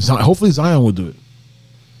that. Hopefully Zion will do it.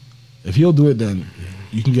 If he'll do it, then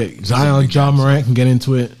you can get Zion, John Morant can get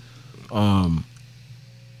into it. I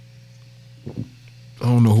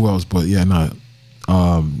don't know who else, but yeah,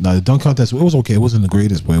 the dunk contest, it was okay. It wasn't the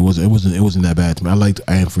greatest, but it wasn't that bad to me. I liked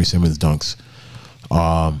Anthony Simmons' dunks.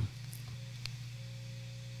 What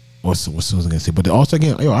was I gonna say? But the All-Star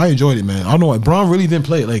game, I enjoyed it, man. I don't know why Bron really didn't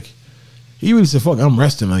play it. Like he really said, "Fuck, I'm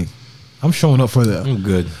resting." Like I'm showing up for that. I'm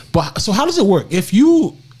good. But so how does it work? If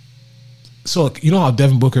you know how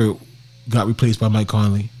Devin Booker got replaced by Mike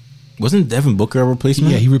Conley? Wasn't Devin Booker a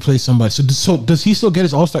replacement? Yeah, he replaced somebody. So does he still get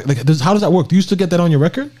his All-Star? Like, how does that work? Do you still get that on your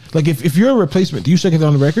record? Like, if you're a replacement, do you still get that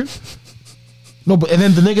on the record? No, but and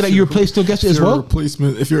then the nigga that you replace still gets it as well.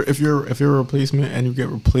 Replacement. If you're a replacement and you get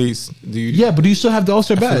replaced, do you? Yeah, but do you still have the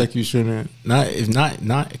All-Star badge? I feel like you shouldn't.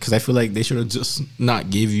 Not because I feel like they should have just not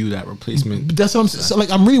gave you that replacement. But that's what I'm saying. So, like,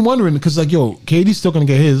 I'm really wondering because, like, yo, KD's still gonna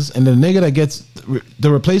get his, and the nigga that gets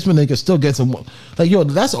the replacement nigga still gets him. Like, yo,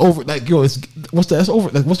 that's over. Like, yo, that's over.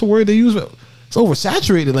 Like, what's the word they use? It's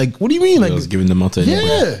oversaturated. Like, what do you mean? Like, it's giving them out to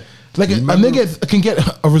anybody. Like a nigga can get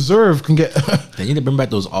a reserve can get. They need to bring back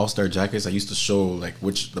those All-Star jackets. I used to show like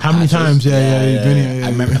how many times? Yeah. I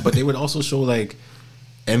remember, but they would also show like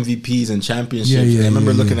MVPs and championships. I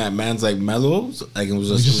remember looking at man's like Melo, like it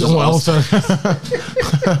was just All-Star.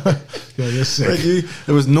 That's sick. Like,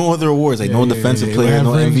 there was no other awards, like no defensive player,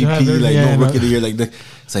 no MVP, like no rookie of the year. Like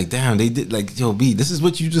it's like damn, they did like yo B. This is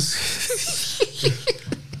what you just.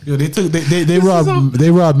 Yo, they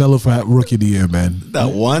robbed Melo for rookie of the year, man.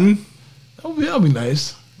 That one, that'll be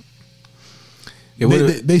nice.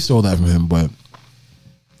 They stole that from him, but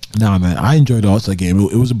nah, man, I enjoyed the All-Star game.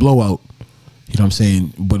 It was a blowout. You know what I'm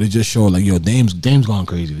saying? But it just showed like, yo, Dame's gone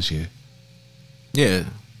crazy this year. Yeah,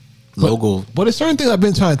 logo. But there's certain things I've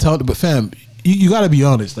been trying to tell. But fam, you got to be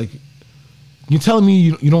honest. Like, you're telling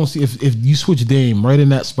me you don't see if you switch Dame right in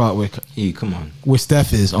that spot where come on, where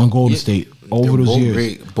Steph is on Golden State over those years,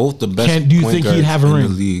 great. Both the best. Do you think he'd have a ring?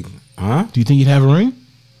 In the league? Huh? Do you think he'd have a ring?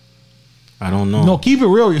 I don't know. No, keep it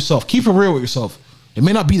real with yourself. Keep it real with yourself. It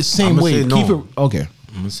may not be the same way. No. Keep it okay.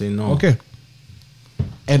 I'm gonna say no. Okay.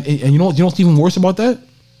 And you know what's even worse about that?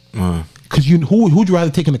 Because who'd you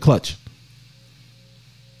rather take in the clutch?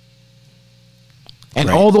 And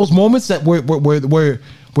all those moments that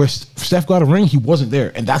where Steph got a ring, he wasn't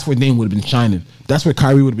there, and that's where Dame would have been shining. That's where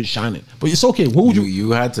Kyrie would have been shining. But it's okay. What would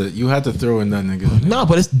you had to throw in that nigga? No,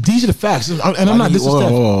 but these are the facts, and I'm not. This is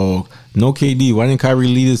Steph. No KD. Why didn't Kyrie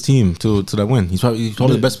lead his team to that win? He's probably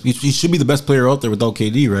the best. He should be the best player out there without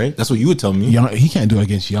KD, right? That's what you would tell me. He can't do it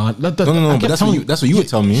against Gian. No. But that's what you would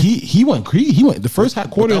tell me. He went the first half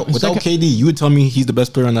quarter without KD. You would tell me he's the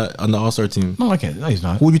best player on the All-Star team. No, I can't. No, he's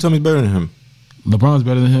not. Who would you tell me is better than him? LeBron's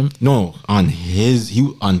better than him. No, on Team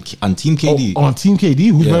KD. On Team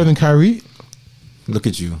KD, who's better than Kyrie? Look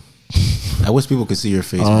at you. I wish people could see your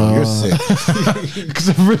face, bro. You're sick. Because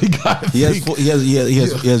I really got. He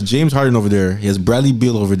has James Harden over there. He has Bradley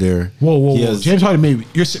Beal over there. Whoa. James Harden, maybe.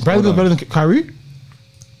 Bradley Beal better than Kyrie?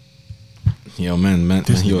 Yo, man, ran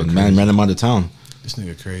him out of town. This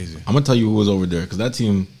nigga crazy. I'm gonna tell you who was over there because that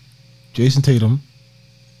team. Jason Tatum.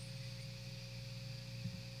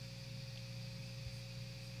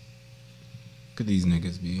 Look at these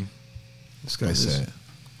niggas, B. This guy said.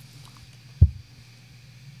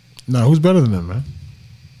 Nah, who's better than them, man?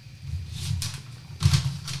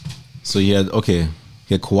 So he had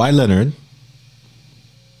Kawhi Leonard.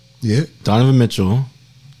 Yeah. Donovan Mitchell.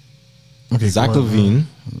 Okay. Zach LaVine.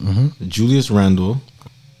 Julius Randle.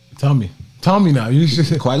 Tell me now. You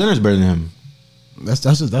just Kawhi Leonard's better than him.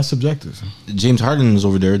 That's subjective. James Harden is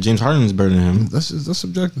over there. James Harden is better than him. That's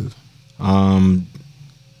subjective.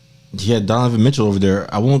 He had Donovan Mitchell over there.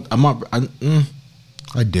 I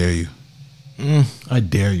dare you. I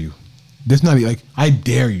dare you. That's not like I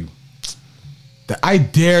dare you. I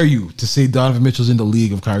dare you to say Donovan Mitchell's in the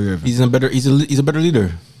league of Kyrie Irving. He's a better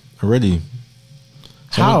leader already.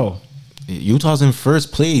 How? Utah's in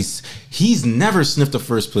first place. He's never sniffed the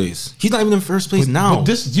first place. He's not even in first place now. But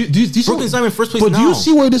Brooklyn's not even in first place now. But do you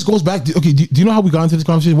see where this goes back? Okay, do you know how we got into this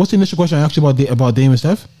conversation? What's the initial question I asked you about Dame and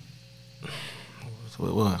Steph?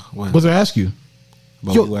 What? What did I ask you?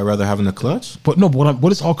 Who I'd rather have in the clutch? But no, but what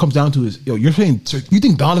this all comes down to is, you're saying, you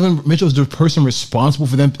think Donovan Mitchell is the person responsible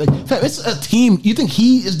for them? Like, it's a team. You think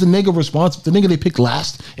he is the nigga responsible? The nigga they picked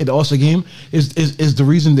last in the All-Star game is the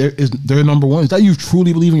reason they're number one? Is that you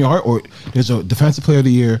truly believe in your heart? Or there's a defensive player of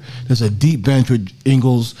the year, there's a deep bench with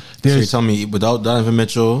Ingles. So you're telling me without Donovan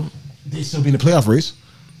Mitchell, they still be in the playoff race?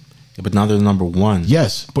 Yeah, but now they're number one.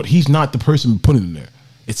 Yes, but he's not the person putting them there.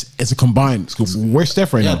 It's a combined. Where's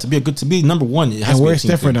Steph right now? Yeah, to be number one. And where's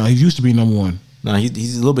Steph right now? He used to be number one. No,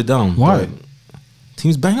 he's a little bit down. Why?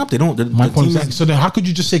 Teams bang up. They don't. My point exactly. So then, how could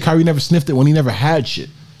you just say Kyrie never sniffed it when he never had shit?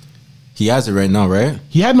 He has it right now, right?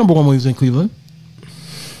 He had number one when he was in Cleveland.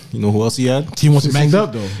 You know who else he had? Team wasn't banged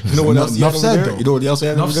up though. You know what else he had over there? You know what else he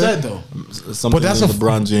had Enough over there? said though. Something like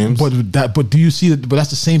LeBron James. But do you see that? But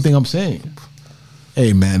that's the same thing I'm saying.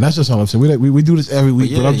 Hey man, that's just all I'm saying. We do this every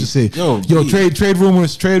week, but I'm just saying, yo, trade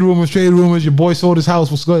rumors. Your boy sold his house.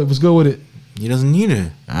 What's good with it? He doesn't need it.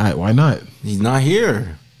 All right, why not? He's not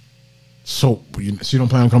here. So you don't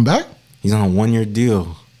plan on coming back? He's on a 1-year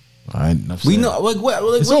deal. All right, we know. Like what?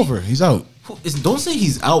 Like, it's over. He's out. Don't say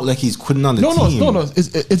he's out like he's quitting on the team. No.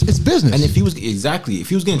 It's business. And if he was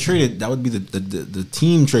getting traded, that would be the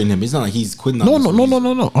team trading him. It's not like he's quitting on.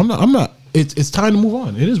 No. I'm not. It's time to move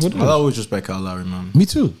on. It is what it is. I always respect Kyle Lowry, man. Me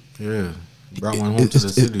too. Yeah. Brought one home to the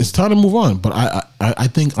city. It's time to move on. But I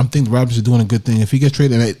think the Raptors are doing a good thing. If he gets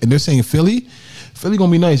traded, and they're saying Philly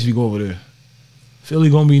gonna be nice if you go over there. Philly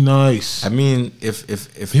gonna be nice. I mean, if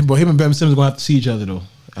him and Ben Simmons gonna have to see each other though.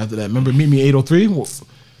 After that, remember meet me 803.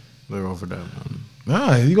 They're over that, man.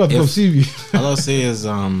 Nah, you got to go see me. All I'll say is,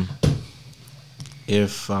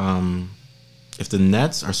 if the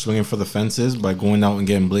Nets are swinging for the fences by going out and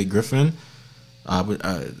getting Blake Griffin,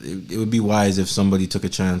 it would be wise if somebody took a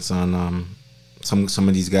chance on some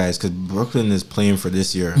of these guys, because Brooklyn is playing for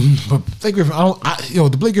this year. But Blake Griffin,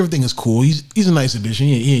 the Blake Griffin thing is cool. He's a nice addition.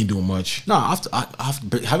 He ain't doing much. No, after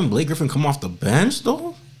having Blake Griffin come off the bench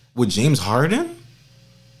though with James Harden.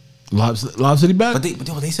 Lob City back? But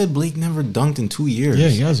they said Blake never dunked in 2 years. Yeah,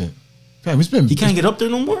 he hasn't. Fam, he can't get up there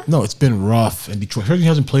no more? No, it's been rough. And Detroit, he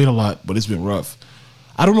hasn't played a lot, but it's been rough.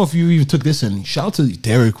 I don't know if you even took this in. Shout out to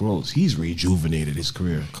Derrick Rose. He's rejuvenated his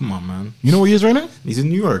career. Come on, man. You know where he is right now? He's in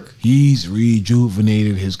New York. He's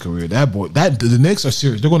rejuvenated his career. That boy, the Knicks are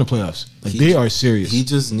serious. They're going to playoffs. They are serious. He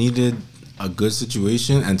just needed a good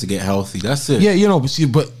situation and to get healthy. That's it. Yeah,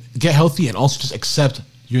 but get healthy and also just accept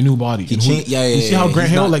your new body. You see how Grant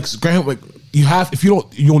Hill,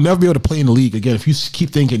 you'll never be able to play in the league again if you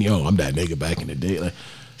keep thinking, I'm that nigga back in the day. Like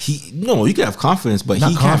you can have confidence, but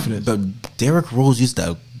not confidence. But Derrick Rose used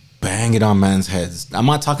to bang it on man's heads. I'm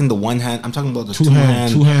not talking the one hand. I'm talking about the two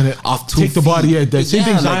hand off 2 feet. Take the body. Yeah, the same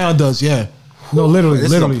thing Zion does. Yeah. No, literally.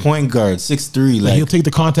 This is a point guard, 6'3". He'll take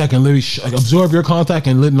the contact and literally absorb your contact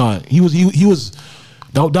and let not. He was.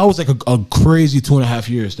 That was like a crazy 2.5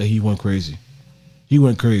 years that he went crazy. He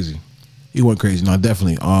went crazy. No,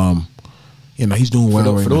 definitely. He's doing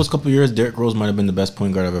well for those couple of years. Derrick Rose might have been the best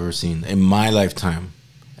point guard I've ever seen in my lifetime.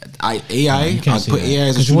 I'd put AI as a shooting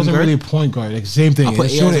guard. He wasn't really a point guard. Like, same thing. It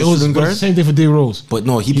was the same thing for D Rose. But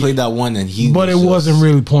no, he played that one and he. But it wasn't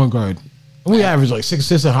really point guard. We averaged like 6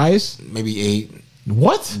 assists at highest. Maybe 8.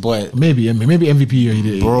 What? But maybe MVP year he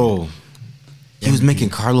did. Bro. He was making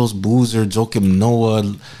Carlos Boozer, Joakim Noah.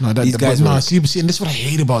 No, these guys. See, and this is what I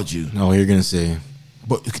hate about you. No, you're gonna say.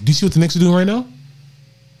 But do you see what the Knicks are doing right now?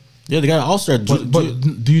 Yeah, they got All-Star.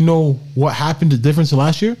 But do you know what happened? The difference to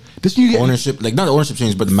last year? This you get ownership, like not the ownership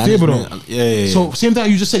change, but the management. Yeah. So same time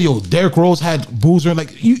you just said, yo, Derrick Rose had Boozer,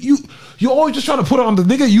 like you always just trying to put it on the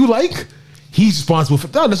nigga you like. He's responsible for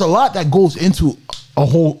that. There's a lot that goes into a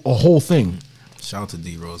whole thing. Shout out to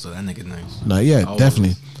D Rose, that nigga nice. No, yeah,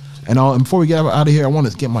 definitely. And before we get out of here, I want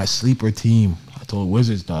to get my sleeper team. I told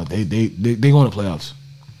Wizards, dog, they going to playoffs.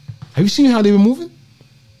 Have you seen how they've been moving?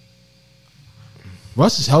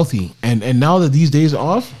 Russ is healthy, and now that these days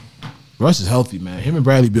are off, Russ is healthy, man. Him and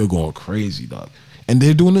Bradley Beal going crazy, dog. And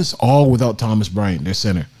they're doing this all without Thomas Bryant, their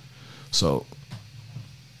center. So,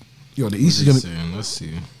 yo, the East is gonna. Let's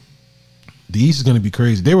see. The East is gonna be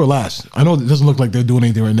crazy. They were last. I know it doesn't look like they're doing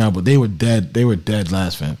anything right now, but they were dead. They were dead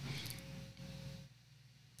last, fam.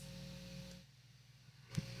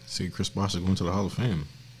 See, Chris Bosh is going to the Hall of Fame.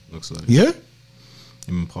 Looks like. Yeah.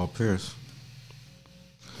 Him and Paul Pierce.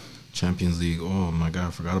 Champions League. Oh my God,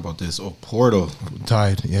 I forgot about this. Oh, Porto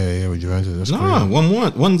tied. Yeah, with Juventus. That's crazy.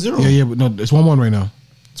 1-0. Yeah, but no, it's 1-1 right now.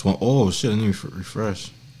 It's 1. Oh shit, I need to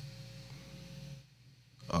refresh.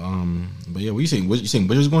 But yeah, what you saying? You saying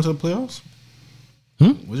Wizards going to the playoffs?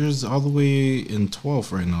 Wizards all the way in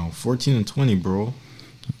 12th right now, 14-20, bro.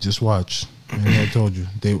 Just watch. I told you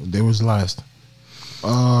they was last.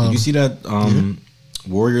 Did you see that?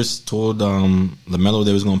 Warriors told LaMelo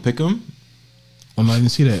they was gonna pick him. Oh, no, I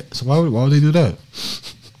didn't see that. So why would they do that?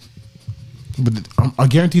 But I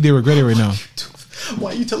guarantee they regret it right now.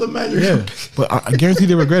 Why you telling Matt? Yeah, but I guarantee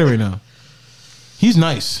they regret it right now. He's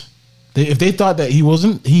nice. If they thought that he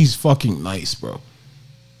wasn't, he's fucking nice, bro.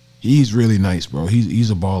 He's really nice, bro.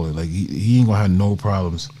 He's a baller. Like he ain't gonna have no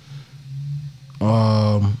problems.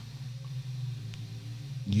 Yeah.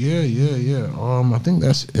 I think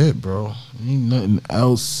that's it, bro. Ain't nothing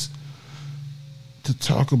else to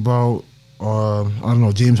talk about. I don't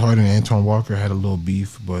know. James Harden and Antoine Walker had a little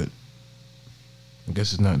beef, but I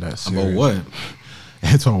guess it's not that serious. About what?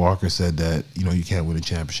 Antoine Walker said that you can't win a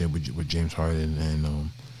championship with James Harden, and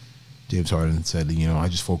James Harden said I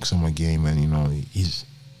just focus on my game, and his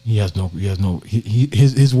word has no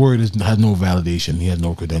validation. He has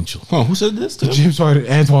no credential. Oh, who said this? James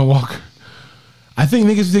Harden, Antoine Walker. I think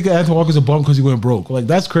niggas think Antoine Walker's a bum because he went broke. Like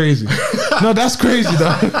that's crazy. No, that's crazy,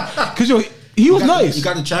 dog. Because he was nice. He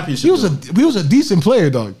got a championship. He was a decent player,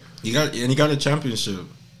 dog. He got a championship.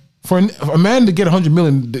 For a man to get $100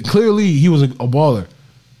 million, clearly he was a baller.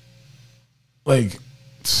 Like,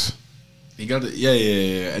 he got it.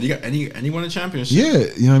 Yeah. And he won a championship.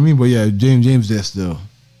 Yeah, you know what I mean. But yeah, James there still.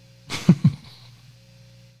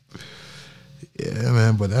 Yeah,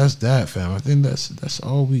 man. But that's that, fam. I think that's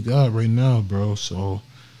all we got right now, bro. So,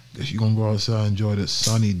 guess you gonna go outside and enjoy this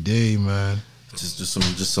sunny day, man. Just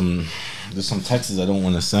some texts I don't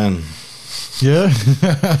want to send. Yeah.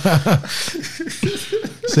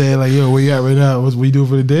 Saying like, yo, where you at right now? What you doing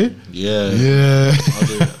for the day? Yeah.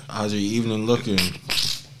 How's your evening looking?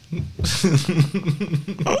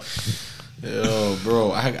 Yo,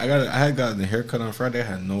 bro, I had gotten a haircut on Friday. I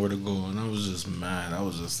had nowhere to go, and I was just mad. I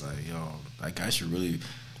was just like, yo, like I should really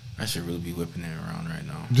be whipping it around right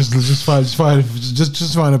now. Just find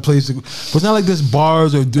a place to go. But it's not like there's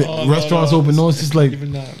bars or restaurants open. No, it's just like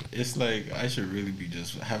even that. It's like I should really be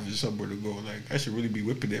just having somewhere to go. Like I should really be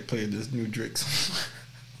whipping it, playing this new Drix.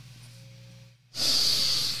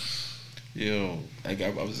 Yo, like I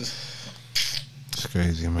was just. It's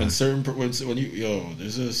crazy, man.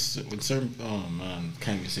 Oh man,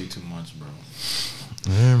 can't even say too much, bro.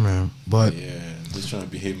 Yeah, man. But yeah, just trying to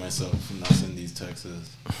behave myself and not send these texts.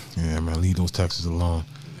 Yeah, man, leave those texts alone.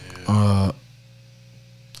 Yeah.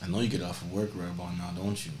 I know you get off of work right about now,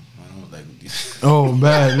 don't you? I don't like these. Oh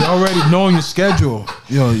man, you already knowing your schedule.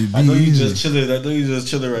 Yo, I know you just chilling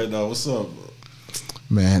right now. What's up, bro?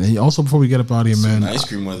 Man, and also before we get up out of here, man, ice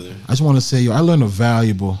cream weather. I just want to say, I learned a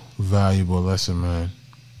valuable lesson, man.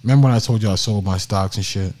 Remember when I told you I sold my stocks and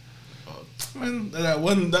shit? Man, that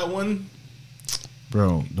one.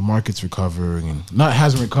 Bro, the market's recovering and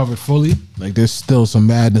hasn't recovered fully. Like there's still some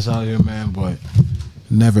madness out here, man, but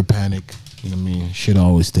never panic. You know what I mean? Shit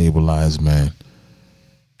always stabilize, man.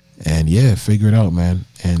 And yeah, figure it out, man.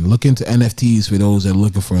 And look into NFTs for those that are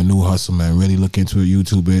looking for a new hustle, man. Really look into it,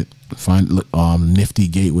 YouTube it. Find Nifty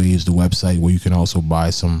Gateway is the website where you can also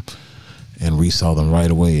buy some and resell them right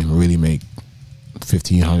away and really make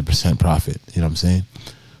 1,500% profit. You know what I'm saying?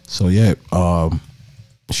 So yeah,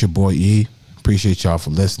 it's your boy E. Appreciate y'all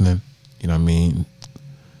for listening. You know what I mean?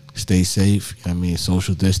 Stay safe. You know what I mean?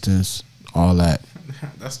 Social distance, all that.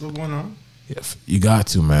 That's still going on? You got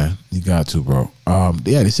to, man. You got to, bro.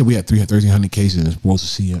 Yeah, they said we had 1,300 cases and it's supposed to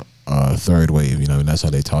see a third wave. You know, and that's how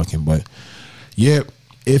they talking. But yeah,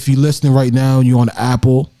 if you're listening right now, you're on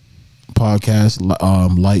Apple Podcast,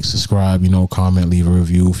 like, subscribe, you know, comment, leave a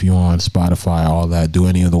review. If you're on Spotify, all that, do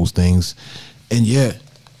any of those things. And yeah,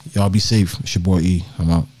 y'all be safe. It's your boy E. I'm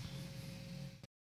out.